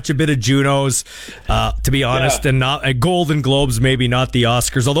awards. I watch a bit of Junos, to be honest, and not Golden Globes, maybe not the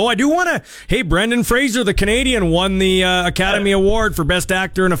Oscars. Although I do want to. Hey, Brendan Fraser, the Canadian, won the Academy Award for Best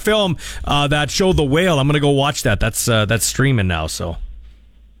Actor in a Film. That show, The Whale. I'm going to go watch that. That's streaming now. So.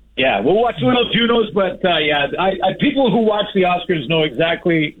 Yeah, we'll watch little Junos, but I people who watch the Oscars know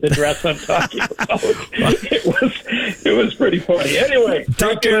exactly the dress I'm talking about. It was pretty funny. Anyway,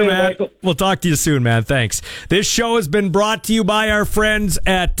 take care, man. We'll talk to you soon, man. Thanks. This show has been brought to you by our friends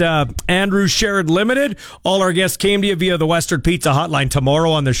at Andrew Sherrod Limited. All our guests came to you via the Western Pizza Hotline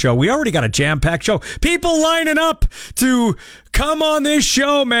tomorrow on the show. We already got a jam-packed show. People lining up to come on this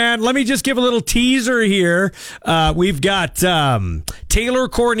show, man. Let me just give a little teaser here. We've got Taylor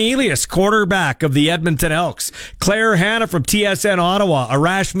Cornelius, quarterback of the Edmonton Elks. Claire Hanna from TSN Ottawa.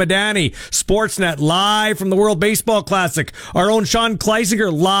 Arash Madani, Sportsnet, live from the World Baseball Classic. Our own Sean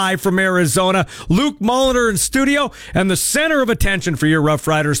Kleisinger, live from Arizona. Luke Mulliner in studio. And the center of attention for your Rough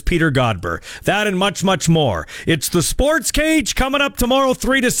Riders, Peter Godber. That and much, much more. It's the Sports Cage coming up tomorrow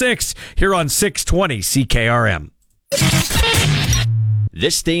 3 to 6 here on 620 CKRM.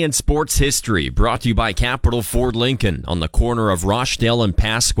 This Day in Sports History, brought to you by Capital Ford Lincoln on the corner of Rochdale and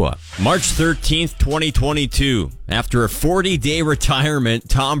Pasqua. March 13th, 2022. After a 40-day retirement,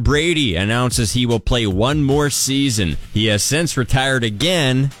 Tom Brady announces he will play one more season. He has since retired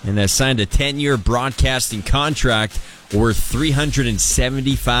again and has signed a 10-year broadcasting contract worth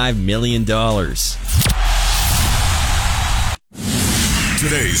 $375 million.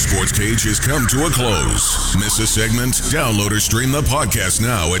 Today's Sports Cage has come to a close. Miss a segment? Download or stream the podcast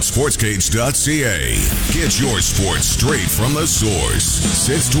now at sportscage.ca. Get your sports straight from the source.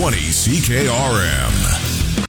 620 CKRM.